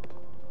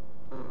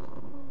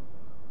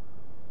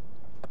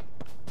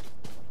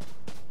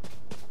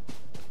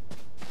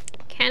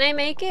 Can I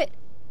make it?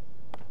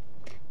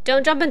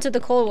 Don't jump into the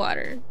cold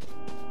water.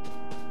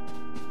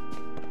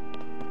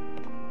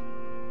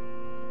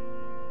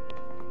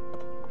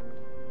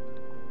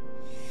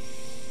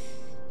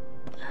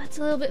 That's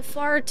a little bit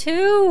far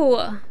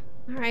too.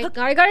 Alright,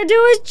 all I gotta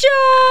do is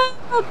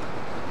jump!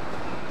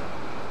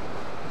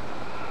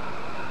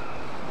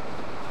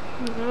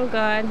 Oh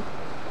god.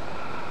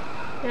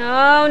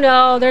 No,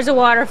 no, there's a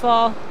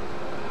waterfall.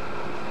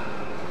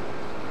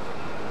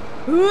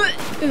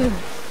 Okay.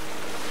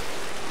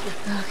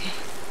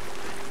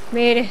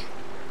 Made it.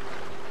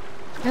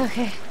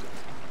 Okay.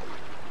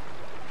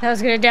 I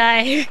was gonna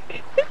die.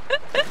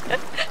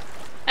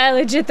 I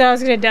legit thought I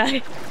was gonna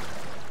die.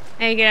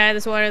 I gotta get out of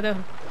this water though.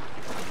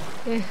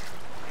 I'm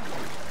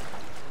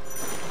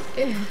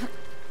right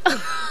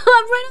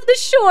on the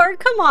shore.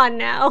 Come on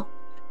now.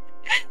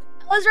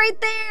 I was right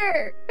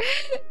there.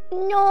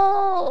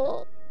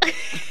 No.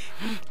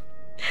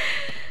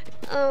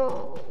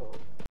 Oh.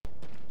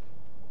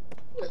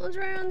 I was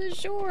right on the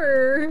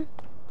shore.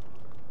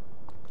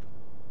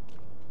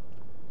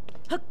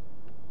 I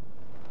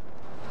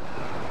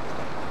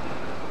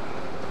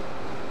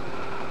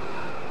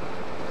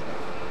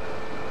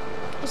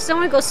just don't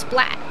want to go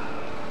splat.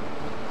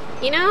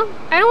 You know?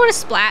 I don't want to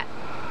splat.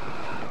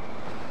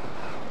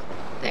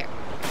 There.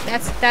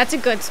 That's a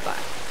good spot.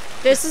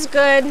 This is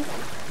good.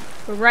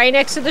 We're right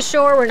next to the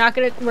shore. We're not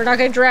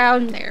gonna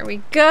drown. There we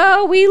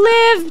go. We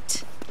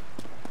lived.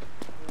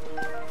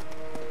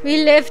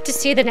 We lived to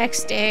see the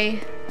next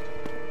day.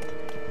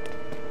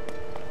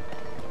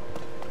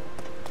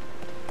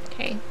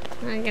 Okay,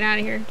 I'm gonna get out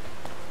of here.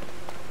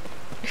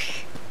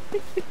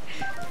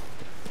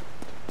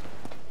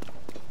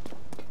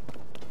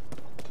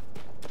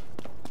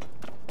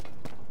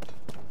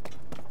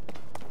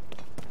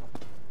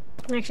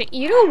 Actually,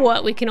 you know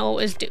what we can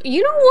always do?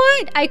 You know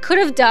what I could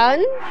have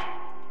done?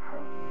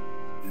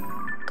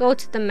 Go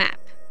to the map.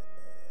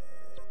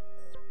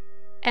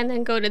 And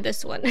then go to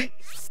this one.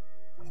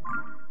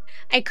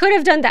 I could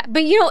have done that.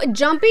 But you know,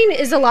 jumping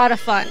is a lot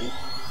of fun.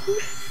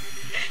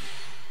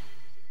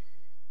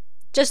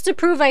 Just to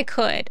prove I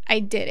could, I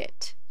did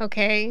it.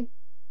 Okay?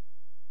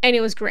 And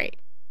it was great.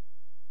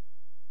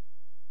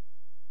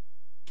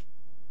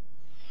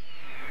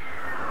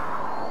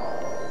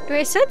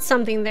 I said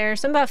something there.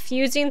 Something about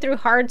fusing through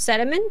hard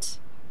sediment?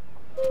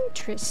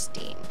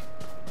 Interesting.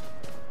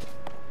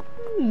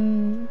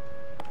 Oh,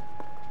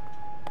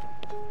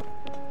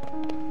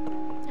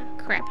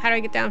 crap. How do I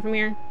get down from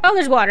here? Oh,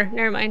 there's water.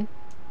 Never mind.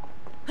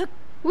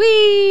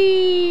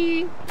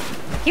 Whee!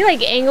 He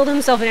like angled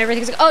himself and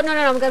everything. He's like, oh, no,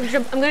 I'm gonna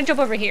jump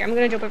over here. I'm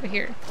gonna jump over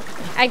here.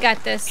 I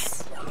got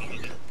this.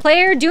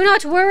 Player, do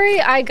not worry.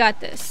 I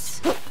got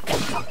this.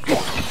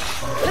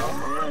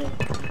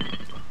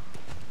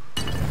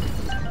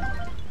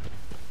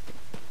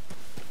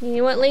 You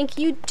know what, Link?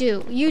 You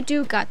do. You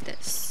do got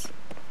this.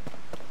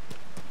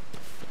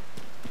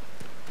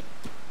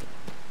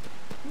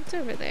 What's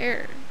over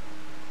there?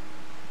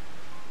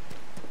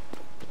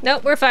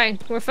 Nope, we're fine.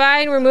 We're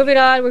fine. We're moving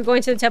on. We're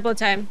going to the Temple of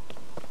Time.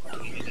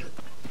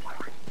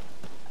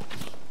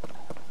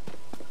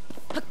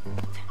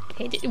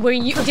 Hey, did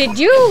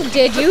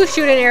you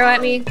shoot an arrow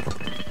at me?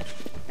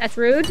 That's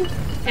rude,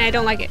 and I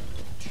don't like it.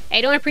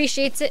 I don't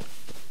appreciate it.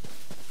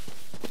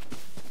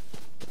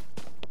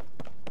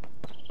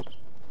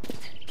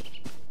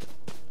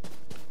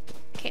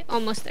 Okay,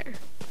 almost there.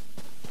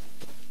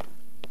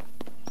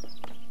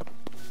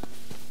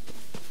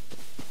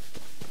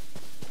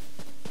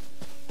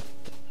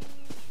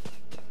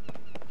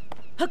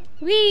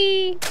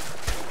 Whee!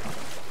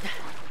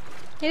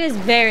 It is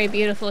very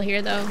beautiful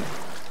here, though.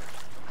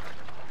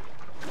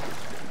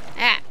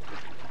 Ah.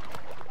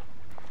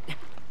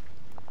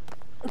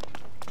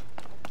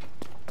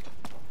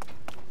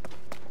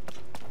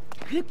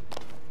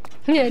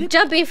 Yeah,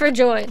 jumping for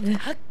joy.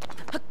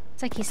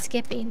 It's like he's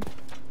skipping.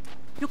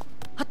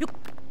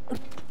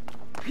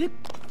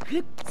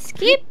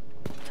 Skip!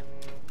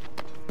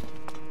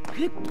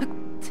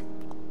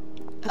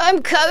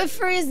 I'm coming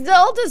for his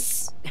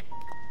Zeldas!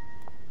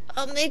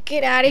 I'll make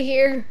it out of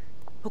here.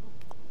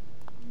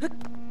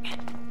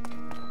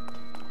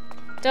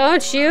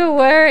 Don't you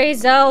worry,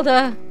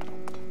 Zelda.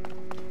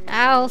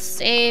 I'll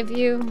save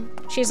you.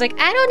 She's like,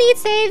 I don't need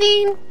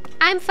saving.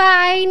 I'm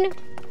fine.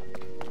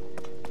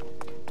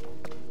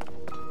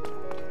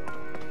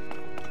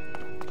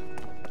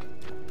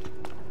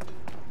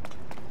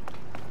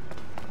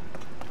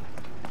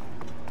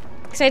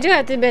 Because I do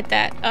have to admit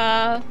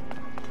that,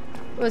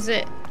 was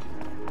it?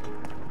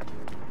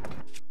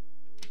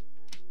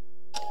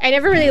 I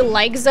never really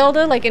liked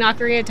Zelda, like in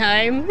Ocarina of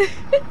Time.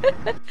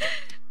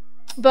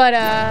 But,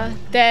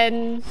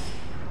 then...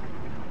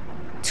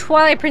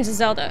 Twilight Princess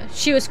Zelda.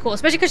 She was cool,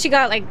 especially because she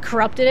got, like,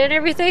 corrupted and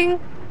everything.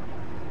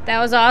 That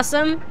was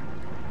awesome.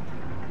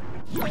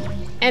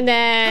 And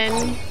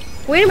then...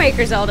 Wind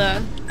Waker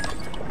Zelda.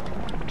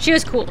 She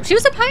was cool. She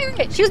was a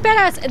pirate. She was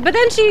badass. But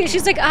then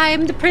she's like,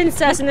 I'm the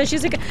princess. And then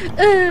she's like,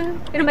 and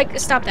I'm like,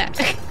 stop that.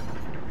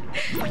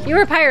 You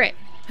were a pirate.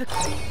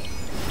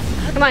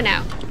 Come on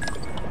now.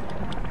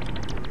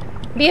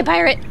 Be a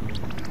pirate.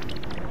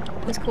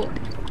 It's cool.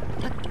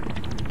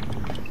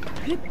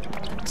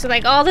 So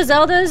like all the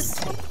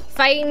Zeldas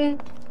fighting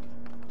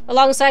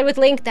alongside with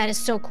Link, that is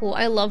so cool.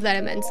 I love that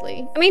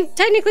immensely. I mean,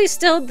 technically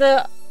still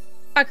the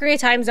Ocarina of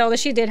Time Zelda,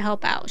 she did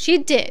help out. She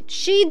did.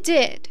 She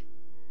did.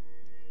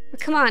 But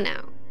come on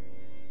now.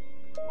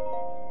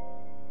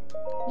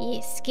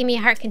 Yes, give me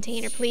a heart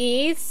container,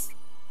 please.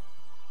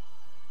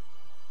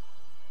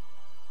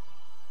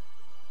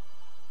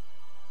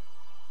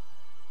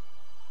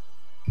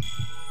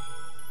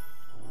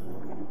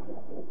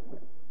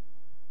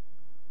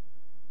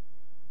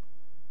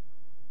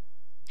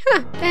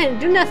 Huh, that didn't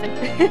do nothing.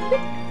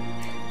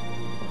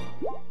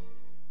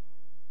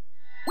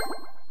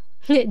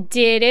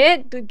 Did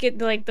it? Get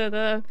like get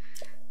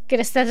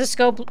a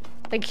stethoscope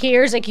like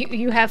here's like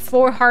you have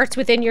 4 hearts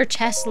within your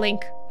chest,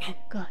 Link. Oh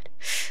god.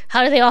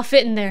 How do they all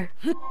fit in there?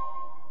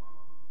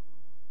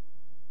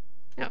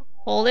 No,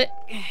 hold it.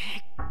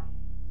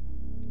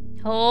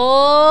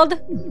 Hold.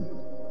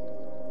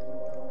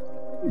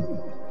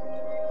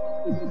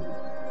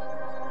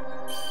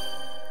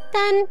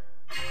 Done.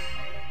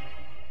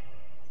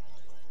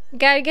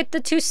 Gotta get the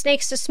 2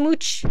 snakes to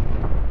smooch.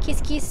 Kiss,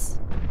 kiss.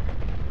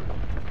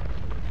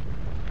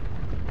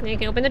 Now you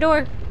can open the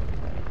door.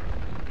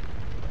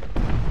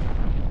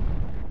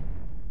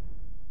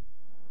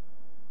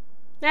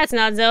 That's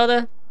not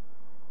Zelda.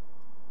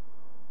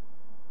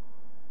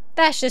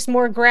 That's just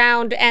more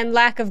ground and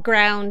lack of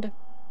ground.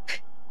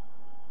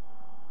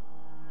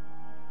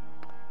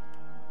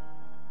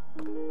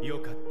 よ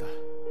かった。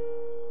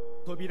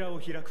扉を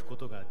開くこ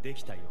とがで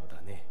きたよう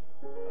だね。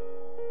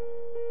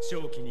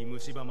正気に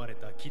蝕まれ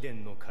た貴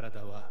殿の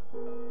体は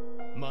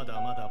ま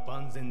だまだ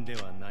万全で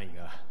はない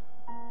が、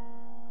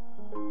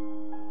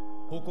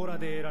祠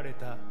で得られ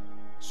た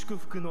祝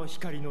福の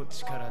光の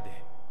力で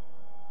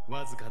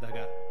わずかだ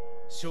が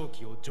正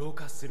気を浄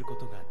化するこ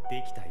とが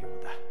できたよ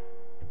うだ。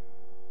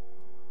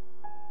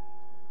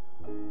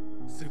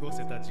過ご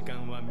せた時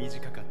間は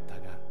短かった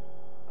が、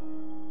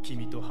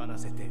君と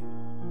話せて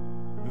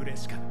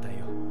嬉しかった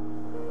よ。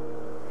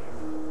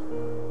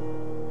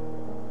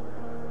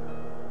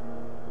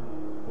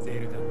ゼ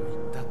ルダの言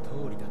った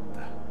通りだっ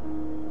た。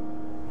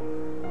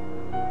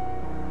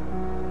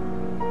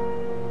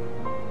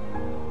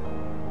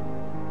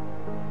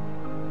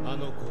あ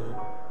の子を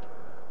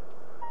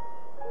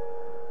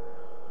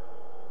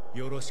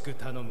よろしく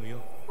頼むよ。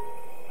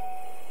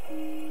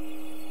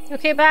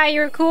Okay, bye,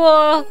 you're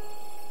cool.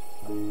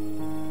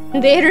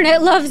 The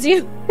internet loves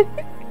you.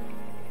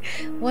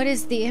 What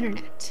is the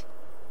internet?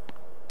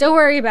 Don't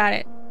worry about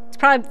it. It's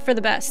probably for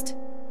the best.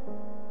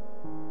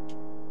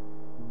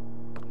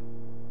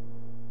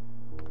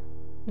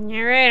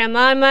 Alright, I'm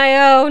on my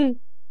own.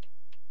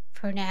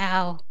 For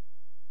now.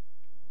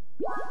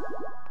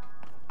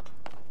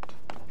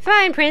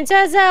 Fine,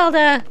 Princess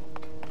Zelda.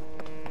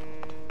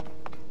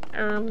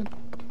 Huh?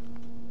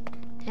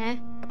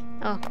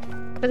 Oh.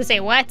 I was gonna say,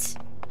 what?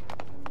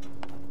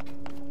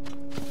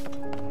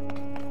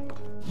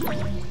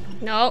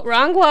 No,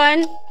 wrong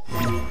one.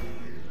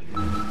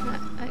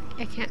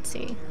 I can't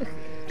see.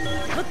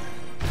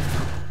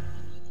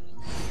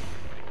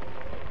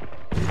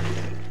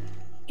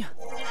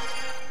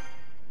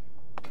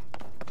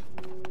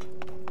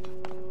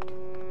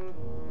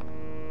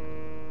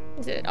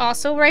 Is it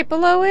also right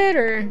below it,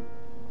 or?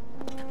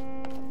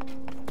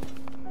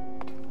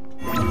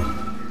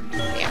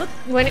 Yeah.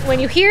 When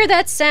you hear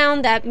that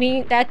sound, that's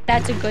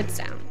a good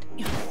sound.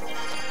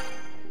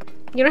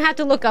 You don't have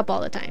to look up all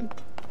the time.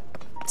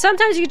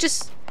 Sometimes you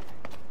just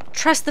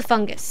trust the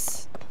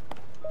fungus.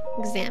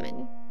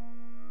 Examine.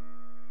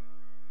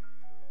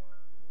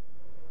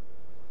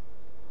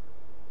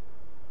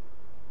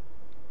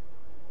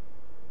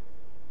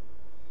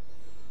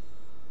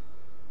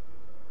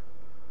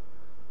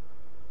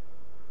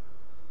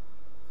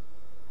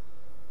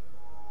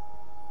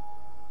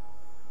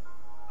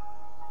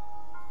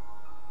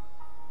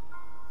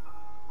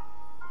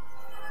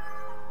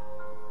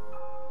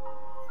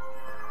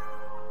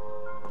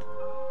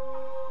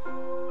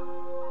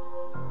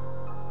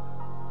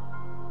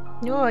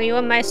 No, you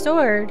want my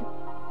sword.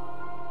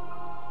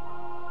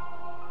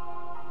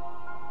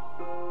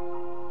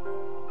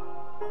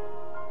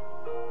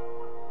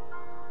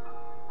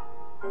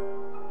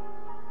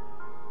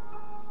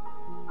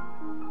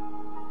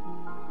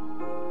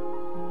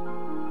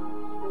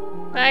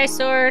 Bye,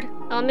 sword.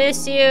 I'll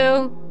miss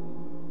you.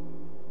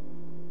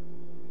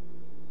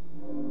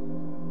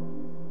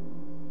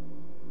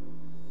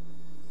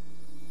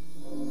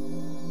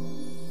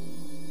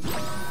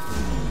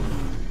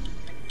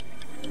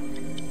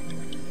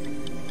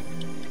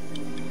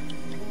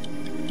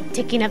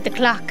 Ticking of the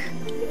clock.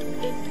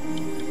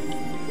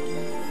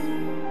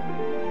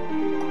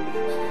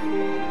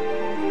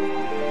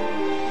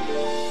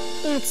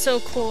 It's so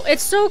cool.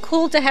 It's so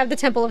cool to have the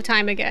Temple of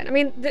Time again. I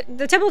mean,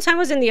 the Temple of Time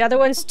was in the other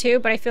ones too,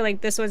 but I feel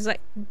like this was like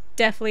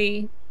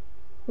definitely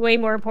way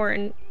more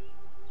important.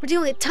 We're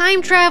dealing with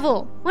time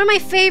travel. One of my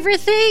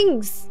favorite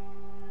things.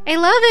 I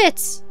love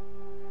it.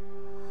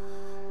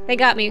 They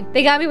got me.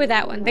 They got me with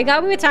that one. They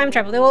got me with time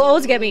travel. They will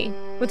always get me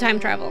with time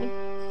travel.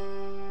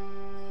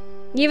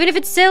 Even if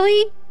it's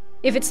silly,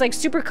 if it's like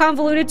super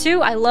convoluted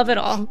too, I love it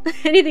all.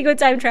 Anything with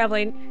time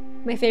traveling.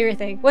 My favorite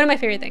thing. One of my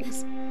favorite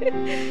things.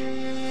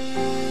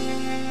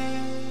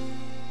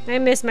 I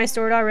miss my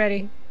sword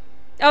already.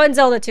 Oh, and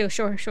Zelda too.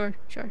 Sure.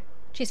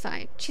 She's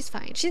fine. She's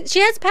fine. She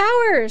has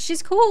powers.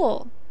 She's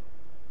cool.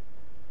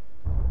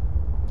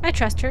 I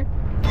trust her.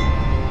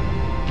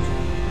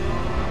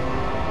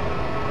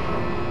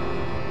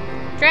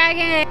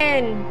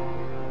 Dragon!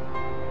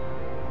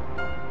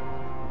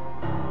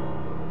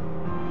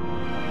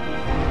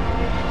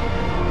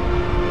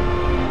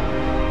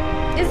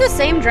 It's the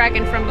same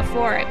dragon from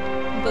before,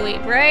 I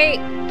believe, right?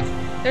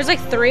 There's like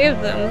 3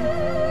 of them.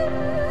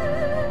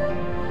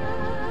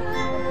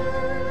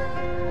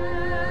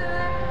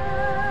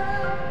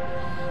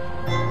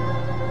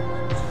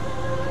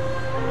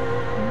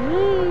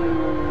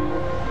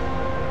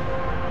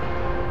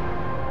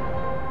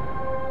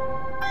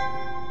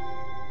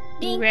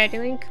 You ready,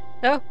 Link?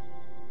 Oh,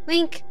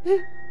 Link.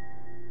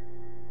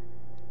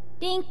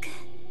 Link,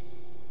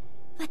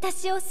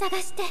 私を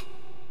探して。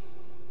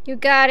 You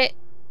got it.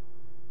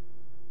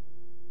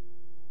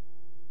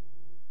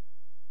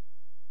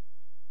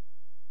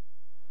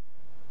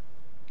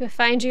 Do I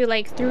find you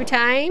like through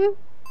time?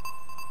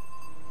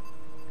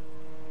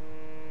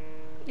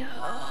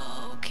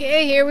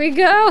 Okay, here we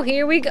go.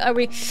 Here we go. Are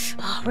we?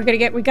 Oh, we gotta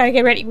get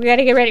ready. We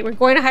gotta get ready. We're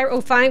going to Hyrule.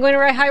 Oh, fine, going to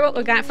Hyrule.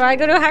 We're gonna finally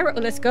go to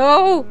Hyrule. Let's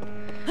go.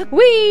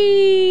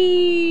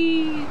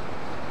 Whee!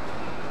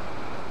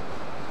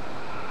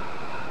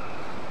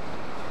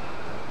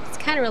 It's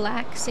kind of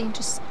relaxing,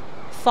 just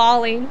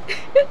falling.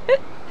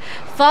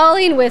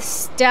 Falling with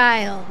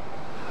style.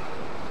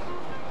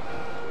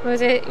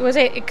 Was it?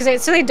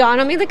 Because so they dawn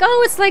on me like,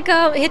 oh, it's like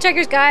a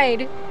Hitchhiker's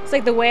Guide. It's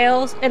like the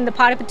whales and the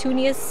pot of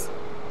petunias.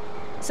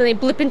 So they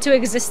blip into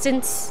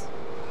existence,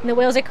 and the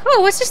whale's like,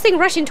 oh, what's this thing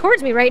rushing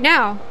towards me right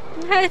now?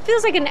 It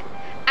feels like an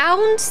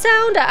ound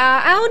sound,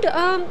 ground.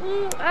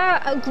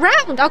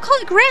 I'll call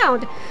it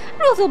ground. I don't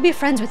know if they'll be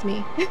friends with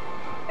me.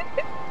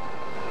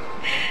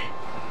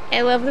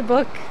 I love the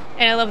book,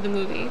 and I love the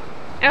movie.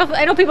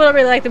 I know people don't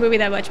really like the movie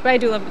that much, but I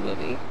do love the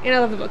movie, and I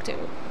love the book too.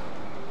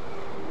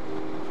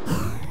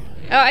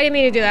 Oh, I didn't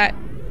mean to do that.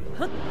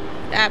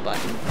 That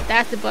button.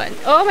 That's the button.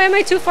 Oh, am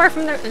I too far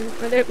from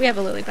the... We have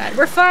a lily pad.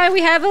 We're fine.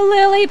 We have a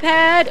lily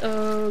pad.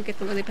 Oh, get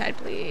the lily pad,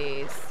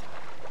 please.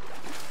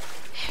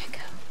 There we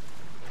go.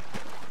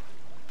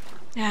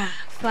 Ah,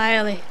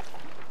 finally.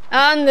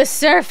 On the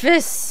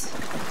surface.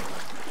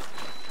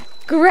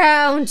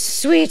 Ground,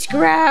 sweet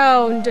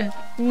ground.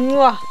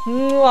 Mwah,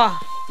 mwah.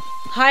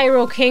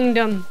 Hyrule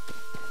Kingdom.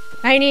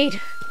 I need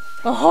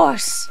a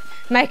horse.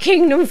 My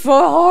kingdom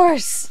for a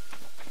horse.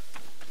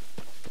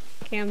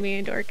 I'm being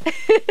a dork. Is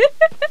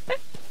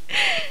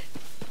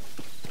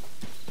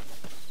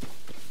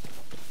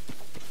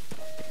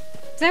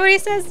that what he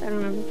says? I don't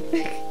remember.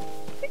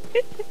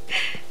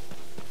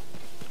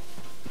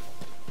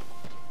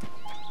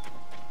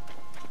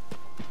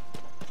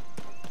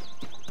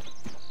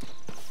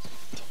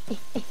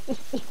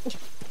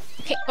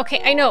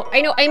 Okay, I know.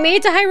 I made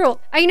it to Hyrule.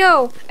 I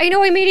know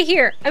I made it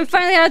here. I'm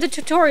finally out of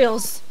the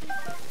tutorials.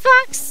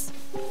 Fox!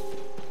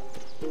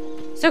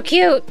 So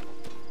cute.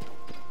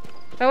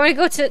 I want to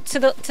go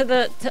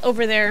to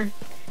over there.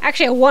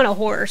 Actually, I want a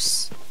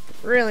horse.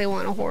 Really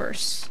want a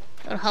horse.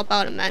 That'll help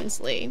out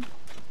immensely.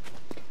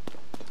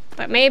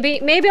 But maybe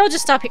I'll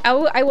just stop here.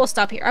 I will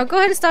stop here. I'll go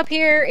ahead and stop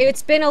here.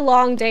 It's been a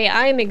long day.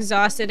 I'm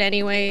exhausted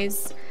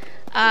anyways.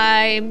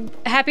 I'm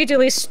happy to at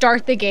least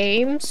start the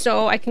game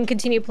so I can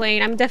continue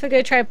playing. I'm definitely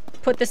gonna try to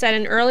put this at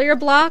an earlier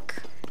block.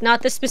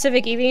 Not the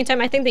specific evening time.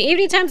 I think the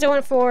evening times I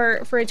went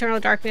for Eternal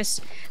Darkness.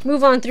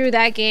 Move on through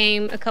that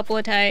game a couple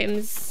of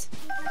times.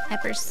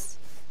 Peppers.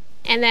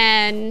 And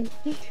then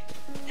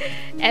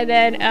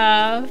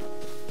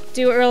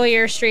do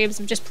earlier streams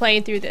of just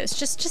playing through this,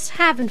 just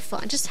having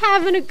fun, just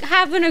having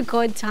a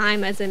good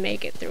time as I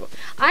make it through.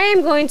 I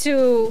am going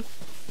to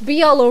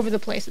be all over the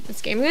place with this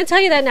game. I'm going to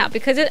tell you that now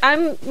because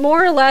I'm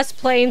more or less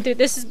playing through.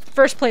 This is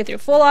first playthrough,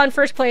 full on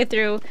first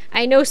playthrough.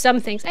 I know some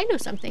things.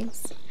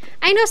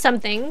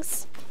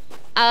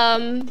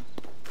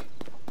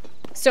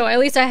 So at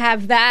least I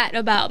have that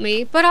about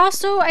me. But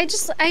also, I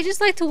just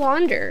like to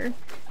wander.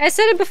 I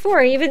said it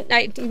before, even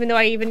though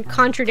I even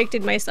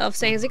contradicted myself,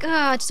 saying it's like,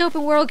 just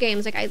open world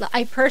games. Like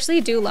I personally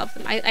do love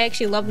them. I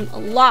actually love them a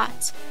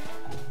lot.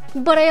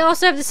 But I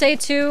also have to say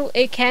too,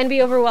 it can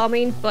be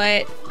overwhelming.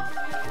 But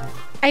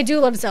I do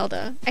love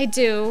Zelda. I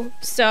do.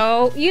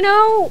 So you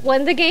know,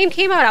 when the game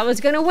came out, I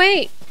was gonna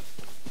wait.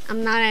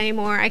 I'm not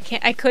anymore. I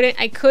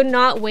could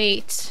not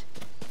wait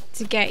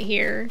to get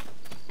here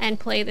and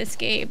play this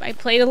game. I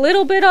played a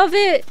little bit of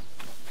it,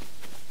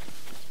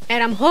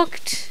 and I'm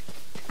hooked.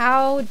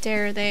 How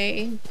dare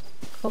they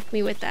hook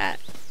me with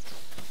that?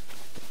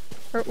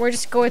 We're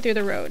just going through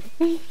the road.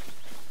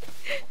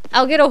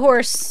 I'll get a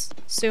horse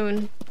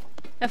soon.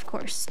 Of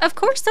course. Of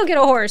course I'll get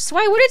a horse.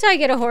 Why wouldn't I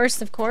get a horse?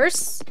 Of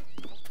course.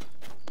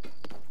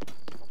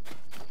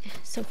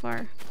 So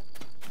far.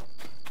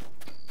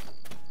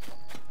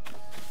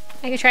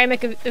 I can try and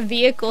make a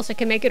vehicle so I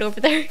can make it over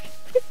there.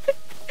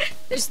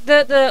 There's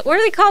the what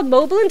are they called?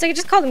 Moblins? I can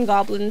just call them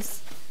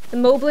goblins. The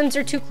moblins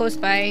are too close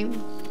by.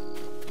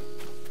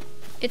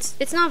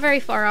 It's not very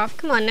far off.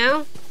 Come on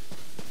now.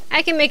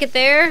 I can make it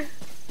there.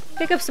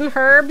 Pick up some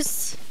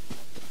herbs.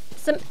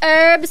 Some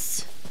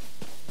herbs.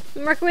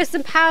 I'm working with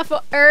some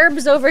powerful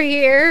herbs over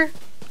here.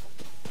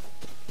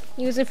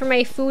 Using for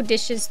my food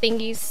dishes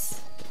thingies.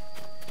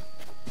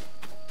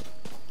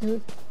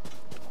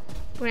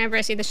 Whenever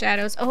I see the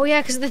shadows. Oh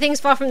yeah, because the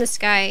things fall from the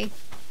sky.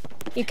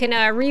 You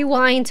can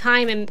rewind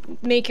time and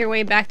make your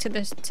way back to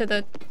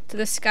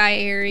the sky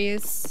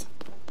areas.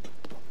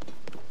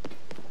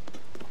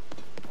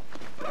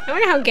 I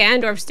wonder how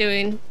Ganondorf's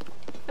doing.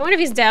 I wonder if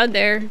he's down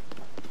there.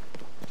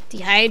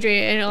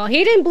 Dehydrated and all.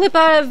 He didn't blip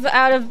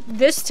out of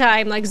this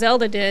time like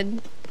Zelda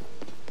did.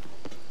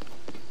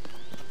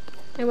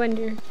 I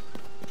wonder.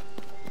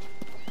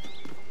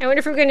 I wonder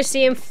if we're gonna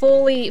see him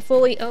fully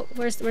oh,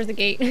 where's the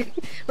gate?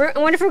 I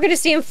wonder if we're gonna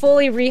see him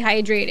fully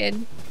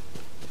rehydrated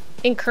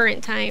in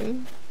current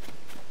time.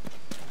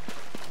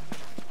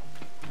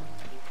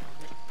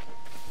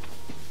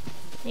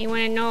 You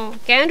wanna know?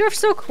 Ganondorf's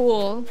so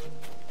cool.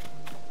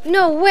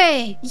 No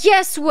way!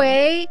 Yes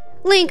way!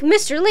 Link,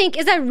 Mr. Link,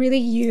 is that really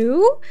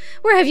you?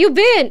 Where have you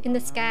been? In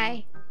the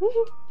sky.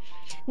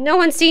 No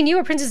one's seen you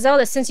or Princess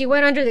Zelda since you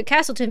went under the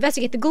castle to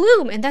investigate the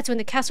gloom, and that's when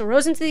the castle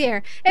rose into the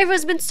air.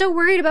 Everyone's been so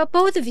worried about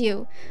both of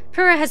you.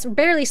 Pura has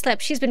barely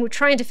slept. She's been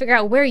trying to figure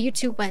out where you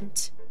two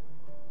went.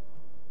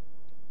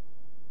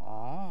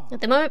 At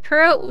the moment,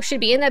 Pura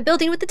should be in that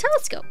building with the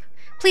telescope.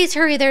 Please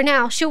hurry there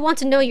now. She'll want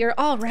to know you're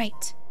all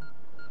right.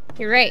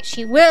 You're right.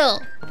 She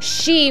will.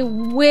 She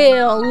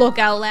will look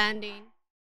outlanding.